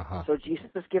vultures. Uh-huh. So Jesus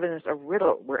has given us a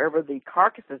riddle. Wherever the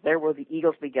carcass is, there will the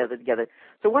eagles be gathered together.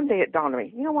 So one day it dawned on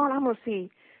me, you know what, I'm going to see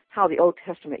how the Old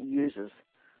Testament uses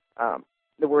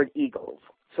the word eagles.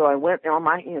 So I went on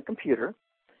my computer,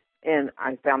 and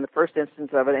I found the first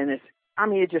instance of it, and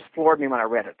it just floored me when I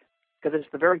read it. Because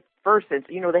it's the very first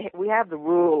instance. We have the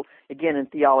rule, again, in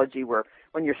theology where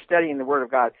when you're studying the Word of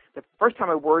God, the first time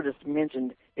a word is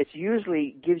mentioned, it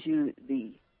usually gives you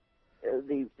the at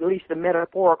least the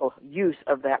metaphorical use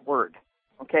of that word.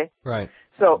 Okay? Right.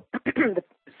 So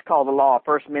it's called the law of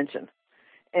first mention.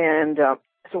 And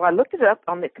so I looked it up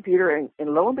on the computer, and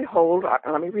lo and behold,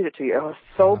 let me read it to you. It was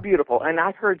so beautiful. And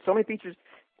I've heard so many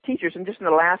teachers, and just in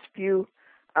the last few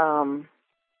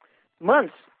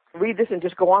months read this and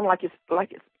just go on like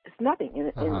it's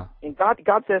nothing. And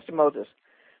God says to Moses,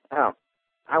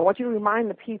 I want you to remind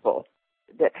the people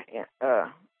that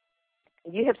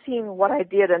you have seen what I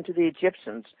did unto the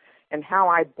Egyptians, and how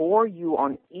I bore you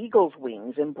on eagle's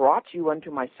wings and brought you unto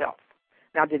myself.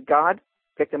 Now, did God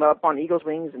pick them up on eagle's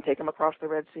wings and take them across the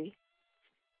Red Sea?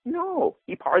 No.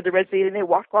 He parted the Red Sea and they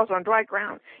walked across on dry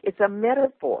ground. It's a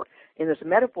metaphor, and it's a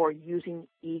metaphor using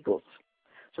eagles.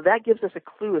 So that gives us a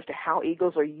clue as to how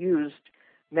eagles are used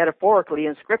metaphorically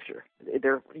in Scripture.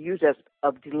 They're used as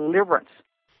of deliverance.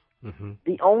 Mm-hmm.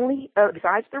 The only,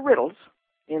 besides the riddles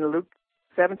in Luke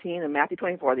 17 and Matthew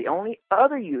 24, the only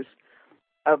other use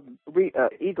of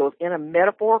eagles in a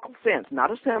metaphorical sense, not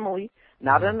a simile,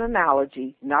 not an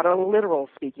analogy, not a literal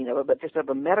speaking of it, but just of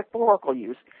a metaphorical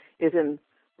use, is in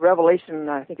Revelation,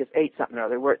 I think it's 8 something or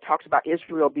other, where it talks about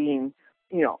Israel being,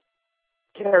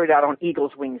 carried out on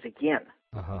eagle's wings again.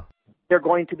 Uh-huh. They're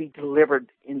going to be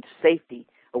delivered in safety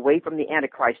away from the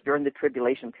Antichrist during the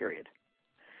tribulation period.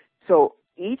 So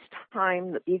each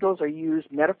time the eagles are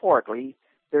used metaphorically,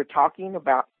 they're talking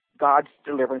about God's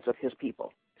deliverance of his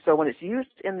people. So when it's used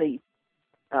in the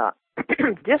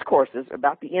discourses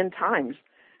about the end times,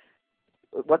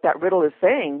 what that riddle is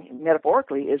saying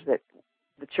metaphorically is that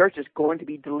the church is going to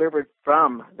be delivered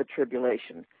from the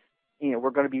tribulation.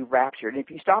 We're going to be raptured. And if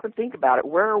you stop and think about it,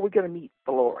 where are we going to meet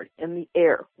the Lord? In the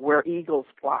air, where eagles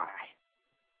fly.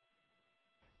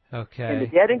 Okay. And the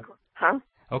dead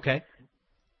Okay.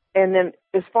 And then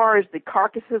as far as the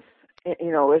carcasses,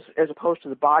 as opposed to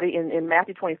the body, in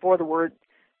Matthew 24, the word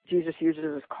Jesus uses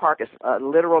as carcass, a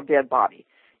literal dead body.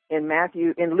 In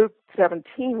Luke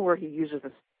 17, where he uses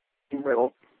the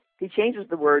riddle, he changes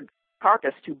the word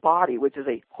carcass to body, which is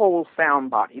a whole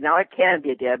sound body. Now, it can be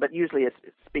a dead, but usually it's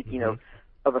speaking of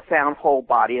a sound whole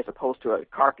body as opposed to a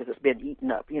carcass that's been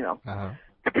eaten up, Uh-huh.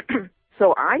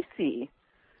 So I see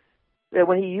that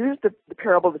when he used the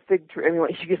parable of the fig tree,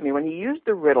 when he used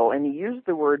the riddle and he used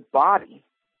the word body,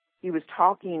 he was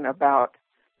talking about,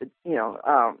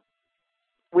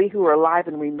 we who are alive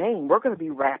and remain, we're going to be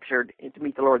raptured to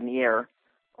meet the Lord in the air,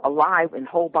 alive in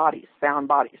whole bodies, sound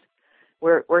bodies.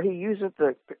 Where he uses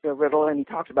the riddle and he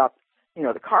talks about,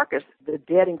 the carcass, the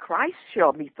dead in Christ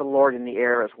shall meet the Lord in the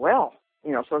air as well.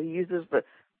 So he uses the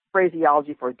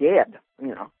phraseology for dead,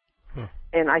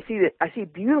 And I see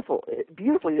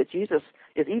beautifully that Jesus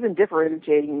is even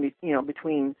differentiating,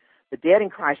 between the dead in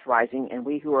Christ rising and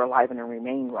we who are alive and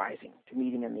remain rising to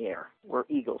meet him in the air, where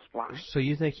eagles fly. So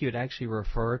you think he would actually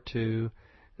refer to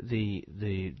the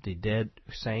dead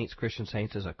saints, Christian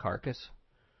saints, as a carcass?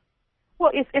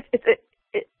 Well,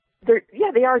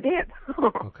 they are dead.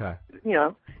 Okay.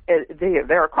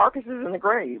 There are carcasses in the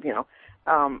grave.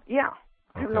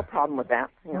 I have no problem with that.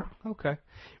 Okay.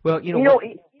 Well,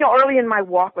 early in my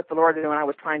walk with the Lord, when I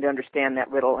was trying to understand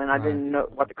that riddle, and I didn't know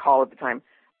what to call it at the time,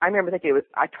 I remember thinking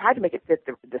I tried to make it fit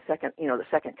the second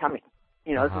coming.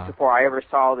 This was before I ever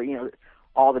saw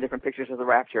all the different pictures of the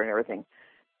rapture and everything,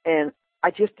 and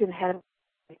I just didn't have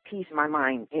peace in my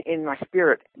mind, in my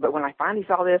spirit. But when I finally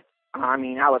saw this, I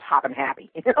was hopping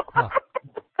happy, because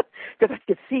I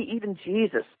could see even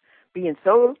Jesus being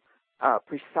so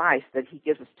precise that he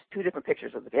gives us two different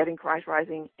pictures of the dead in Christ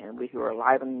rising and we who are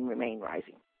alive and remain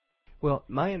rising. Well,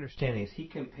 my understanding is he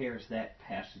compares that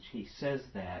passage. He says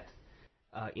that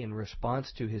in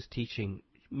response to his teaching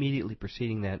immediately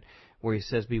preceding that, where he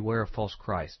says, beware of false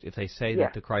Christ. If they say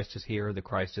that the Christ is here or the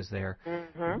Christ is there,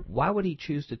 why would he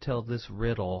choose to tell this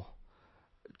riddle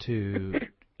to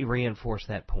reinforce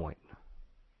that point?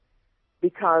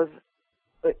 Because,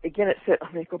 again, it said,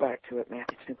 let me go back to it,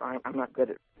 Matthew. I'm not good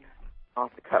at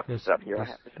off-the-cuff stuff here.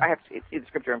 I have to see the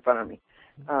scripture in front of me.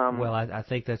 Well, I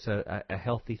think that's a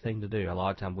healthy thing to do. A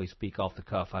lot of times we speak off the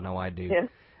cuff. I know I do. Yeah.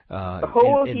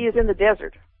 Behold, he is in the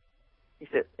desert. It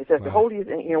says, behold, he is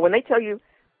in, when they tell you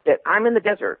that I'm in the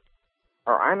desert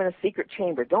or I'm in a secret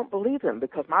chamber, don't believe them,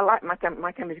 because my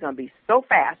coming is going to be so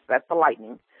fast. That's the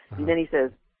lightning. And then he says,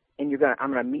 and you're going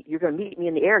to meet me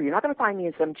in the air. You're not going to find me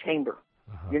in some chamber.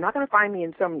 You're not going to find me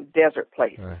in some desert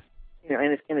place. Right.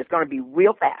 And it's going to be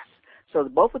real fast. So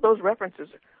both of those references,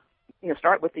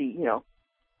 start with the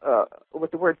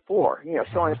with the word for,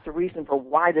 showing us the reason for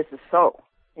why this is so,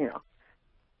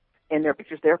 and there are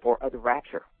pictures, therefore, of the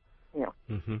rapture,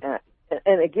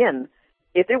 and again,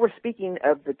 if they were speaking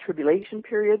of the tribulation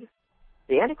period,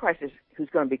 the Antichrist who's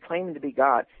going to be claiming to be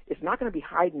God is not going to be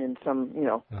hiding in some,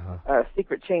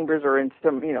 secret chambers or in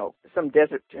some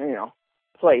desert,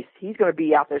 place. He's going to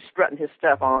be out there strutting his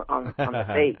stuff on the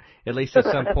stage. At least at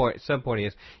some point he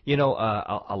is.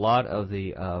 A lot of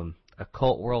the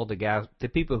occult world, the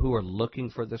people who are looking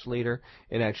for this leader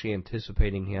and actually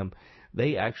anticipating him,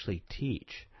 they actually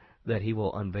teach that he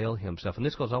will unveil himself. And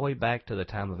this goes all the way back to the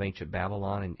time of ancient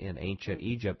Babylon and ancient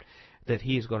Egypt, that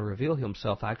he is going to reveal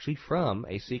himself actually from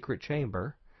a secret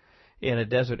chamber in a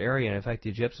desert area. And in fact, the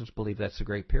Egyptians believe that's the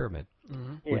Great Pyramid,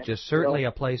 which is certainly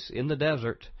a place in the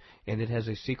desert, and it has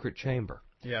a secret chamber.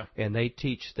 Yeah. And they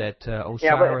teach that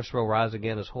Osiris will rise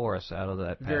again as Horus out of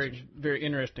that passage. Very, very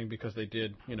interesting, because they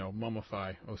did,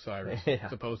 mummify Osiris,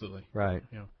 supposedly. Right.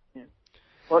 Yeah.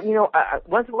 Well,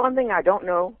 one thing I don't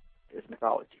know is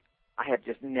mythology. I have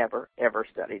just never, ever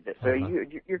studied this. So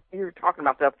you're talking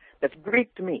about stuff that's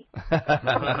Greek to me.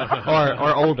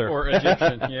 or older. Or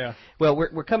Egyptian, yeah. Well,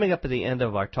 we're coming up to the end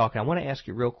of our talk. I want to ask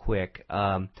you real quick,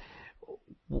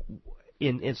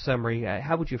 in summary,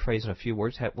 how would you phrase in a few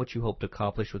words what you hope to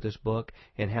accomplish with this book,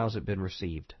 and how has it been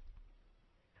received?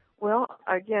 Well,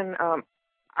 again,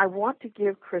 I want to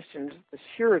give Christians the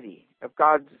surety of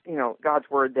God's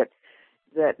word that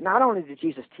not only did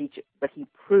Jesus teach it, but he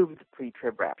proved the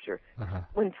pre-trib rapture.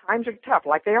 When times are tough,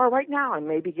 like they are right now, and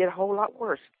maybe get a whole lot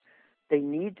worse, they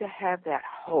need to have that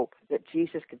hope that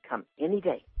Jesus could come any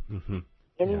day,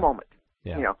 any moment,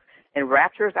 and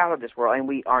rapture us out of this world, and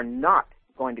we are not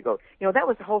going to go. That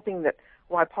was the whole thing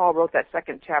why Paul wrote that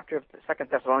second chapter of the 2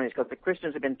 Thessalonians, because the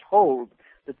Christians had been told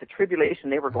that the tribulation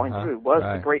they were going through was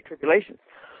the Great Tribulation.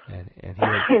 And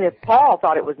if Paul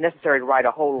thought it was necessary to write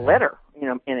a whole letter,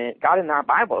 and it got in our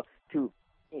Bible to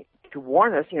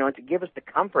warn us, to give us the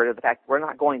comfort of the fact we're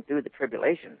not going through the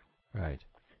tribulation, right,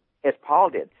 as Paul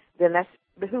did, then that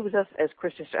behooves us as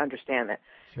Christians to understand that.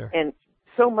 Sure. And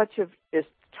so much of is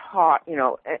taught,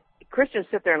 Christians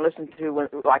sit there and listen to,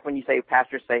 when you say,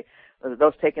 pastors say,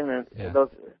 those taking those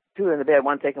two in the bed,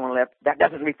 one taking one left, that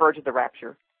doesn't refer to the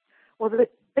rapture. Well,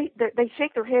 they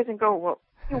shake their heads and go, well,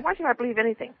 why should I believe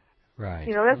anything? Right.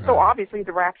 That's so obviously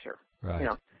the rapture. Right.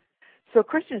 So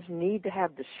Christians need to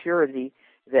have the surety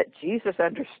that Jesus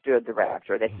understood the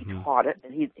rapture, that he taught it,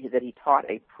 and that he taught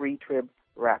a pre-trib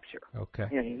rapture. Okay.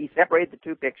 He separated the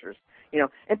two pictures.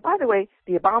 And by the way,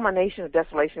 the abomination of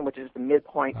desolation, which is the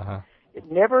midpoint, is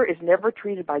never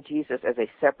treated by Jesus as a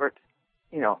separate,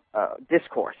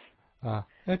 discourse.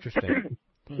 Interesting.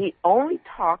 He only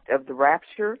talked of the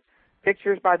rapture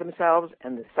pictures by themselves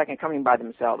and the second coming by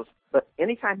themselves. But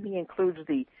anytime he includes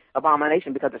the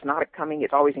abomination, because it's not a coming,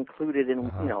 it's always included in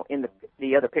in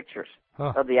the other pictures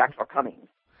of the actual coming.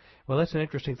 Well, that's an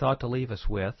interesting thought to leave us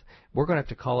with. We're going to have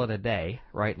to call it a day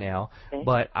right now. Okay.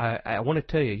 But I want to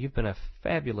tell you, you've been a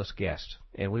fabulous guest,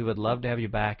 and we would love to have you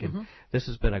back. And this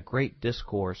has been a great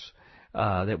discourse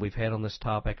that we've had on this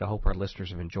topic. I hope our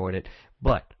listeners have enjoyed it.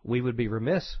 But we would be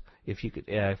remiss if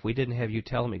we didn't have you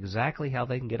tell them exactly how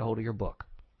they can get a hold of your book.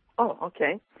 Oh,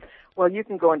 okay. Well, you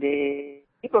can go into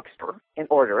the bookstore and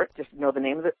order it. Just know the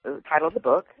name of the title of the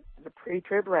book, The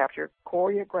Pre-Trib Rapture,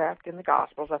 Choreographed in the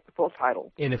Gospels. That's the full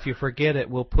title. And if you forget it,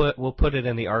 we'll put it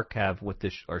in the archive with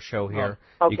this our show here.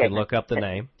 Okay. You can look up the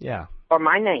name. Yeah. Or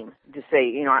my name. Just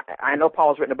say, I know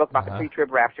Paul's written a book about the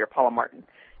Pre-Trib Rapture, Paula Martin.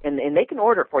 And they can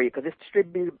order it for you because it's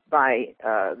distributed by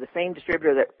the same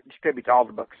distributor that distributes all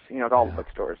the books, at all the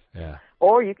bookstores. Yeah.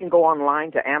 Or you can go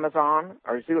online to Amazon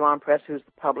or Zulon Press, who's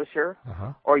the publisher.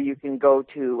 Or you can go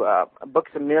to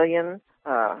Books A Million,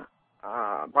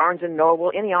 Barnes &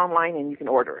 Noble, any online, and you can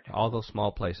order it. All those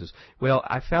small places. Well,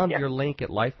 I found your link at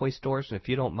Lifeway stores, and if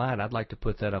you don't mind, I'd like to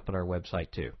put that up on our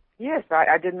website, too. Yes,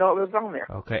 I didn't know it was on there.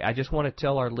 Okay, I just want to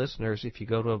tell our listeners, if you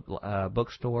go to a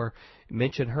bookstore,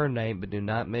 mention her name, but do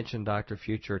not mention Dr.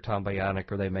 Future or Tom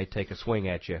Bionic, or they may take a swing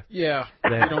at you. Yeah, you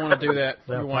don't want to do that.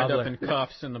 You wind up in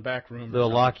cuffs in the back room. They'll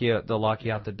lock you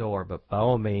out the door, but by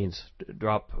all means,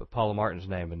 drop Paula Martin's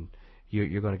name, and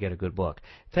you're going to get a good book.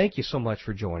 Thank you so much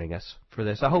for joining us for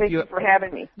this. Thank you for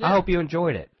having me. I hope you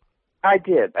enjoyed it. I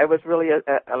did. It was really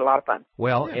a lot of fun.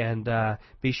 Well, and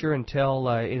be sure and tell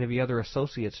any of the other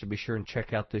associates to be sure and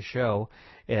check out this show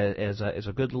as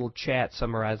a good little chat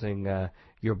summarizing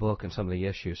your book and some of the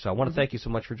issues. So I want to thank you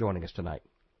so much for joining us tonight.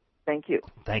 Thank you.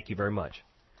 Thank you very much.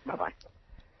 Bye-bye.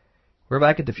 We're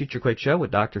back at the Future Quake Show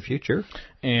with Dr. Future.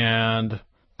 And,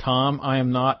 Tom, I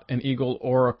am not an eagle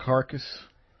or a carcass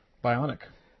bionic.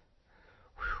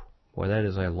 Boy, that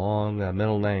is a long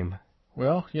middle name.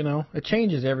 Well, it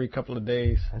changes every couple of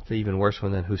days. That's an even worse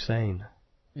one than Hussein.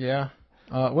 Yeah.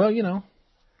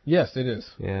 Yes, it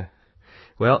is. Yeah.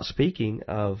 Well, speaking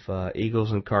of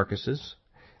eagles and carcasses,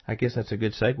 I guess that's a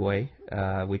good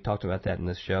segue. We talked about that in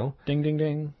this show. Ding, ding,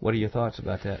 ding. What are your thoughts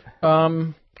about that?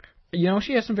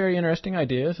 She has some very interesting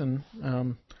ideas, and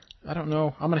I don't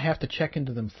know. I'm going to have to check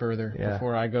into them further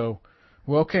before I go,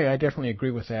 well, okay, I definitely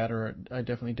agree with that, or I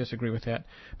definitely disagree with that.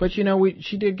 But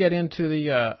she did get into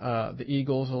the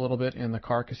eagles a little bit and the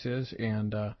carcasses,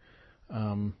 and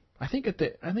I think at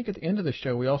the end of the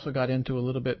show we also got into a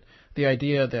little bit the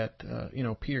idea that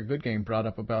Peter Goodgame brought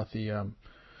up about the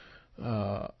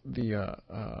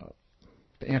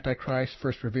Antichrist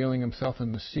first revealing himself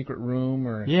in the secret room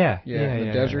or in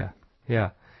the desert. Yeah,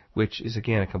 which is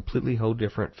again a completely whole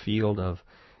different field of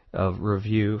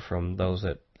review from those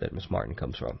that Miss Martin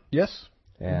comes from. Yes.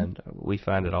 And we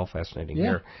find it all fascinating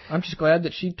here. I'm just glad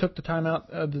that she took the time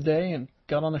out of the day and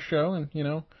got on the show and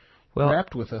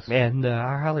rapped with us. And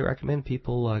I highly recommend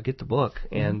people get the book,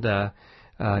 and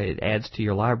it adds to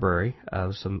your library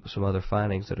of some other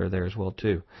findings that are there as well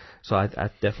too. So I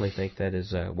definitely think that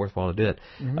is worthwhile to do it.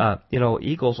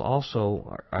 Eagles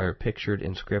also are pictured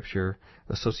in Scripture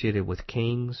associated with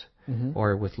kings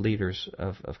or with leaders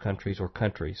of countries or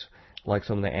countries, like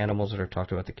some of the animals that are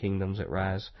talked about, the kingdoms that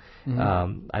rise.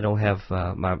 I don't have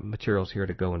my materials here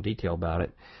to go in detail about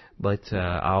it, but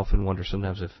I often wonder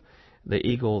sometimes if the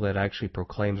eagle that actually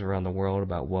proclaims around the world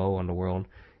about woe on the world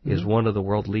is one of the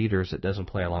world leaders that doesn't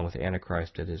play along with the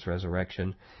Antichrist at his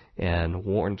resurrection and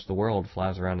warns the world,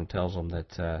 flies around and tells them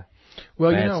that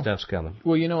bad stuff's coming.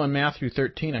 Well, in Matthew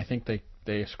 13, I think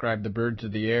they ascribe the birds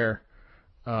of the air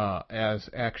as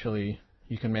actually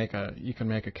you can make a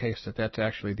case that that's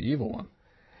actually the evil one.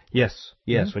 Yes.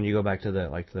 When you go back to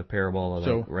the parable of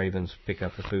the ravens pick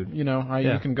up the food. You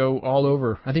can go all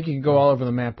over. I think you can go all over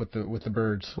the map with the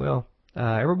birds. Well,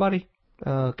 everybody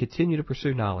continue to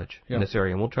pursue knowledge in this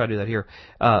area, and we'll try to do that here.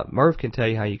 Merv can tell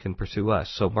you how you can pursue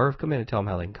us. So Merv, come in and tell them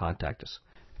how they can contact us.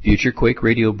 Future Quake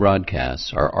radio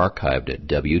broadcasts are archived at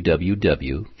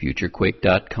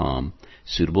www.futurequake.com,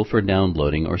 suitable for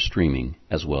downloading or streaming,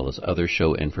 as well as other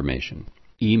show information.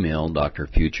 Email Dr.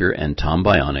 Future and Tom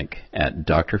Bionic at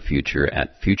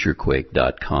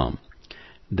drfuture@futurequake.com.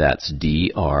 That's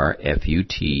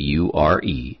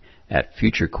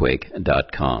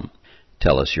drfuture@futurequake.com.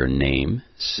 Tell us your name,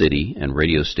 city, and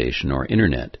radio station or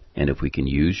internet, and if we can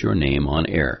use your name on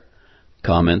air.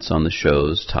 Comments on the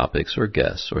show's topics or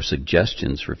guests, or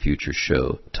suggestions for future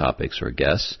show topics or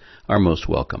guests are most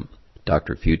welcome.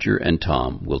 Dr. Future and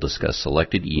Tom will discuss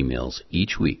selected emails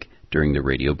each week during the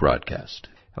radio broadcast.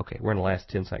 Okay, we're in the last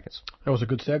 10 seconds. That was a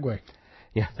good segue.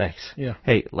 Yeah, thanks. Yeah.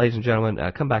 Hey, ladies and gentlemen,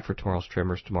 come back for tomorrow's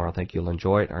Trimmers tomorrow. I think you'll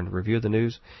enjoy it and review the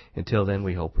news. Until then,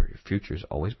 we hope your future's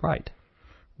always bright.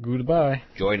 Goodbye.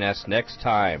 Join us next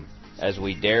time as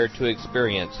we dare to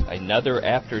experience another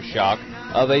aftershock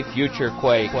of a future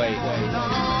quake. There are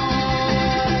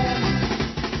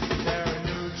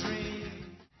new dreams.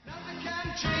 Nothing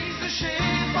can change the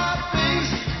shape of things.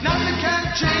 Nothing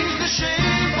can change the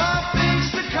shape of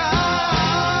things to come.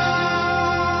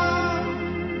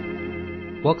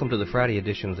 Welcome to the Friday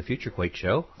edition of the Future Quake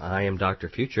Show. I am Dr.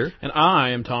 Future. And I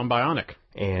am Tom Bionic.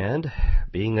 And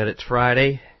being that it's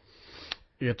Friday,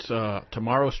 it's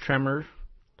tomorrow's Tremor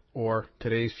or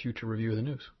today's Future Review of the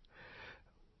News.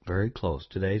 Very close.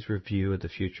 Today's review of the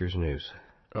Future's news.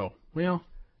 Oh, well.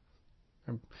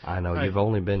 I know you've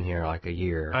only been here like a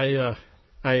year. I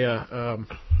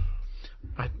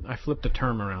flipped a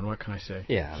term around. What can I say?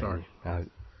 Yeah. Sorry.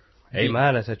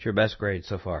 A-, that's your best grade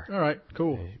so far. All right,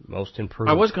 cool. Most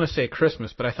improved. I was going to say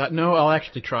Christmas, but I thought, no, I'll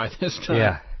actually try this time.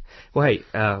 Yeah. Well, hey,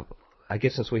 I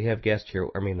guess since we have guests here,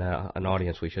 an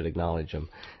audience, we should acknowledge them.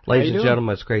 Ladies and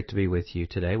gentlemen, it's great to be with you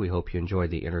today. We hope you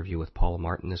enjoyed the interview with Paula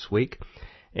Martin this week.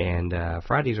 And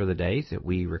Fridays are the days that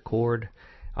we record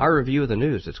our review of the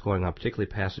news that's going on,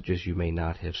 particularly passages you may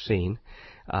not have seen.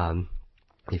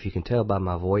 If you can tell by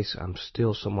my voice, I'm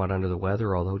still somewhat under the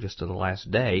weather, although just in the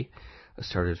last day I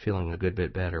started feeling a good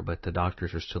bit better. But the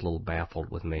doctors are still a little baffled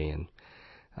with me, and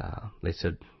they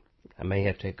said I may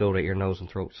have to go to ear, nose, and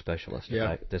throat specialist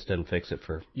if this doesn't fix it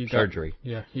for surgery.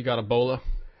 You got Ebola?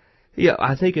 Yeah,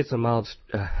 I think it's a mild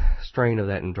strain of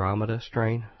that Andromeda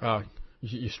strain.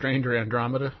 You strained your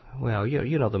Andromeda? Well,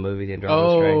 you know the movie, The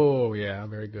Andromeda Strain. Oh, yeah,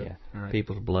 very good. Yeah. All right.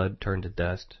 People's blood turned to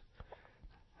dust.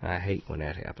 I hate when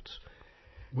that happens.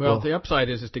 Well, the upside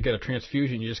is to get a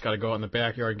transfusion, you just got to go out in the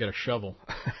backyard and get a shovel.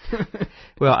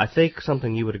 Well, I think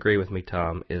something you would agree with me,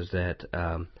 Tom, is that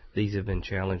these have been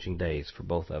challenging days for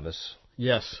both of us.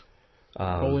 Yes.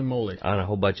 Holy moly. On a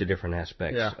whole bunch of different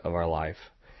aspects of our life.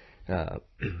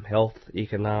 Health,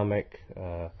 economic,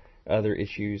 other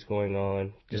issues going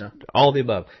on, just all the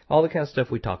above. All the kind of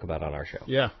stuff we talk about on our show.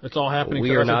 Yeah, it's all happening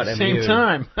we are not at the immune. same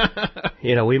time.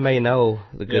 We may know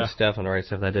the good stuff and the right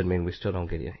stuff. That doesn't mean we still don't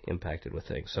get impacted with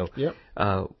things. So,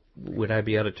 would I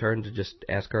be able to turn to just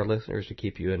ask our listeners to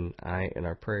keep you and I in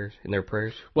our prayers, in their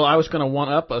prayers? Well, I was going to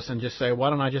one-up us and just say, why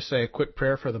don't I just say a quick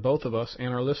prayer for the both of us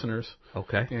and our listeners?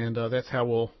 Okay. And that's how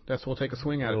we'll take a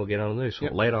swing at it. We'll get on the news. So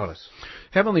lay it on us.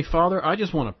 Heavenly Father, I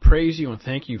just want to praise you and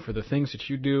thank you for the things that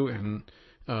you do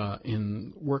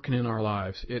in working in our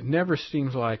lives. It never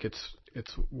seems like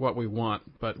it's what we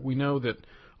want, but we know that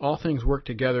all things work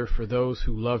together for those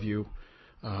who love you,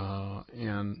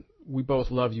 and we both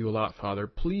love you a lot, Father.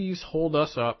 Please hold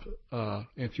us up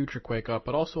in Future Quake up,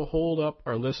 but also hold up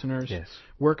our listeners, yes.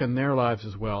 Work in their lives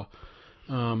as well.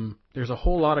 There's a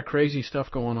whole lot of crazy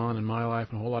stuff going on in my life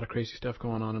and a whole lot of crazy stuff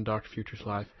going on in Dr. Future's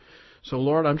life. So,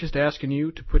 Lord, I'm just asking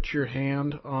you to put your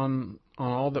hand on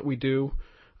all that we do,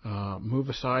 move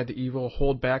aside the evil,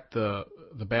 hold back the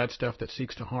bad stuff that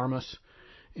seeks to harm us,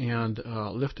 and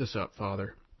lift us up,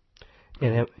 Father.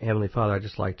 And Heavenly Father, I'd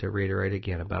just like to reiterate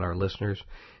again about our listeners.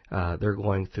 They're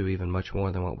going through even much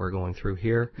more than what we're going through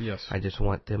here. Yes. I just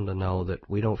want them to know that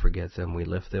we don't forget them. We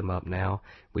lift them up now.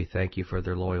 We thank you for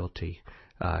their loyalty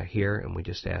here, and we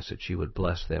just ask that you would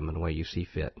bless them in the way you see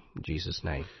fit. In Jesus'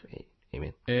 name,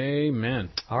 amen. Amen.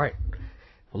 All right.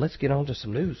 Well, let's get on to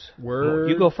some news.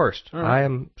 You go first. All right. I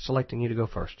am selecting you to go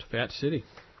first. Fat City.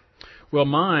 Well,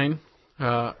 mine,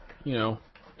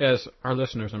 as our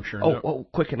listeners, I'm sure know. One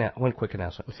quick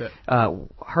announcement. What's that?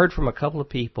 Heard from a couple of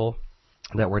people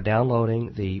that were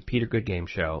downloading the Peter Good Game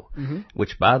Show,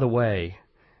 which, by the way,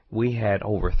 we had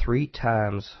over 3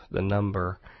 times the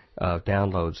number of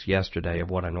downloads yesterday of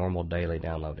what a normal daily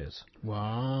download is.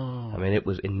 Wow. I mean, it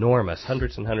was enormous,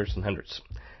 hundreds and hundreds and hundreds.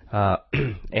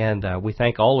 And we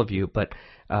thank all of you, but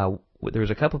there was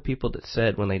a couple of people that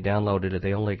said when they downloaded it,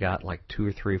 they only got like 2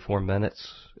 or 3 or 4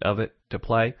 minutes of it to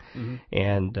play,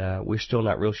 and we're still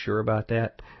not real sure about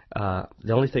that.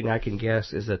 The only thing I can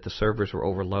guess is that the servers were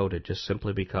overloaded just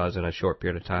simply because in a short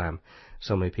period of time,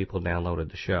 so many people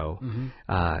downloaded the show.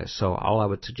 So all I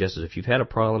would suggest is if you've had a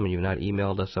problem and you've not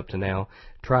emailed us up to now,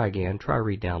 try again. Try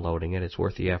re-downloading it. It's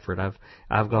worth the effort.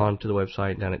 I've gone to the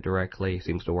website and done it directly. It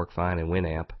seems to work fine in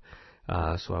Winamp.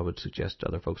 So I would suggest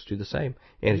other folks do the same.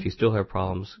 And if you still have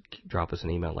problems, drop us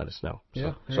an email. Let us know.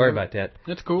 Yeah. So, sorry about that.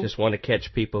 That's cool. Just want to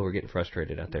catch people who are getting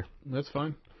frustrated out there. That's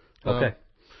fine. Okay.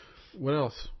 What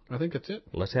else? I think that's it.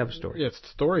 Let's have a story. Yeah, it's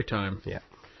story time.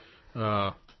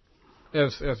 Yeah.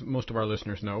 As most of our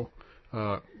listeners know,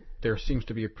 there seems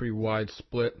to be a pretty wide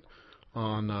split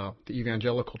on the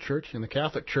evangelical church and the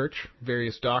Catholic Church,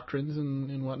 various doctrines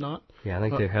and whatnot. Yeah, I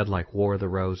think they had like War of the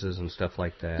Roses and stuff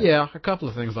like that. Yeah, a couple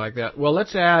of things like that. Well,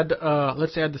 let's add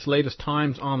this latest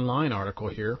Times Online article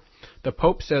here. The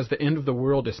Pope says the end of the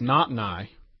world is not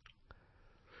nigh.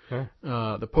 Huh.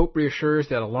 The Pope reassures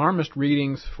that alarmist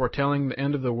readings foretelling the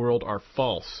end of the world are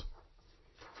false,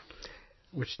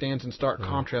 which stands in stark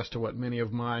contrast to what many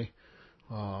of my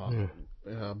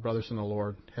brothers in the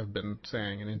Lord have been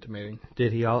saying and intimating.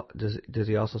 Does he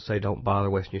also say don't bother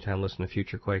wasting your time listening to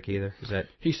Future Quake either? Is that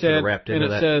he said? Wrapped into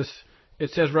and it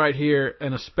says right here,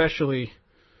 and especially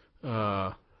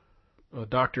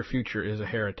Dr. Future is a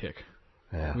heretic.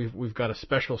 Yeah. We've got a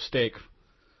special stake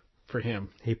for him.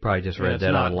 He probably just read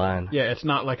that online. Yeah, it's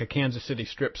not like a Kansas City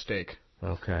strip steak.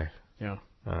 Okay. Yeah.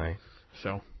 All right.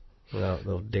 So. Well,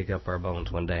 they'll dig up our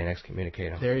bones one day and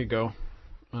excommunicate them. There you go.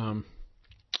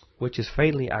 Which is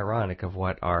fatally ironic of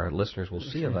what our listeners will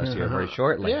see of us here very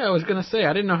shortly. Yeah, I was going to say,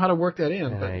 I didn't know how to work that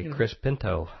in. But, Chris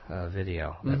Pinto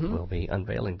video that we'll be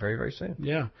unveiling very, very soon.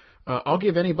 Yeah. I'll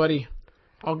give anybody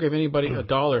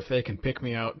 $1 if they can pick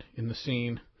me out in the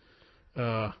scene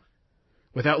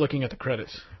without looking at the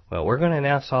credits. Well, we're going to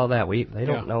announce all that. They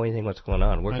don't know anything what's going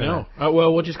on. I know.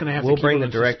 Well, we're just going to have to keep bring the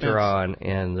them director suspense. on,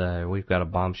 and we've got a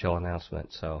bombshell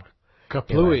announcement. So,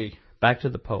 Kaplooey. Anyway, back to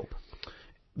the Pope.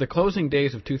 The closing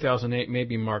days of 2008 may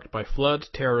be marked by floods,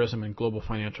 terrorism, and global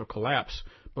financial collapse.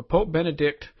 But Pope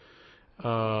Benedict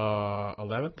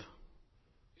 11th?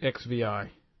 XVI.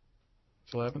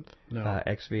 It's 11th? No.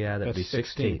 XVI, that'd be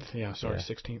 16th. Yeah, sorry,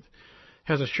 16th.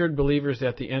 Has assured believers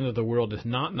that the end of the world is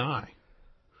not nigh.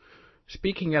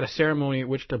 Speaking at a ceremony at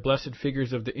which the blessed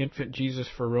figures of the infant Jesus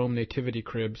for Rome nativity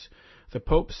cribs, the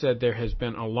Pope said there has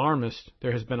been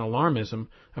alarmism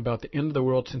about the end of the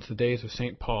world since the days of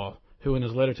St. Paul, who in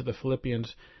his letter to the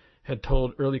Philippians had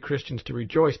told early Christians to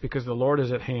rejoice because the Lord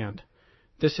is at hand.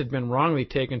 This had been wrongly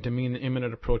taken to mean the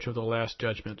imminent approach of the Last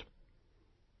Judgment.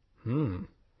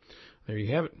 There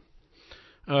you have it.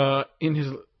 In his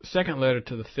second letter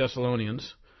to the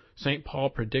Thessalonians, St. Paul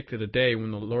predicted a day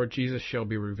when the Lord Jesus shall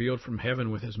be revealed from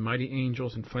heaven with his mighty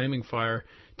angels in flaming fire,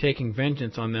 taking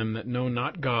vengeance on them that know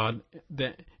not God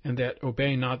and that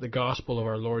obey not the gospel of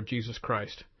our Lord Jesus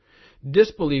Christ.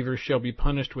 Disbelievers shall be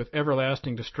punished with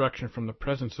everlasting destruction from the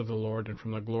presence of the Lord and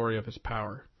from the glory of his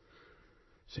power,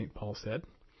 St. Paul said.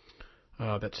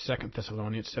 That's 2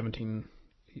 Thessalonians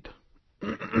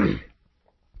 17:8.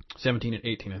 17 and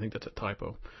 18, I think that's a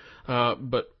typo.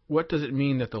 But what does it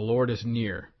mean that the Lord is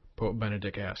near? Pope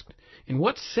Benedict asked. In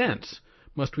what sense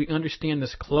must we understand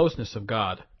this closeness of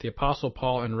God. The Apostle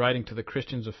Paul, in writing to the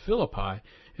Christians of Philippi,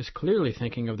 is clearly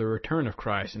thinking of the return of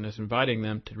Christ and is inviting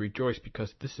them to rejoice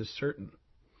because this is certain.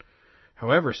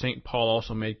 However, St. Paul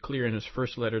also made clear in his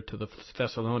first letter to the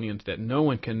Thessalonians that no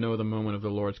one can know the moment of the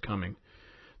Lord's coming,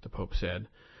 the Pope said.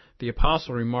 The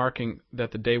Apostle, remarking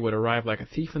that the day would arrive like a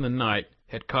thief in the night,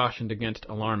 had cautioned against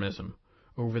alarmism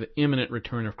over the imminent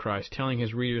return of Christ, telling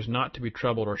his readers not to be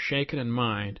troubled or shaken in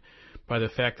mind by the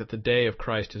fact that the day of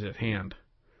Christ is at hand.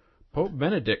 Pope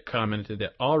Benedict commented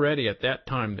that already at that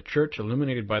time the Church,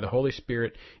 illuminated by the Holy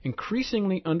Spirit,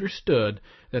 increasingly understood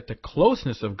that the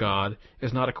closeness of God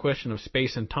is not a question of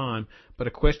space and time, but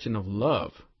a question of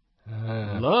love.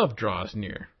 Love draws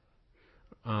near.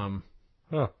 I'm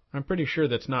pretty sure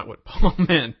that's not what Paul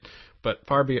meant, but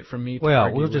far be it from me to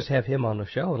argue we'll with. Just have him on the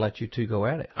show and let you two go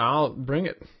at it. I'll bring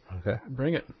it. Okay.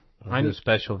 Bring it. I need a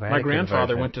special Vatican My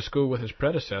grandfather version. went to school with his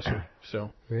predecessor,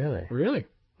 so... Really? Really?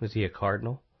 Was he a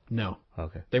cardinal? No.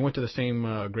 Okay. They went to the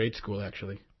same grade school,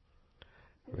 actually.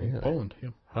 Really? In Poland, yeah.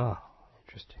 Oh,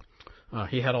 interesting.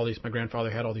 He had all these... My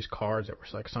grandfather had all these cards that were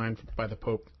like signed by the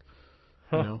Pope.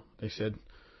 Huh. You know, they said,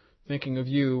 thinking of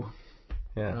you,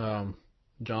 Yeah.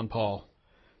 John Paul.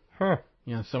 Huh.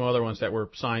 Yeah, some other ones that were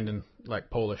signed in, like,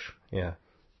 Polish. Yeah.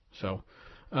 So,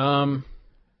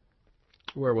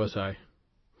 where was I?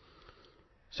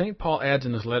 St. Paul adds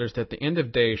in his letters that the end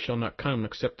of days shall not come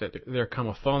except that there come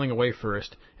a falling away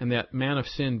first, and that man of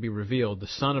sin be revealed, the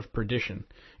son of perdition.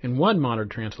 In one modern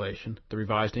translation, the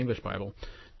Revised English Bible,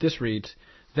 this reads,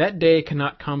 that day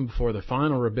cannot come before the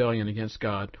final rebellion against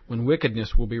God, when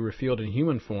wickedness will be revealed in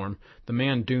human form, the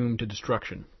man doomed to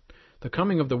destruction. The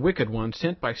coming of the wicked one,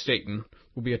 sent by Satan,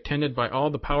 will be attended by all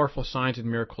the powerful signs and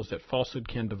miracles that falsehood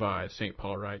can devise, St.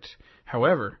 Paul writes.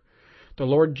 However, the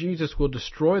Lord Jesus will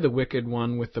destroy the wicked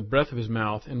one with the breath of his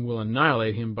mouth and will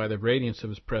annihilate him by the radiance of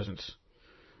his presence.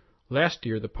 Last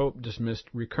year, the Pope dismissed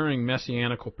recurring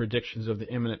messianical predictions of the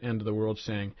imminent end of the world,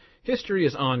 saying, history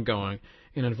is ongoing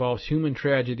and involves human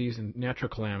tragedies and natural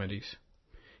calamities.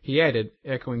 He added,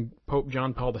 echoing Pope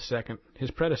John Paul II,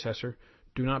 his predecessor,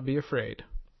 do not be afraid,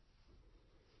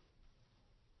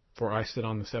 for I sit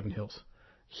on the 7 hills.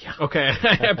 Yeah. Okay,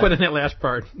 I put in that last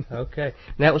part. Okay.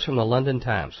 And that was from the London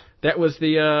Times. That was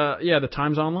the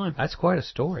Times Online. That's quite a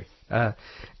story. A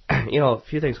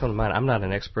few things come to mind. I'm not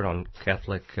an expert on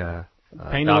Catholic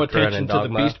Pay no attention to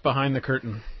the beast behind the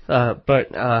curtain.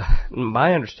 But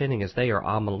my understanding is they are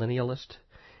amillennialist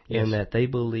in that they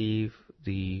believe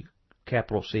the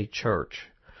capital C Church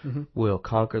will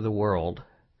conquer the world,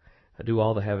 do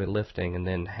all the heavy lifting, and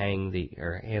then hand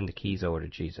the keys over to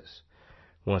Jesus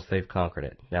once they've conquered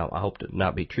it. Now, I hope to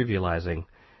not be trivializing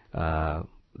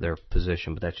their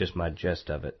position, but that's just my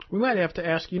gist of it. We might have to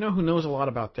ask, who knows a lot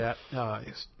about that,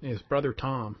 is Brother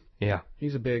Tom. Yeah.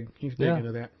 He's big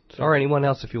into that. So. Or anyone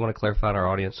else if you want to clarify in our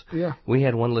audience. Yeah. We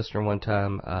had one listener one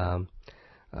time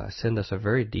send us a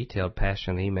very detailed,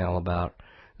 passionate email about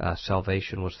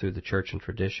salvation was through the church and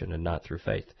tradition and not through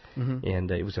faith. And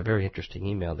it was a very interesting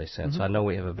email they sent. So I know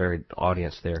we have a varied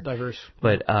audience there. Diverse.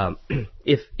 But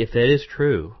if that is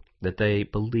true, that they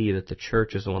believe that the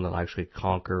church is the one that will actually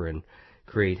conquer and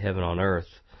create heaven on earth,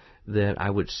 then I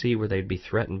would see where they'd be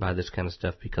threatened by this kind of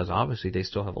stuff, because obviously they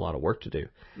still have a lot of work to do.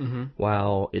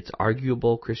 While it's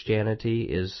arguable Christianity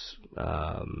is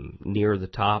near the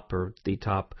top or the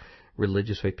top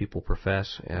religious faith people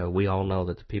profess, we all know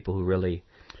that the people who really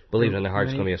believe it in their heart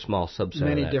is going to be a small subset of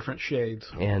that. Many different shades.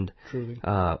 And truly.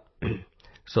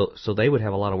 So they would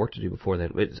have a lot of work to do before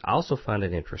then. But I also find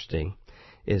it interesting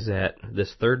is that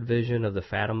this third vision of the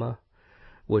Fatima,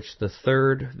 which the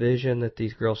third vision that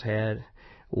these girls had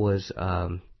was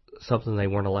something they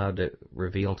weren't allowed to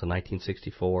reveal until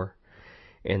 1964.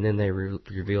 And then they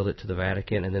revealed it to the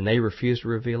Vatican, and then they refused to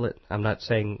reveal it. I'm not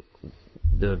saying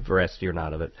the veracity or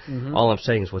not of it. All I'm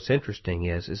saying is what's interesting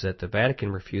is that the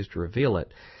Vatican refused to reveal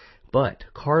it, but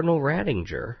Cardinal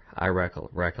Ratzinger, I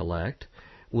recollect,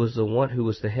 was the one who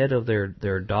was the head of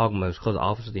their dogma. It was called the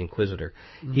Office of the Inquisitor.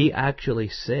 He actually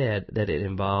said that it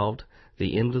involved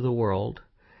the end of the world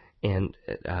and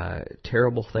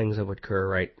terrible things that would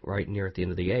occur right near at the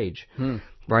end of the age.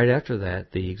 Right after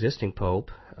that, the existing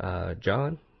Pope,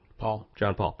 John Paul,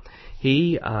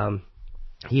 he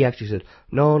actually said,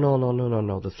 no.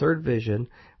 The third vision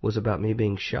was about me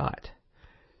being shot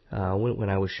when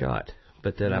I was shot,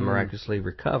 but that I miraculously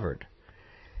recovered.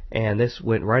 And this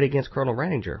went right against Cardinal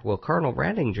Ratzinger. Well, Cardinal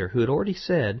Ratzinger, who had already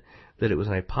said that it was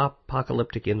an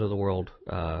apocalyptic end of the world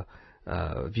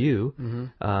view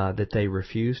that they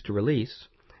refused to release,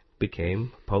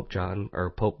 became Pope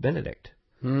Benedict.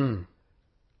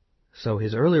 So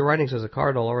his early writings as a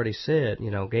cardinal already said,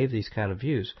 gave these kind of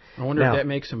views. I wonder if that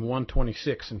makes him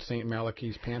 126 in St.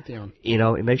 Malachi's pantheon.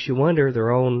 It makes you wonder,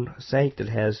 their own saint that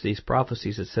has these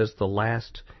prophecies that says the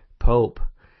last pope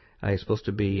is supposed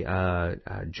to be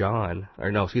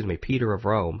Peter of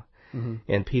Rome. Mm-hmm.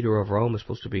 And Peter of Rome is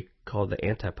supposed to be called the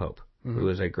anti-pope, mm-hmm. who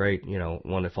is a great,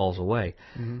 one that falls away.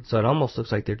 Mm-hmm. So it almost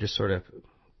looks like they're just sort of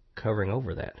covering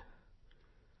over that.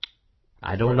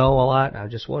 I don't know a lot.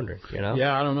 I'm just wondering,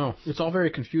 Yeah, I don't know. It's all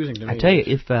very confusing to me. I tell you,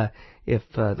 if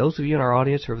those of you in our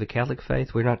audience are of the Catholic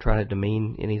faith, we're not trying to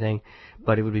demean anything,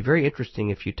 but it would be very interesting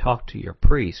if you talk to your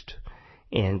priest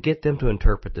and get them to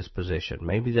interpret this position.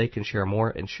 Maybe they can share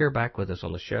more and share back with us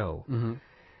on the show.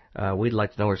 Mm-hmm. We'd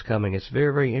like to know what's coming. It's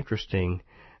very, very interesting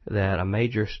that a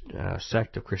major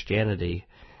sect of Christianity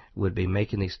would be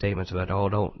making these statements about,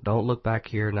 don't look back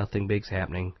here, nothing big's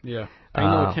happening. Yeah. Pay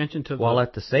no attention to while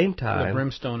at the same time, the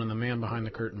brimstone and the man behind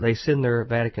the curtain. They send their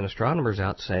Vatican astronomers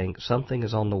out saying something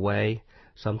is on the way,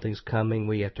 something's coming,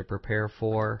 we have to prepare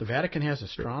for. The Vatican has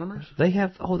astronomers? They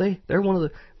have, they're one of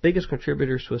the biggest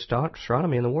contributors to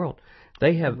astronomy in the world.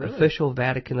 They have official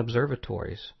Vatican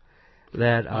observatories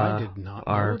that I did not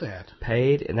know that.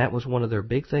 Paid, and that was one of their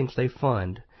big things they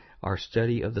fund, our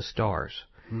study of the stars.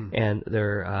 And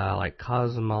they're like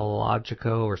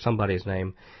Cosmologico, or somebody's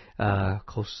name,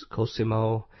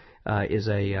 Cosimo, is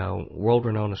a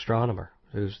world-renowned astronomer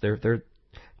who's they're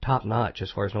top-notch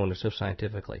as far as knowing their stuff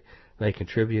scientifically. They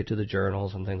contribute to the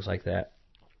journals and things like that.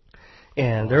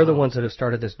 And they're the ones that have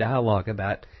started this dialogue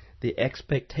about the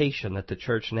expectation that the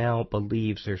church now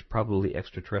believes there's probably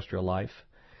extraterrestrial life,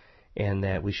 and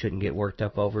that we shouldn't get worked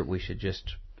up over it. We should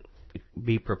just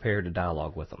be prepared to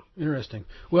dialogue with them. Interesting.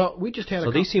 Well, we just had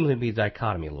these seem to be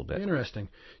dichotomy a little bit. Interesting.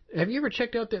 Have you ever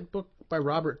checked out that book by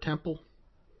Robert Temple?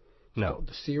 No.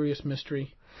 The Serious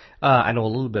Mystery? I know a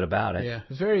little bit about it. Yeah,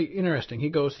 it's very interesting. He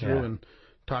goes through and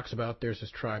talks about there's this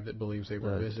tribe that believes they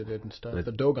were visited and stuff.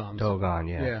 The Dogons. Dogon,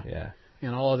 yeah.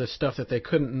 And all of this stuff that they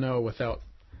couldn't know without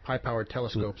high-powered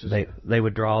telescopes. They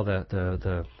would draw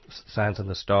the signs on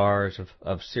the stars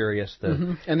of Sirius.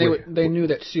 And they knew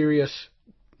that Sirius...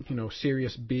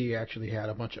 Sirius B actually had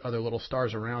a bunch of other little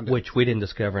stars around it. Which we didn't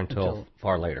discover until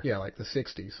far later. Yeah, like the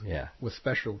 60s. Yeah. With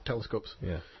special telescopes.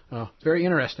 Yeah. It's very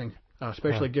interesting,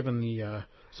 especially given the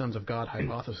Sons of God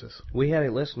hypothesis. We had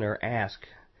a listener ask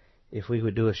if we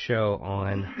would do a show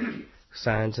on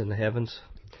signs in the heavens.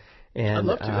 And, I'd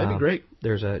love to. That'd be great.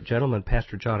 There's a gentleman,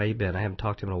 Pastor John Aben. I haven't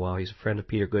talked to him in a while. He's a friend of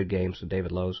Peter Goodgames and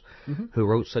David Lowe's, who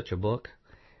wrote such a book.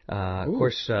 Of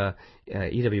course,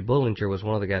 E.W. Bullinger was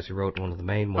one of the guys who wrote one of the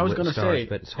main ones. I was going to say,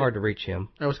 but it's hard to reach him.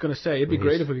 I was going to say, it'd be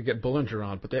great if we could get Bullinger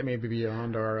on, but that may be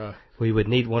beyond our... we would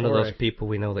need one of those people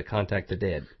we know that contact the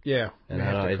dead. Yeah. And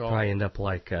it'd probably end up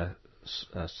like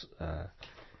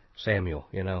Samuel,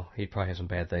 He'd probably have some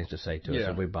bad things to say to us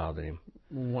if we bothered him.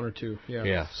 One or two, yeah.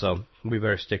 Yeah, so we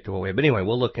better stick to what we have. But anyway,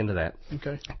 we'll look into that.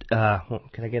 Okay.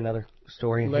 Can I get another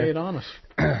story in Lay here? it on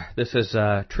us. This is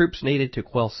troops needed to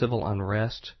quell civil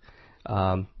unrest.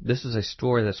 This is a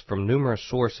story that's from numerous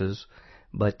sources,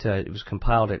 but it was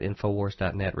compiled at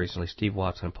Infowars.net recently, Steve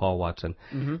Watson and Paul Watson.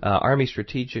 Army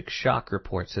Strategic Shock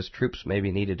Report says troops may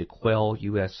be needed to quell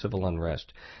U.S. civil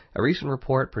unrest. A recent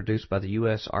report produced by the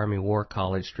U.S. Army War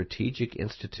College Strategic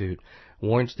Institute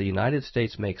warns the United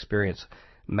States may experience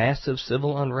massive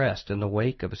civil unrest in the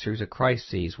wake of a series of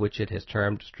crises, which it has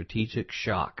termed strategic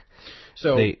shock.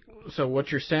 So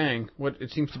what you're saying, what it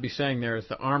seems to be saying there is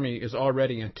the Army is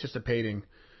already anticipating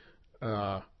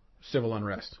civil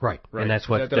unrest. Right. And that's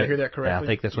what... Did I hear that correctly? Yeah, I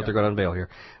think that's what they're going to unveil here.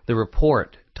 The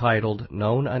report, titled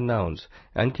Known Unknowns,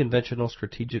 Unconventional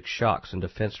Strategic Shocks in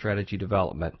Defense Strategy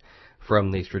Development,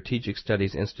 from the Strategic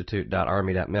Studies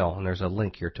Institute.army.mil, and there's a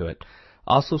link here to it,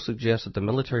 also suggests that the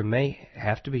military may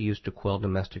have to be used to quell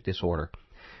domestic disorder.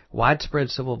 Widespread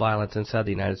civil violence inside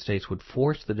the United States would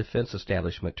force the defense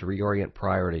establishment to reorient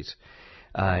priorities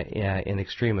in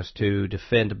extremis to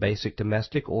defend basic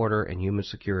domestic order and human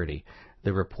security.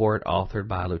 The report, authored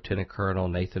by Lieutenant Colonel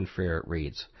Nathan Freer,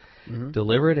 reads,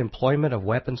 Deliberate employment of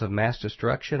weapons of mass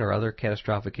destruction or other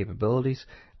catastrophic capabilities,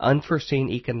 unforeseen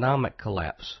economic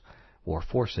collapse, or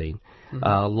foreseen,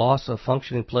 loss of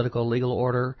functioning political legal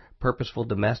order, purposeful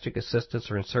domestic assistance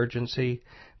or insurgency,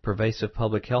 pervasive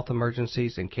public health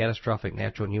emergencies, and catastrophic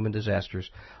natural and human disasters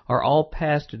are all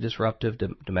paths to disruptive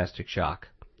domestic shock.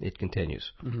 It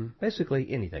continues.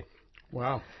 Basically anything.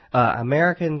 Wow. An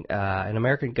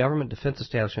American government defense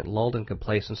establishment lulled in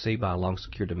complacency by a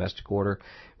long-secure domestic order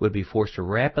would be forced to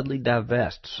rapidly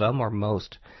divest some or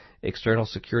most external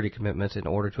security commitments in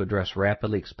order to address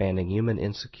rapidly expanding human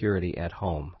insecurity at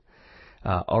home.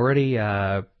 Already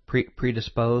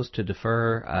predisposed to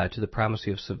defer to the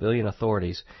primacy of civilian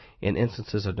authorities in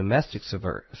instances of domestic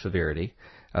security,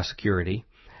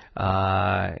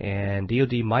 and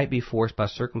DoD might be forced by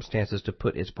circumstances to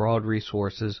put its broad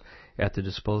resources at the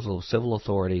disposal of civil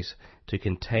authorities to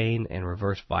contain and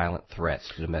reverse violent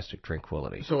threats to domestic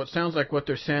tranquility. So it sounds like what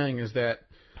they're saying is that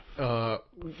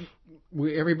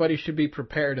everybody should be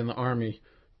prepared in the Army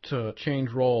to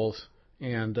change roles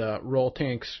and roll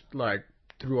tanks like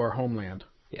through our homeland.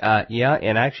 Yeah,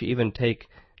 and actually even take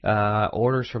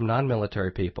orders from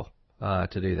non-military people to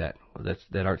do that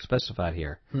aren't specified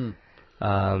here.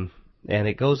 And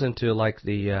it goes into like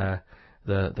the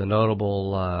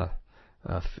notable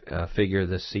figure,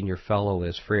 this senior fellow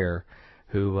is Freer,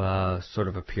 who sort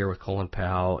of appear with Colin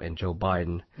Powell and Joe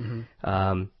Biden.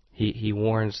 He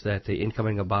warns that the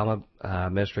incoming Obama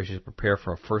administration is prepared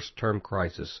for a first-term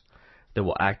crisis that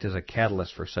will act as a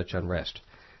catalyst for such unrest.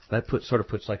 That puts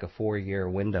like a 4-year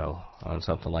window on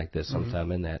something like this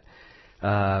sometime in that.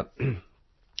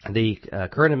 The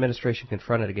current administration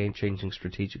confronted a game-changing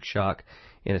strategic shock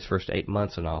in its first 8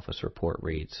 months in office, report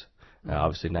reads.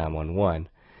 Obviously 9/11.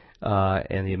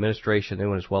 And the administration then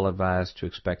was well advised to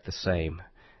expect the same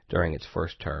during its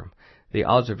first term. The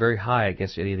odds are very high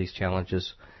against any of these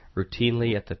challenges,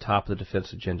 routinely at the top of the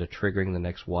defense agenda, triggering the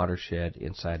next watershed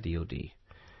inside DoD.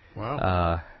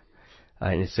 Wow.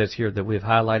 And it says here that we have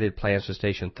highlighted plans to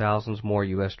station thousands more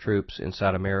U.S. troops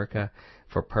inside America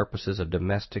for purposes of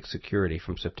domestic security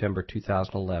from September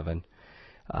 2011,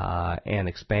 and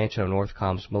expansion of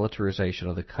Northcom's militarization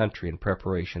of the country in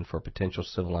preparation for potential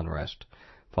civil unrest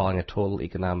following a total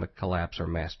economic collapse or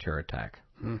mass terror attack.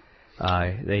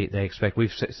 They expect,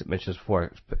 we've mentioned this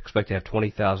before, expect to have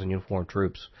 20,000 uniformed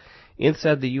troops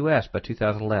inside the U.S. by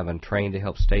 2011, trained to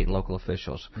help state and local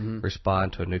officials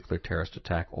respond to a nuclear terrorist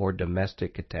attack or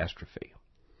domestic catastrophe.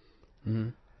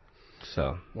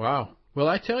 So. Wow. Well,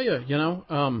 I tell you,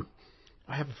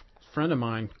 I have a friend of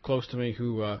mine close to me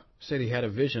who said he had a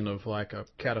vision of like a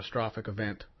catastrophic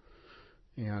event,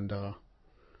 and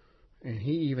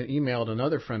he even emailed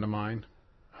another friend of mine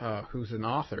who's an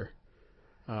author,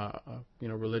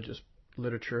 religious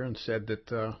literature, and said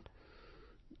that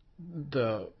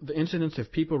the incidence of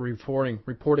people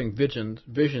reporting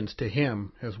visions to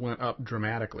him has went up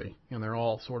dramatically, and they're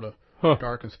all sort of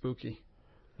dark and spooky.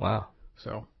 Wow.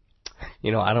 So.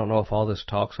 I don't know if all this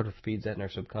talk sort of feeds that in our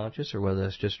subconscious or whether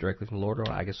it's just directly from the Lord,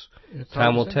 or I guess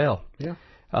time will tell. Yeah.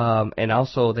 And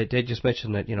also, they did just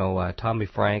mention that, Tommy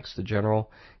Franks, the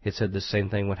general, had said the same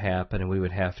thing would happen, and we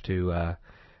would have to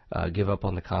give up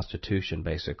on the Constitution,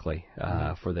 basically,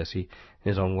 for this, in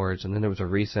his own words. And then there was a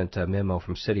recent memo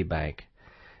from Citibank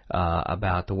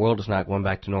about the world is not going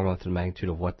back to normal to the magnitude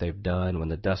of what they've done. When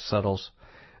the dust settles,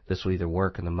 this will either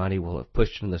work and the money will have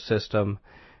pushed into the system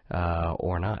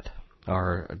or not.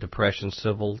 Or depression,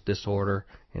 civil disorder,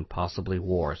 and possibly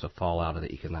war as a fallout of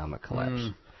the economic collapse.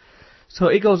 So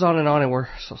it goes on, and we're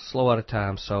so slow out of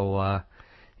time. So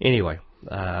anyway,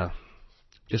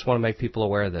 just want to make people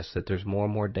aware of this, that there's more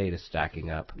and more data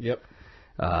stacking up. Yep.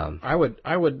 I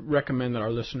would recommend that our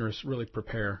listeners really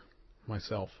prepare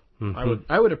myself.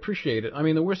 I would appreciate it. I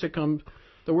mean, the worst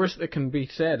that can be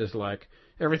said is like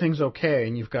everything's okay,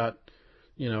 and you've got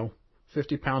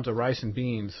 50 pounds of rice and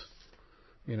beans,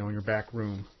 in your back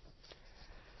room.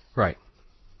 Right.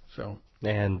 So.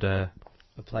 And a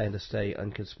plan to stay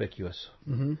unconspicuous.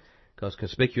 Because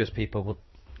conspicuous people will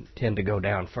tend to go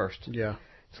down first. Yeah.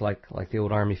 It's like the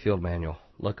old Army field manual.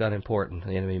 Look unimportant.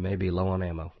 The enemy may be low on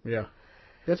ammo. Yeah.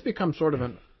 That's become sort of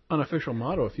an unofficial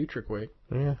motto of Future Quake.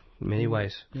 Yeah, in many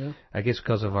ways. Yeah. I guess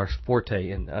because of our forte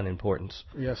in unimportance.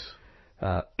 Yes.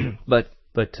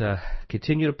 But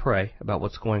continue to pray about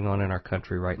what's going on in our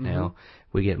country right now.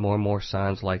 We get more and more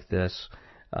signs like this.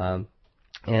 And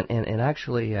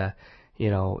actually,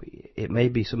 it may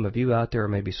be some of you out there, or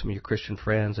maybe some of your Christian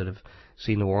friends that have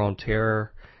seen the war on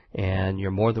terror, and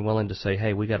you're more than willing to say,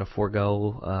 hey, we got to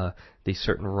forego these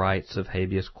certain rights of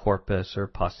habeas corpus or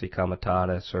posse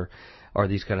comitatus or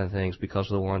these kind of things because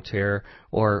of the war on terror,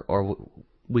 or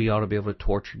we ought to be able to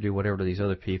torture, do whatever to these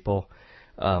other people.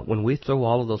 When we throw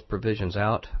all of those provisions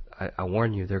out, I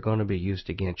warn you, they're going to be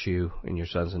used against you and your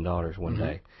sons and daughters one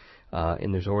day.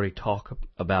 And there's already talk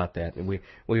about that. And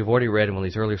we've already read in one of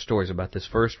these earlier stories about this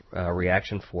first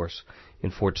reaction force in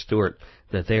Fort Stewart,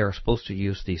 that they are supposed to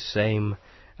use these same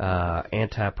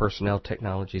anti-personnel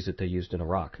technologies that they used in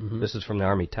Iraq. This is from the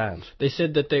Army Times. They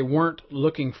said that they weren't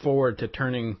looking forward to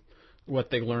turning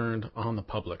what they learned on the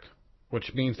public,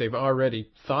 which means they've already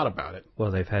thought about it.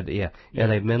 Well, they've had to,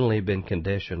 and they've mentally been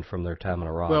conditioned from their time in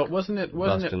Iraq. Well, wasn't it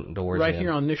right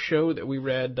here on this show that we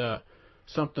read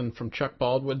something from Chuck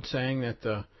Baldwin saying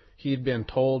that He'd been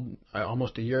told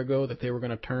almost a year ago that they were going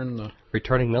to turn the...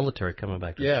 Returning military coming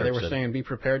back to the church. Yeah, they were saying be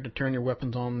prepared to turn your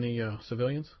weapons on the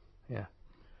civilians. Yeah.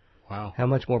 Wow. How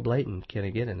much more blatant can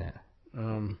it get in that?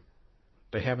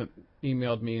 They haven't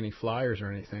emailed me any flyers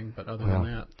or anything, but other than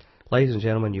that... Ladies and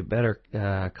gentlemen, you better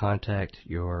contact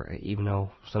your... Even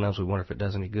though sometimes we wonder if it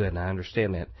does any good, and I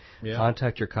understand that. Yeah.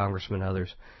 Contact your congressman,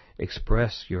 others.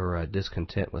 Express your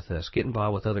discontent with this. Get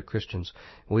involved with other Christians.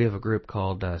 We have a group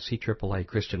called CAAA,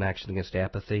 Christian Action Against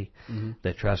Apathy,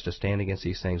 that tries to stand against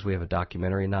these things. We have a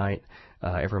documentary night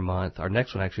every month. Our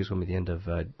next one actually is going to be the end of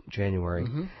January.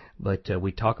 But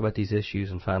we talk about these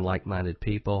issues and find like-minded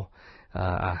people.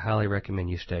 I highly recommend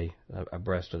you stay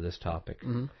abreast of this topic.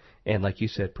 And like you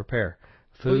said, prepare.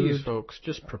 Food, please, folks,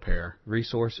 just prepare.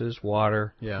 Resources,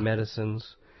 water,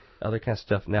 medicines, other kind of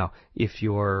stuff. Now, if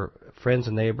your friends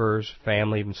and neighbors,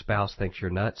 family, even spouse thinks you're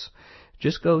nuts,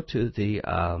 just go to the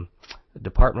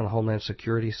Department of Homeland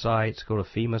Security sites, go to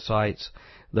FEMA sites.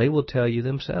 They will tell you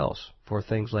themselves for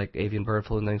things like avian bird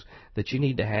flu and things that you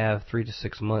need to have 3 to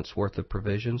 6 months worth of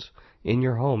provisions in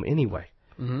your home anyway,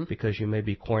 because you may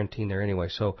be quarantined there anyway.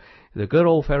 So the good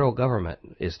old federal government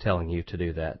is telling you to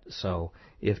do that. So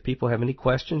if people have any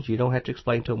questions, you don't have to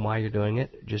explain to them why you're doing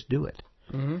it. Just do it.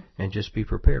 And just be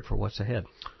prepared for what's ahead.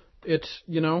 It's,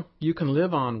 you can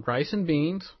live on rice and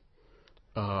beans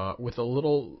with a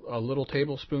little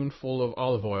tablespoonful of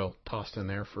olive oil tossed in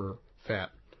there for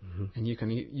fat. And you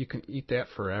can eat that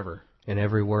forever. And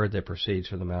every word that proceeds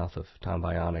from the mouth of Tom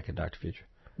Bionic and Dr. Future.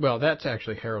 Well, that's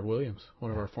actually Harold Williams,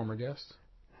 one of our former guests.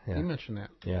 Yeah. He mentioned that.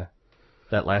 Yeah.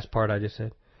 That last part I just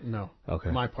said? No.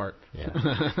 Okay. My part. Yeah.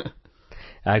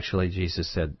 Actually, Jesus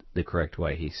said the correct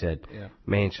way. He said,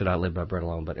 man should not live by bread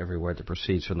alone, but every word that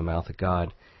proceeds from the mouth of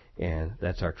God. And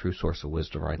that's our true source of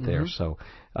wisdom right there. So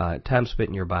time spent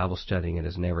in your Bible studying it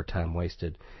is never time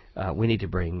wasted. We need to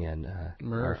bring in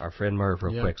our friend Merv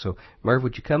real quick. So, Merv,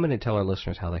 would you come in and tell our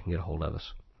listeners how they can get a hold of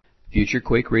us? Future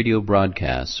Quake radio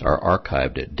broadcasts are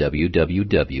archived at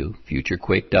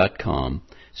www.futurequake.com,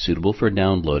 suitable for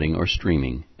downloading or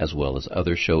streaming, as well as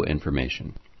other show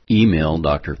information. Email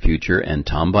Dr. Future and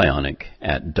Tom Bionic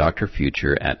at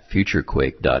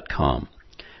drfuture@futurequake.com.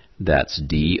 That's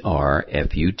DRFUTURE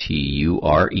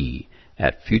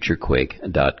at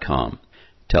futurequake.com.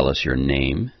 Tell us your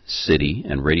name, city,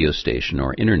 and radio station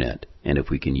or internet, and if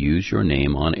we can use your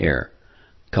name on air.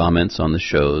 Comments on the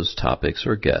show's topics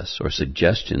or guests, or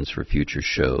suggestions for future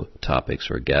show topics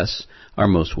or guests are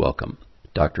most welcome.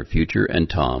 Dr. Future and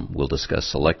Tom will discuss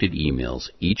selected emails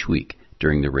each week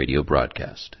during the radio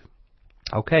broadcast.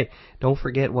 Okay. Don't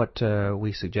forget what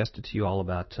we suggested to you all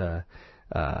about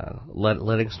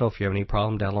letting us know if you have any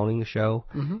problem downloading the show.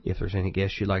 If there's any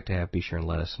guests you'd like to have, be sure and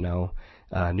let us know.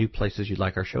 New places you'd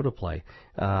like our show to play.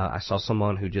 I saw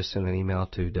someone who just sent an email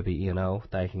to WENO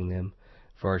thanking them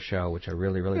for our show, which I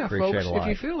really appreciate folks, a lot. If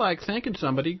you feel like thanking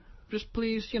somebody, just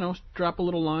please, drop a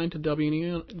little line to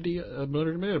WENO.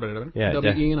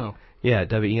 Yeah,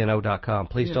 WENO.com.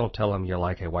 Please don't tell them you're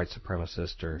like a white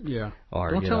supremacist or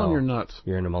don't tell them you're nuts.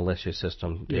 You're in a militia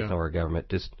system. You ignore a government.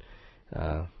 Just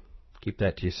keep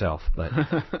that to yourself. But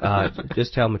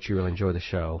just tell them that you really enjoy the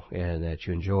show and that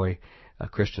you enjoy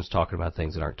Christians talking about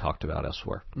things that aren't talked about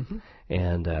elsewhere.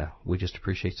 And we just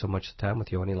appreciate so much the time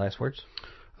with you. Any last words?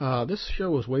 This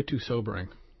show was way too sobering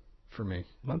for me.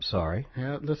 I'm sorry.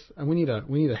 Yeah, we need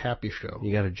a happy show.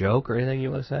 You got a joke or anything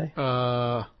you want to say?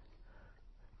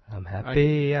 I'm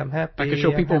happy. I can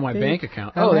show people my bank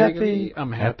account. I'm happy.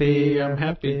 I'm happy.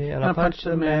 And I punch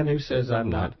the man who says I'm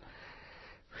not.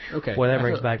 Okay. Well, that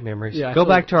brings back memories. Yeah, Go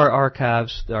back to our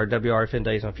archives, our WRFN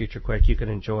days on Future Quake. You can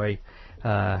enjoy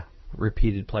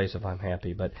repeated plays of I'm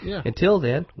Happy. But until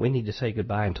then, we need to say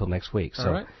goodbye until next week.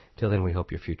 So until then, we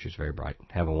hope your future's very bright.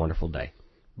 Have a wonderful day.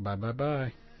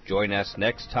 Bye. Join us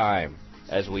next time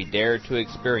as we dare to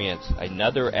experience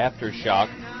another aftershock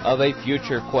of a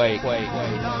future quake. There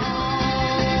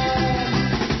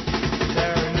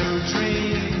are new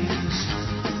dreams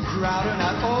crowding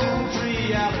out old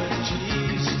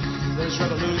realities. There's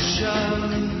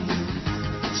revolution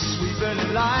sweeping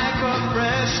in like a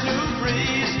fresh new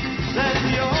breeze. Let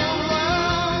your